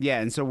Hamburg.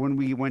 And so when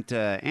we went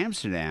to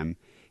Amsterdam,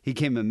 he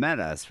came and met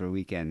us for a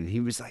weekend, and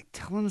he was like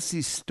telling us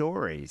these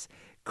stories,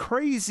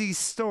 crazy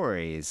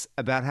stories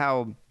about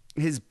how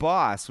his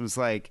boss was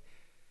like,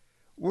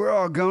 we're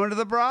all going to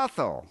the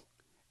brothel.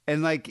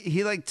 And like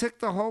he like took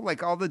the whole,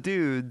 like all the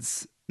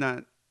dudes,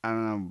 not, I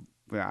don't know,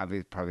 well,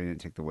 obviously probably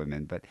didn't take the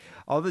women, but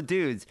all the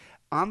dudes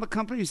on the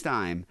company's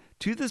dime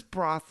to this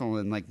brothel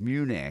in like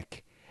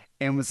Munich,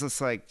 and was just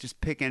like, just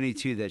pick any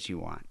two that you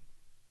want.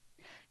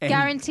 And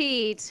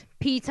guaranteed,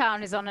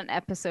 P-Town is on an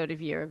episode of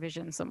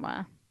Eurovision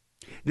somewhere.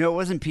 No, it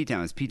wasn't P-Town.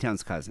 It was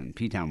P-Town's cousin.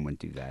 P-Town wouldn't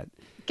do that.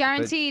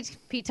 Guaranteed,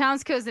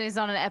 P-Town's cousin is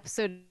on an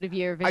episode of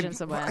Eurovision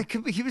somewhere.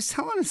 He was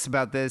telling us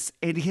about this,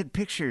 and he had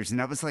pictures, and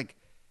I was like,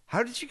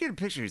 how did you get a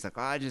picture? He's like,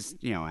 oh, I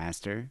just,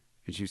 asked her,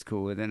 and she was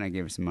cool with it, and I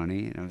gave her some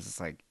money, and I was just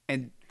like,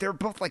 and they're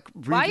both like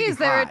really Why is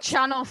there hot. a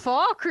Channel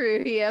 4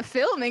 crew here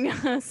filming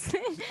us?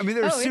 I mean,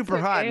 they were super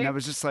hot, and I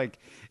was just like,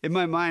 in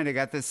my mind, I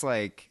got this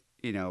like,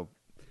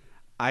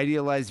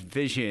 idealized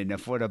vision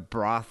of what a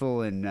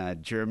brothel in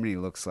Germany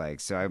looks like.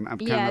 So I'm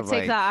kind of like,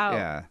 take that out.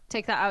 Yeah,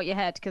 take that out your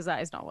head, because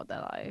that is not what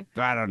they're like.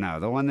 I don't know.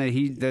 The one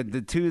that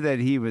the two that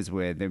he was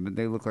with,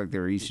 they look like they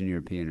were Eastern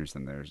European or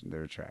something.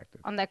 They're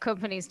attractive on their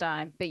company's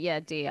dime. But yeah,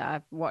 D,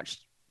 I've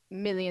watched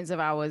millions of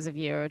hours of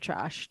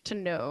Eurotrash to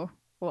know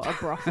what a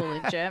brothel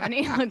in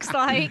Germany looks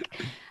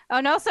like,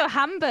 and also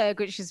Hamburg,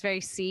 which is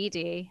very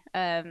seedy.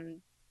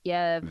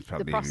 The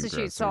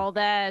prostitutes all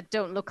there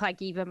don't look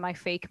like even my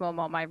fake mum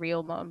or my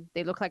real mum.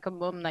 They look like a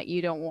mum that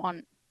you don't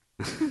want.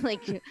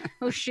 Like,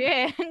 oh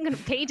shit, I'm gonna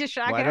pay to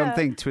shag her. I don't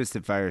think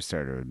Twisted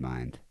Firestarter would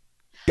mind.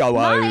 Go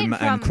home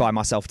and cry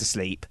myself to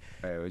sleep.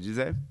 Wait, what'd you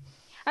say?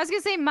 I was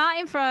gonna say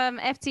Martin from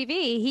FTV.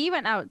 He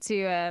went out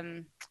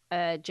to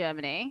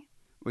Germany.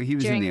 Well, he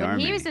was in the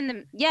army. He was in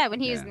the when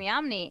he was in the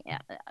army.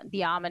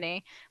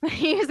 When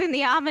he was in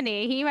the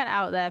army, he went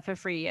out there for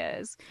 3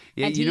 years.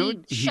 Yeah, and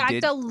he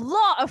shagged a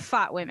lot of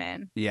fat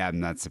women. Yeah,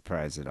 I'm not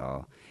surprised at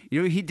all.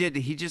 You know what he did?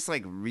 He just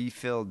like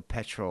refilled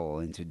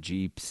petrol into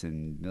Jeeps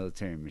and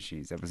military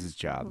machines. That was his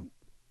job.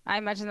 I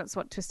imagine that's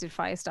what Twisted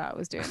Firestarter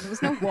was doing. There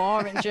was no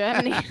war in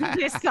Germany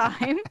this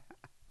time.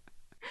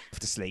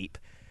 To sleep.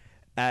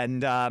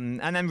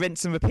 then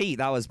rinse and repeat.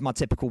 That was my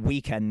typical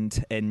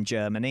weekend in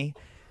Germany,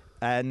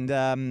 and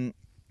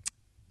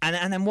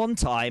then one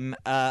time.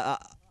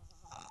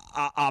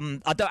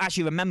 I don't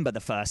actually remember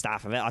the first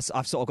half of it.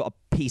 I've sort of got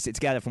to piece it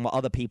together from what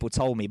other people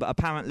told me. But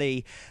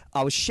apparently,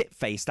 I was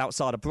shit-faced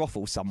outside a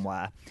brothel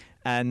somewhere,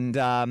 and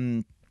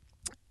I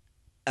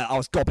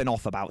was gobbing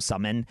off about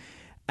something,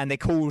 and they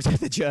called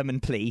the German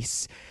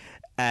police.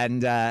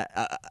 And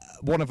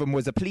one of them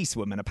was a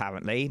policewoman,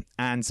 apparently,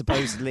 and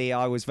supposedly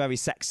I was very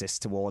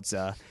sexist towards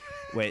her,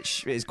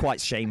 which is quite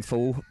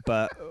shameful,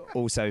 but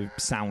also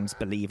sounds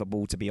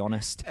believable, to be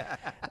honest.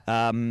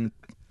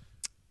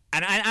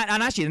 And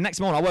actually, the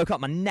next morning I woke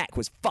up, my neck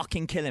was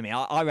fucking killing me.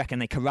 I reckon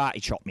they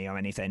karate chopped me or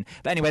anything.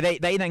 But anyway,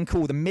 they then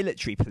call the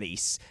military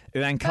police, who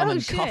then come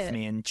and cuff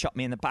me and chuck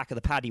me in the back of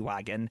the paddy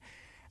wagon.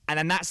 And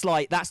then that's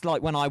like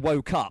when I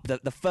woke up.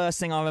 The first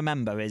thing I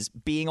remember is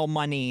being on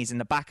my knees in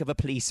the back of a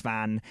police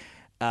van,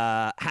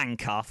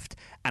 handcuffed,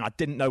 and I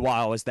didn't know why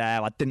I was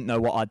there. I didn't know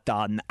what I'd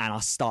done, and I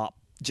start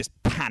just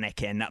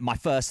panicking. My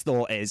first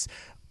thought is,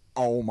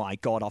 oh my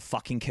God, I've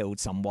fucking killed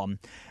someone.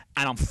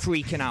 And I'm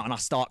freaking out, and I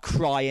start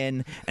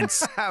crying. And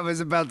I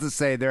was about to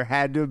say there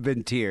had to have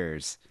been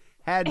tears.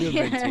 Had to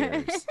have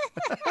been tears.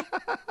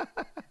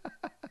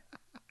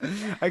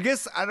 I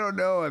guess, I don't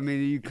know. I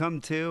mean, you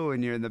come to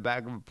and you're in the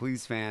back of a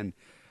police van.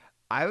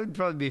 I would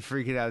probably be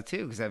freaking out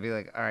too, because I'd be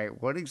like, all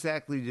right, what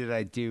exactly did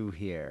I do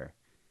here?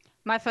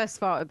 My first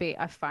thought would be,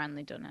 I've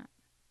finally done it.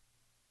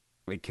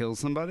 Wait, kill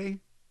somebody?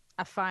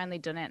 I've finally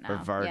done it now. Or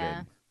farted?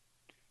 Yeah.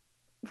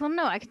 Well,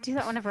 no, I can do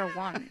that whenever I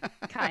want,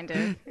 kind of.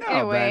 No,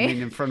 anyway. but I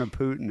mean in front of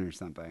Putin or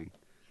something.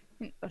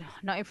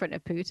 Not in front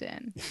of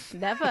Putin.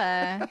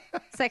 Never.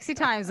 Sexy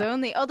times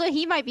only. Although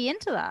he might be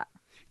into that.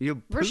 You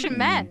know, Russian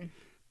men.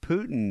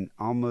 Putin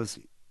almost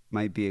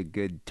might be a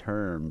good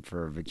term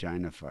for a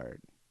vagina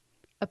fart.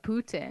 A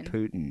Putin.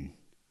 Putin.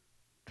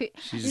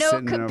 She's No,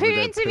 sitting over there,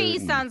 Putin to me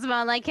Putin. sounds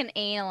more like an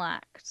anal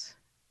act.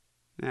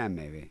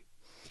 Maybe.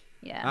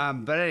 Yeah.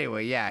 But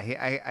anyway,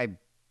 yeah,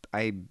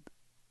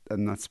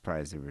 I'm not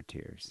surprised there were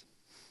tears.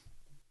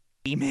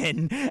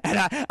 In,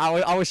 and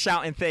I was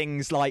shouting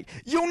things like,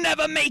 "You'll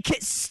never make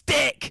it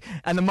stick!"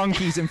 And the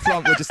monkeys in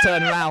front would just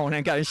turn around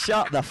and go,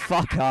 "Shut the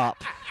fuck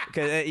up!"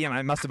 Because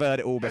I must have heard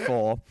it all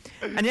before.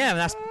 And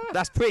yeah,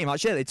 that's pretty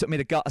much it. They took me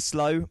to gutter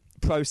slow,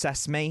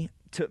 processed me,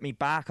 took me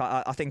back.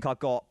 I think I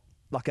got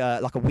like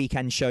a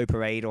weekend show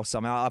parade or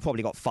something. I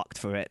probably got fucked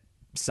for it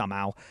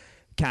somehow.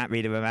 Can't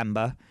really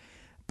remember,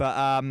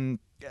 but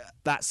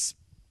that's.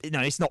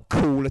 It's not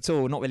cool at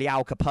all. Not really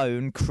Al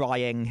Capone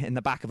crying in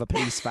the back of a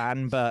police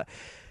van, but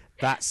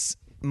that's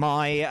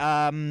my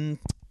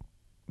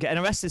getting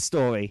arrested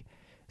story.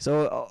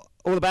 So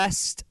all the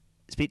best.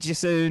 Speak to you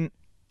soon.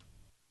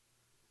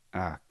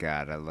 Oh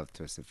God, I love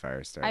Twisted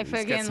Firestarter. I He's got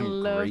fucking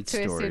some love great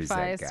Twisted stories,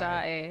 that guy.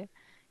 Firestarter.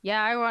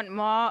 Yeah, I want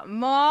more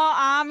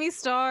army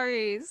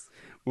stories.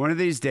 One of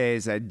these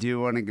days, I do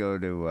want to go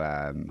to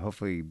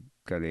hopefully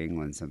go to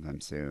England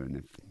sometime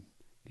soon. If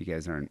you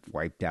guys aren't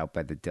wiped out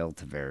by the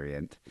Delta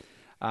variant.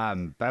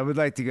 But I would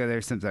like to go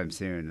there sometime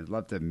soon. I'd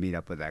love to meet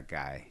up with that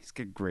guy. He's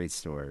got great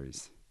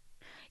stories.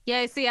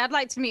 Yeah, see, I'd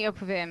like to meet up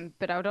with him,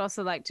 but I would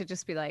also like to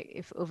just be like,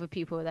 if other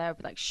people were there, I'd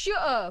be like,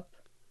 shut up!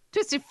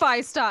 Twisted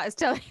Firestarter is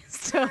telling a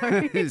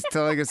story. He's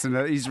telling us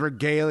he's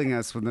regaling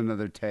us with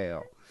another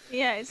tale.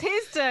 Yeah, it's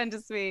his turn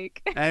to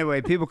speak.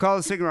 Anyway, people call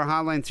the Signal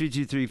hotline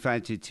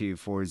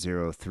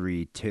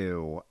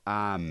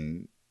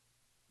 323-522-4032.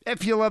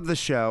 If you love the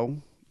show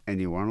and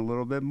you want a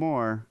little bit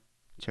more,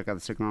 check out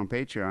the Signal on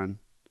Patreon.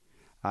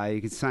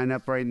 You can sign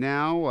up right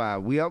now.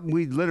 We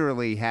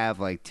literally have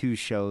like 2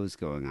 shows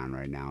going on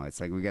right now. It's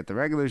like we got the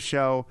regular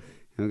show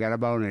and we got a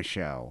bonus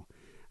show.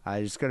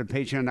 Just go to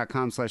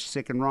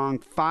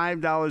patreon.com/sickandwrong.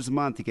 $5 a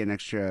month. You get an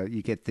extra.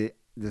 You get the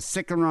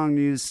Sick and Wrong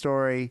news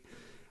story.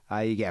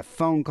 You get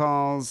phone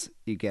calls.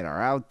 You get our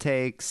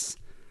outtakes.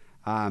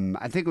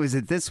 I think it was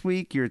this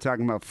week you were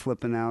talking about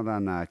flipping out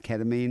on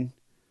ketamine.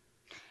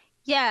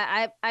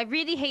 Yeah, I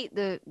really hate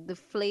the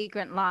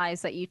flagrant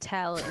lies that you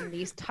tell in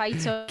these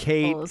titles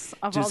Kate of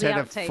all just the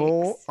had outtakes. a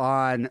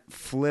full-on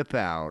flip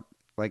out,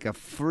 like a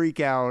freak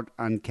out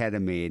on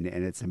ketamine,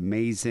 and it's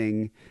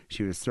amazing.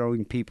 She was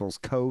throwing people's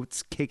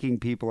coats, kicking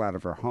people out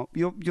of her home.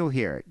 You'll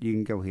hear it. You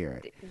can go hear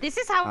it. This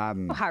is how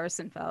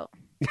Harrison felt.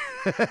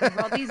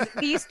 All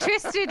these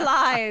twisted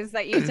lies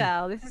that you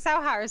tell. This is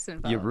how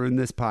Harrison felt. You ruined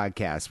this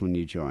podcast when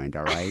you joined,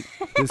 all right?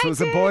 This was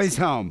a boys'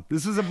 home.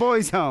 This was a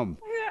boys' home.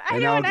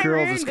 And now a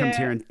girl just comes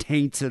here and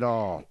taints it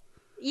all.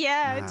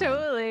 Yeah,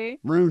 totally.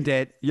 Ruined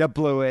it. You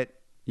blew it.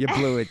 You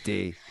blew it,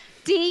 D.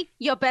 D,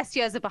 your best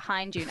years are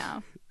behind you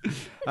now.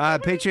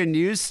 Patreon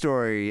news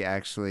story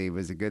actually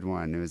was a good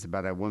one. It was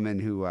about a woman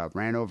who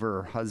ran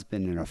over her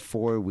husband in a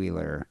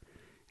 4-wheeler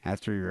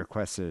after he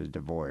requested a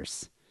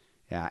divorce.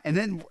 Yeah, and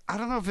then I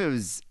don't know if it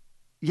was,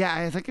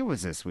 I think it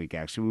was this week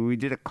actually, when we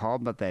did a call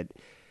about that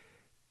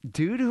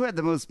dude who had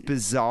the most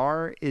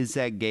bizarre "is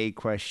that gay"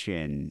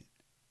 question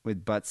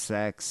with butt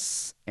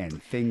sex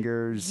and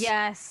fingers.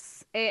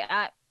 Yes,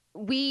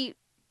 we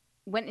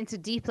went into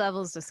deep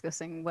levels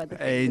discussing whether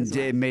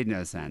It made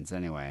no sense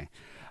anyway.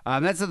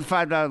 That's at the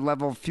 $5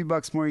 level. A few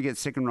bucks more, you get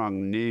Sick and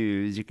Wrong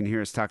News. You can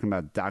hear us talking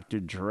about Dr.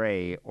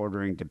 Dre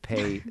ordering to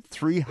pay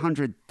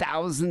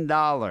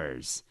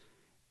 $300,000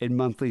 in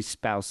monthly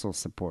spousal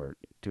support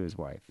to his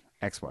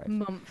ex-wife.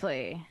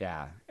 Monthly.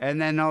 Yeah.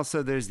 And then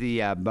also there's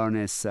the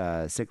bonus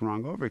Sick and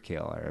Wrong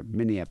Overkill, or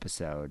mini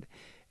episode.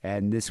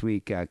 And this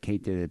week,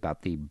 Kate did it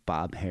about the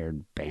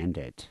bob-haired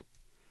bandit.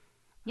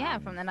 Yeah,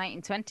 from the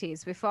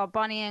 1920s. Before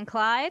Bonnie and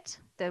Clyde,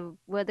 they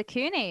were the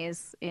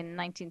Coonies in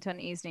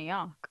 1920s New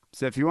York.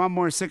 So if you want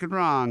more Sick and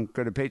Wrong,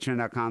 go to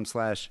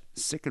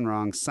patreon.com/Sick and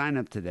Wrong. Sign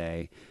up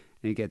today,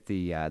 and you get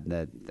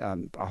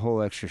a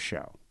whole extra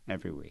show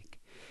every week.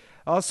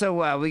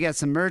 Also, we got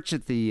some merch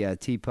at the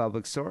T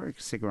Public store,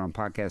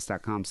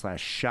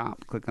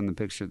 sickandwrongpodcast.com/shop. Click on the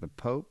picture of the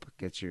Pope.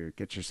 Get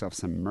yourself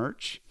some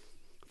merch.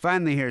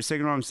 Finally here, Sick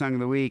and Wrong Song of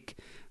the Week,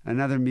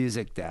 another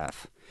music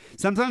death.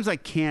 Sometimes I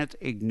can't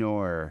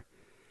ignore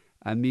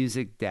a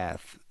music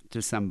death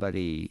to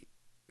somebody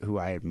who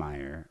I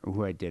admire, or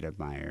who I did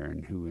admire,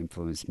 and who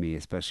influenced me,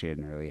 especially at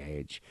an early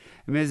age.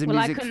 I mean, as a Well,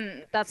 music... I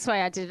couldn't. That's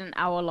why I did an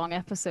hour-long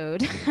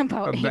episode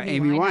about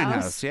Amy Winehouse.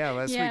 Winehouse. Yeah,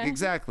 last week.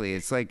 Exactly.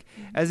 It's like,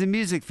 as a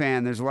music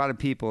fan, there's a lot of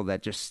people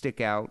that just stick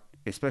out,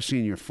 especially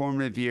in your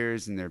formative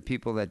years, and there are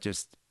people that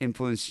just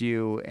influenced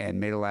you and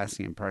made a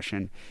lasting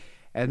impression.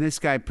 And this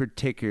guy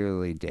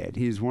particularly did.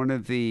 He's one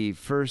of the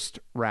first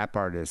rap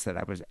artists that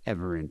I was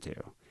ever into.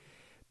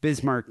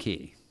 Biz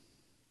Markie.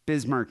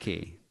 Biz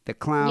Markie, the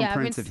clown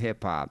prince of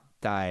hip-hop,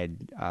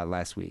 died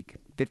last week.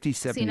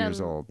 57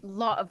 years old. A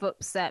lot of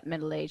upset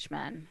middle-aged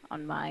men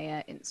on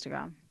my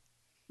Instagram.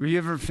 Were you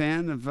ever a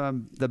fan of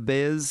the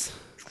Biz?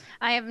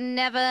 I have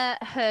never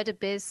heard a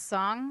Biz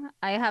song.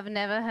 I have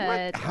never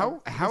heard.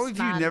 How have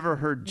you never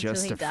heard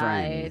Just a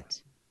Friend?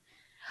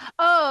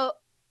 Oh,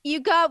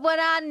 you got what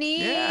I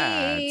need.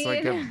 Yeah, it's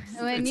like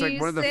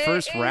one of the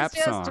first rap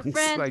songs,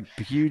 like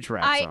huge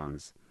rap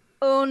songs.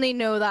 Only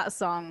know that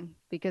song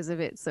because of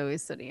It's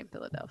Always Sunny in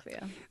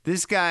Philadelphia.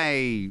 This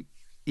guy,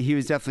 he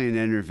was definitely an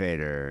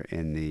innovator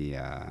in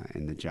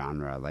the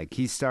genre. Like,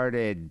 he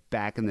started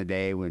back in the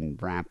day when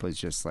rap was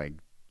just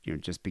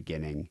just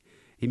beginning.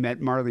 He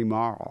met Marley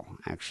Marl,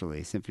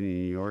 actually, Symphony of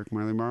New York,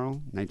 Marley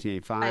Marl,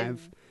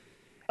 1985.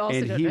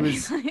 And he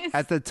was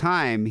at the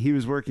time he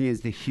was working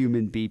as the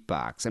human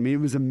beatbox. I mean,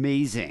 it was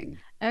amazing.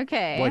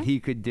 Okay. What he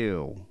could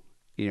do,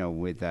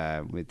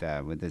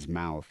 with his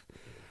mouth.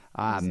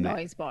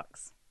 Noise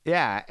box.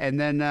 Yeah, and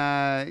then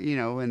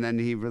and then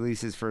he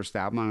released his first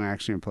album. I'm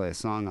actually gonna play a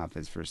song off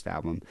his first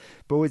album.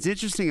 But what's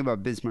interesting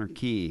about Biz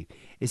Markie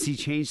is he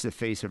changed the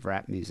face of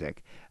rap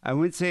music. I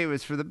wouldn't say it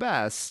was for the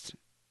best,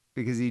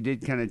 because he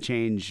did kind of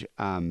change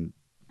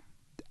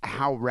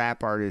how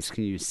rap artists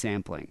can use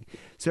sampling.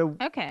 So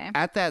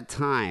at that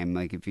time,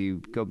 like if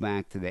you go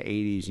back to the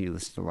 80s and you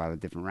listen to a lot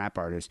of different rap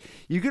artists,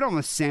 you could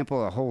almost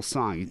sample a whole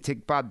song. You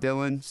take Bob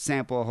Dylan,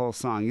 sample a whole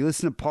song. You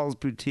listen to Paul's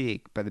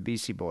Boutique by the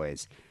Beastie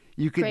Boys.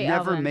 You could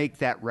never make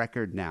that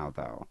record now,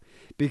 though,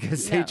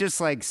 because they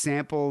just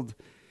sampled,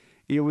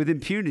 with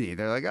impunity.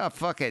 They're like, oh,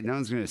 fuck it. No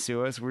one's going to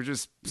sue us. We're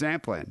just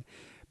sampling.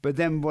 But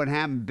then what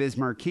happened, Biz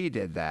Markie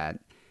did that.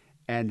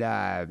 And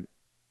I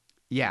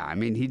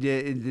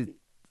mean,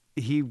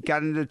 he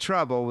got into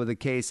trouble with a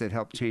case that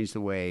helped change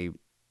the way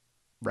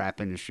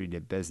rap industry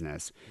did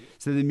business.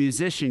 So the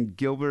musician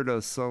Gilbert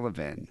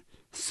O'Sullivan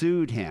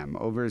sued him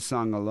over his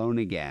song Alone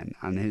Again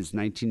on his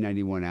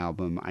 1991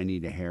 album I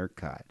Need a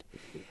Haircut.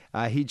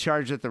 He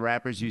charged that the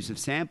rapper's use of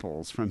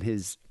samples from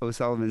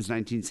O'Sullivan's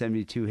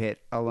 1972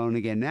 hit Alone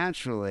Again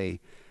Naturally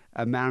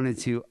amounted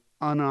to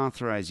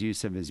unauthorized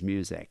use of his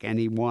music. And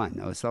he won.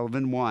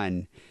 O'Sullivan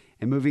won.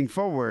 And moving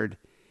forward,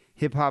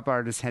 hip-hop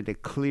artists had to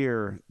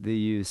clear the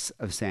use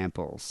of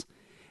samples.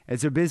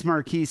 And so Biz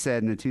Markie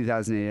said in a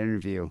 2008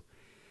 interview,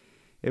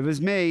 "It was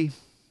me.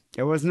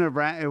 It wasn't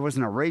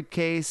a rape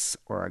case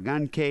or a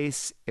gun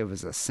case. It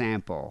was a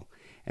sample."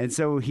 And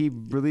so he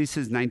released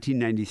his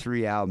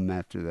 1993 album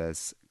after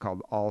this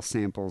called All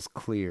Samples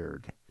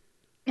Cleared.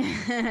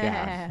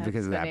 Yeah,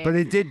 because of that. But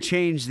it did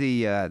change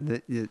the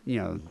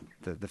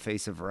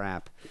face of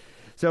rap.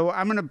 So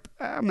I'm gonna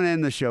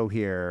end the show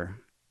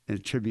here in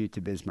tribute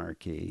to Biz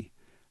Markie.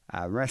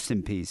 Rest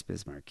in peace,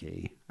 Biz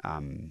Markie.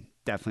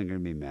 Definitely going to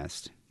be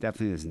missed.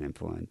 Definitely as an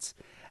influence.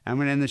 I'm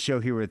going to end the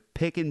show here with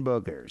Pickin'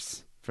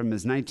 Boogers from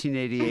his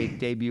 1988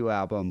 debut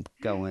album,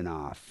 Going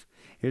Off.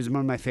 Here's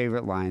one of my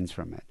favorite lines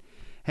from it.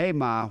 "Hey,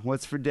 Ma,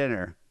 what's for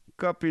dinner?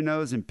 Go up your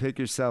nose and pick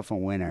yourself a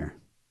winner."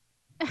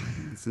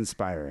 It's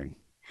inspiring.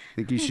 I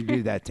think you should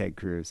do that, Ted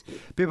Cruz.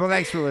 People,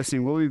 thanks for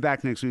listening. We'll be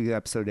back next week with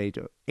episode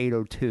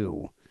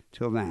 802.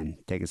 Till then,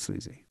 take it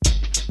sleazy.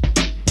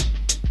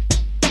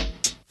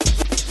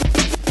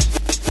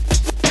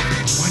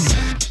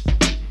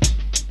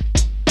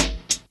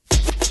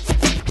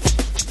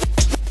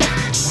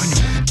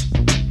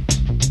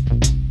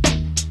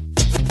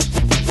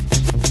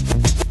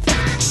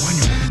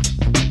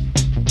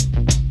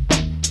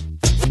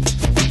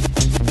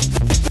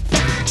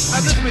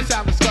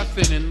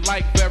 And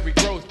like very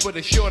gross, but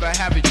it's sure to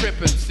have you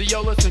tripping. See,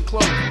 yo, listen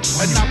close.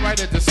 It's not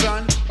right at the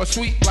sun or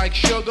sweet like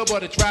sugar,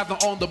 but it's rather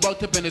on the buck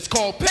tip and it's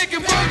called picking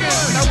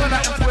boogers. Now what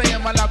I am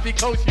playing might not be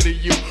kosher to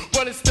you,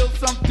 but it's still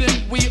something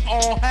we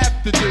all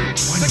have to do.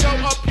 So go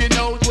up your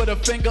nose with a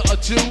finger or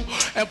two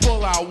and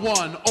pull out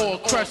one or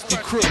crusty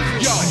crew.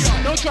 Yo,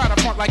 don't try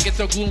to front like it's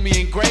so gloomy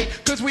and gray,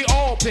 cause we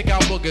all pick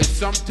out boogers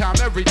sometime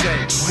every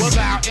day. Whether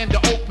out in the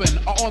open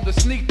or on the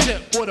sneak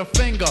tip with a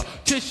finger,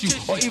 tissue,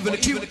 or even a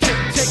Q-tip.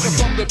 Take it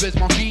from the biz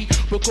monkey,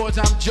 because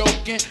I'm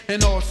joking.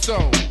 And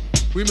also,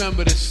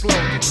 remember the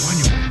slogan.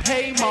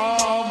 Hey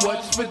mom,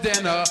 what's for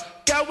dinner?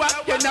 Go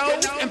up your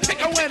nose and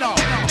pick a winner.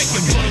 Pick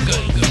a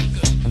booger.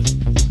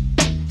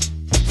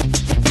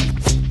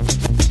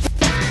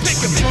 Pick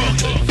a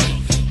booger.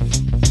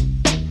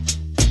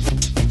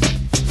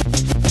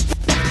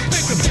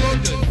 Pick a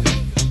booger.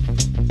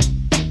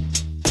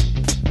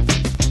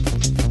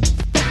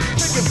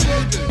 Pick a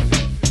booger.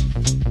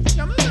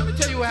 Now let me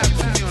tell you what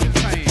happened to me on the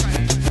train.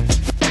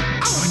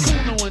 I was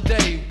cooling one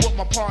day with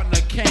my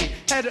partner Kane,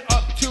 headed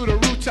up to the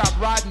rooftop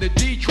riding the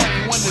D train.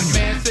 When this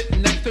man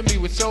sitting next to me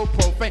was so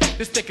profane,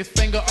 to stick his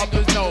finger up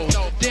his nose,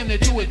 damn near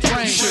to a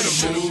drain.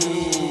 Should've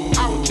moved.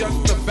 I was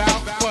just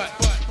about, but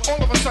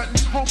all of a sudden,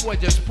 homeboy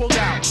just pulled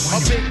out a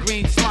big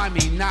green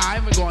slimy. Nah, I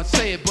ain't even gonna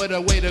say it, but a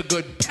weight a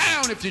good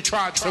pound if you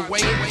tried to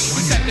weigh it. He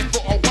sat there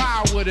for a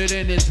while with it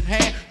in his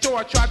hand, so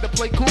I tried to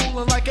play cool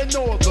and like a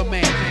northern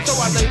man. So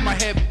I laid my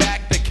head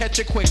back to catch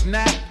a quick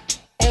nap.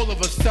 All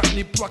of a sudden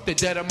he plucked the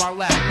dead in my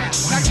lap.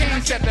 Now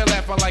Kane sat there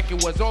laughing like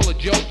it was all a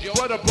joke,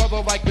 but a brother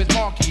like Miss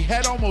Markey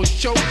had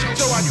almost choked.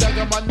 So I dug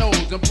in my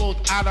nose and pulled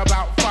out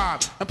about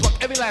 5 and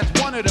plucked every last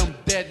one of them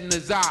dead in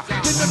his eye.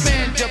 Then the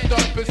man jumped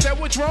up and said,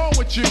 "What's wrong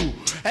with you?"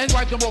 And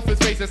wiped him off his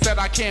face and said,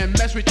 "I can't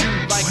mess with you."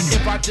 Like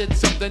if I did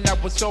something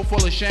that was so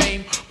full of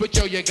shame. But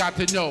yo, you got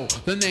to know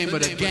the name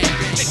of the game.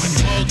 Pick a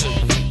booger.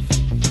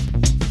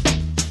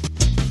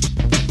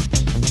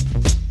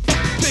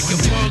 Pick a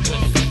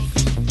booger.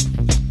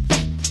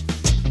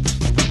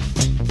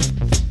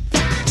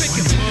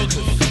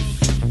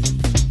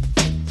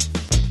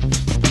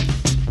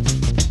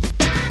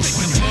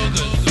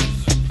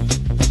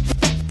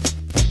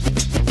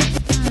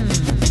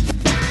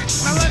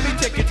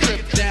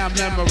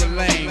 Memory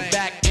lane,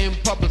 back in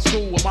public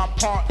school with my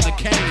partner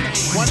Kane.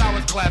 When I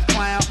was class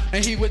clown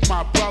and he was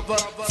my brother,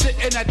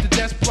 sitting at the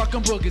desk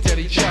plucking boogers at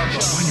each other.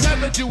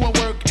 Never doing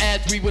work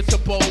as we were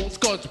supposed,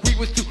 cause we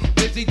was too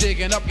busy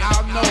digging up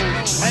our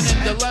nose. And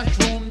in the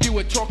lunchroom you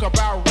would talk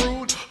about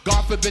rude,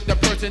 God forbid the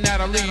person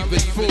that'll leave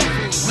his food.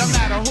 No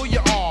matter who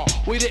you are,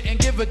 we didn't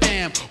give a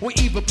damn. We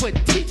even put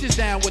teachers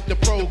down with the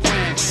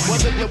program.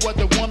 Whether you was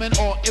a woman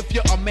or if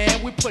you're a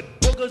man, we put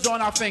boogers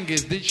on our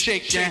fingers, then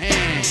shake your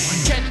hand.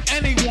 Catch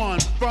anyone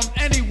from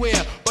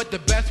anywhere, but the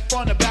best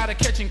fun about it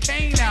catching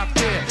Kane out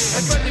there.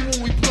 Especially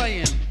when we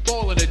playing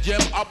ball in the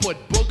gym, I put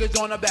boogers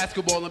on a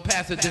basketball and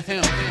pass it to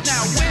him.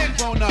 Now we're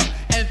grown up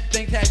and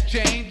things have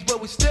changed,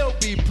 but we still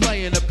be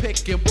playing a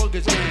pick and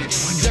boogers game.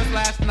 Just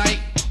last night,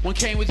 when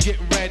Kane was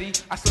getting ready,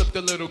 I slipped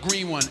a little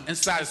green one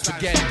inside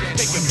spaghetti.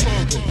 Picking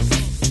boogers.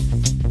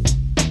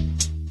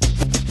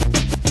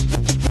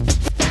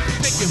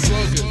 Picking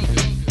boogers.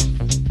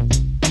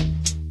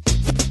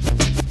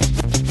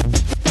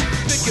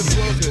 Picking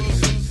boogers.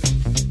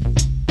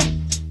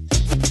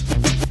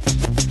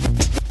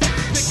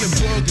 Picking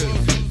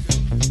boogers.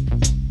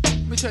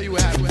 Let me tell you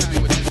what happened to me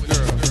with this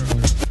girl.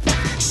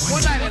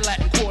 One night at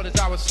Latin Quarters,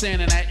 I was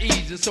standing at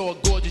ease and saw a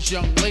gorgeous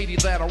young lady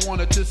that I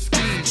wanted to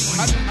squeeze.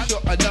 I knew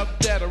sure enough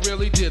that I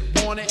really did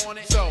want it,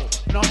 so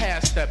no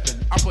half stepping,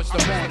 I pushed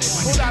up on it.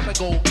 Pulled out the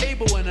gold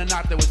cable in a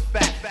knot that was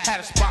fat. Had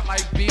a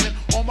spotlight beaming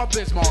on my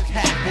Bismarck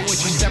hat. But when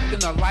she stepped in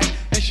the light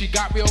and she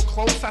got real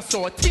close, I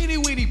saw a teeny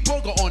weeny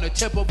booger on the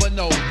tip of her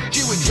nose.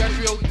 She was dressed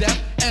real deaf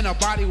and her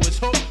body was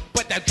hooked,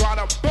 but that dried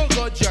up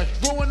booger just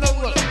ruined the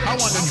look. I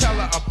wanted to tell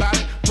her about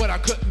it, but I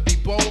couldn't be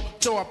bold,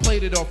 so I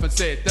played it off and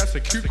said, "That's a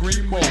cute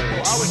green mole."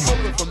 I was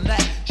hoping from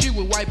that she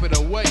would wipe it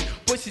away,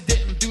 but she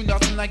didn't do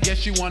nothing. I guess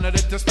she wanted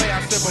it to stay.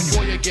 I said,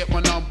 "Before you get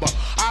my number,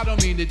 I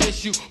don't mean to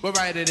diss you, but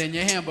write it in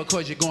your hand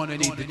because you're gonna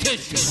need the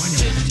tissue."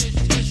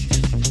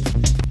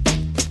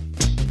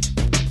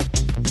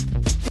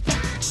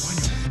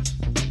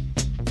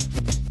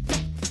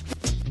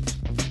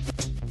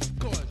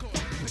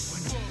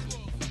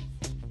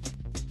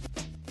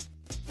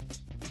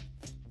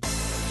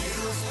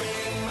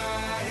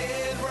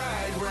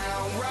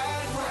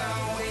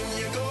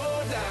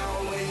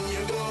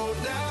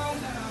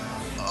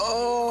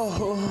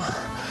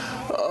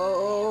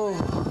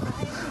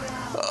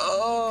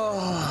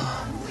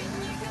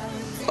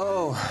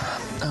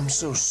 I'm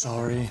so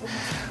sorry.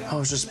 I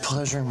was just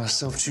pleasuring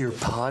myself to your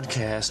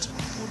podcast.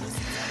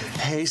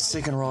 Hey,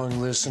 Sick and Wrong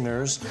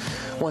listeners.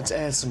 Want to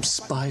add some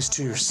spice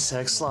to your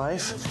sex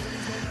life?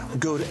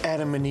 Go to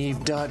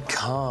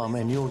adamandeve.com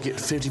and you'll get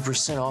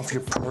 50% off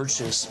your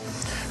purchase.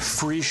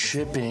 Free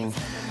shipping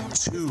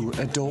 2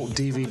 adult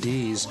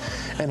DVDs,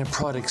 and a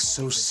product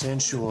so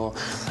sensual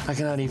I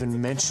cannot even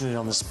mention it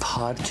on this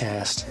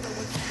podcast.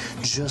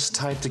 Just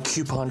type the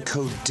coupon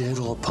code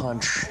DIDDLE upon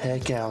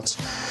checkout.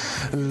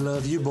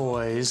 Love you,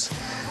 boys.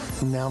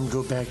 Now I'm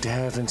going to go back to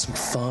having some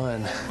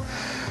fun.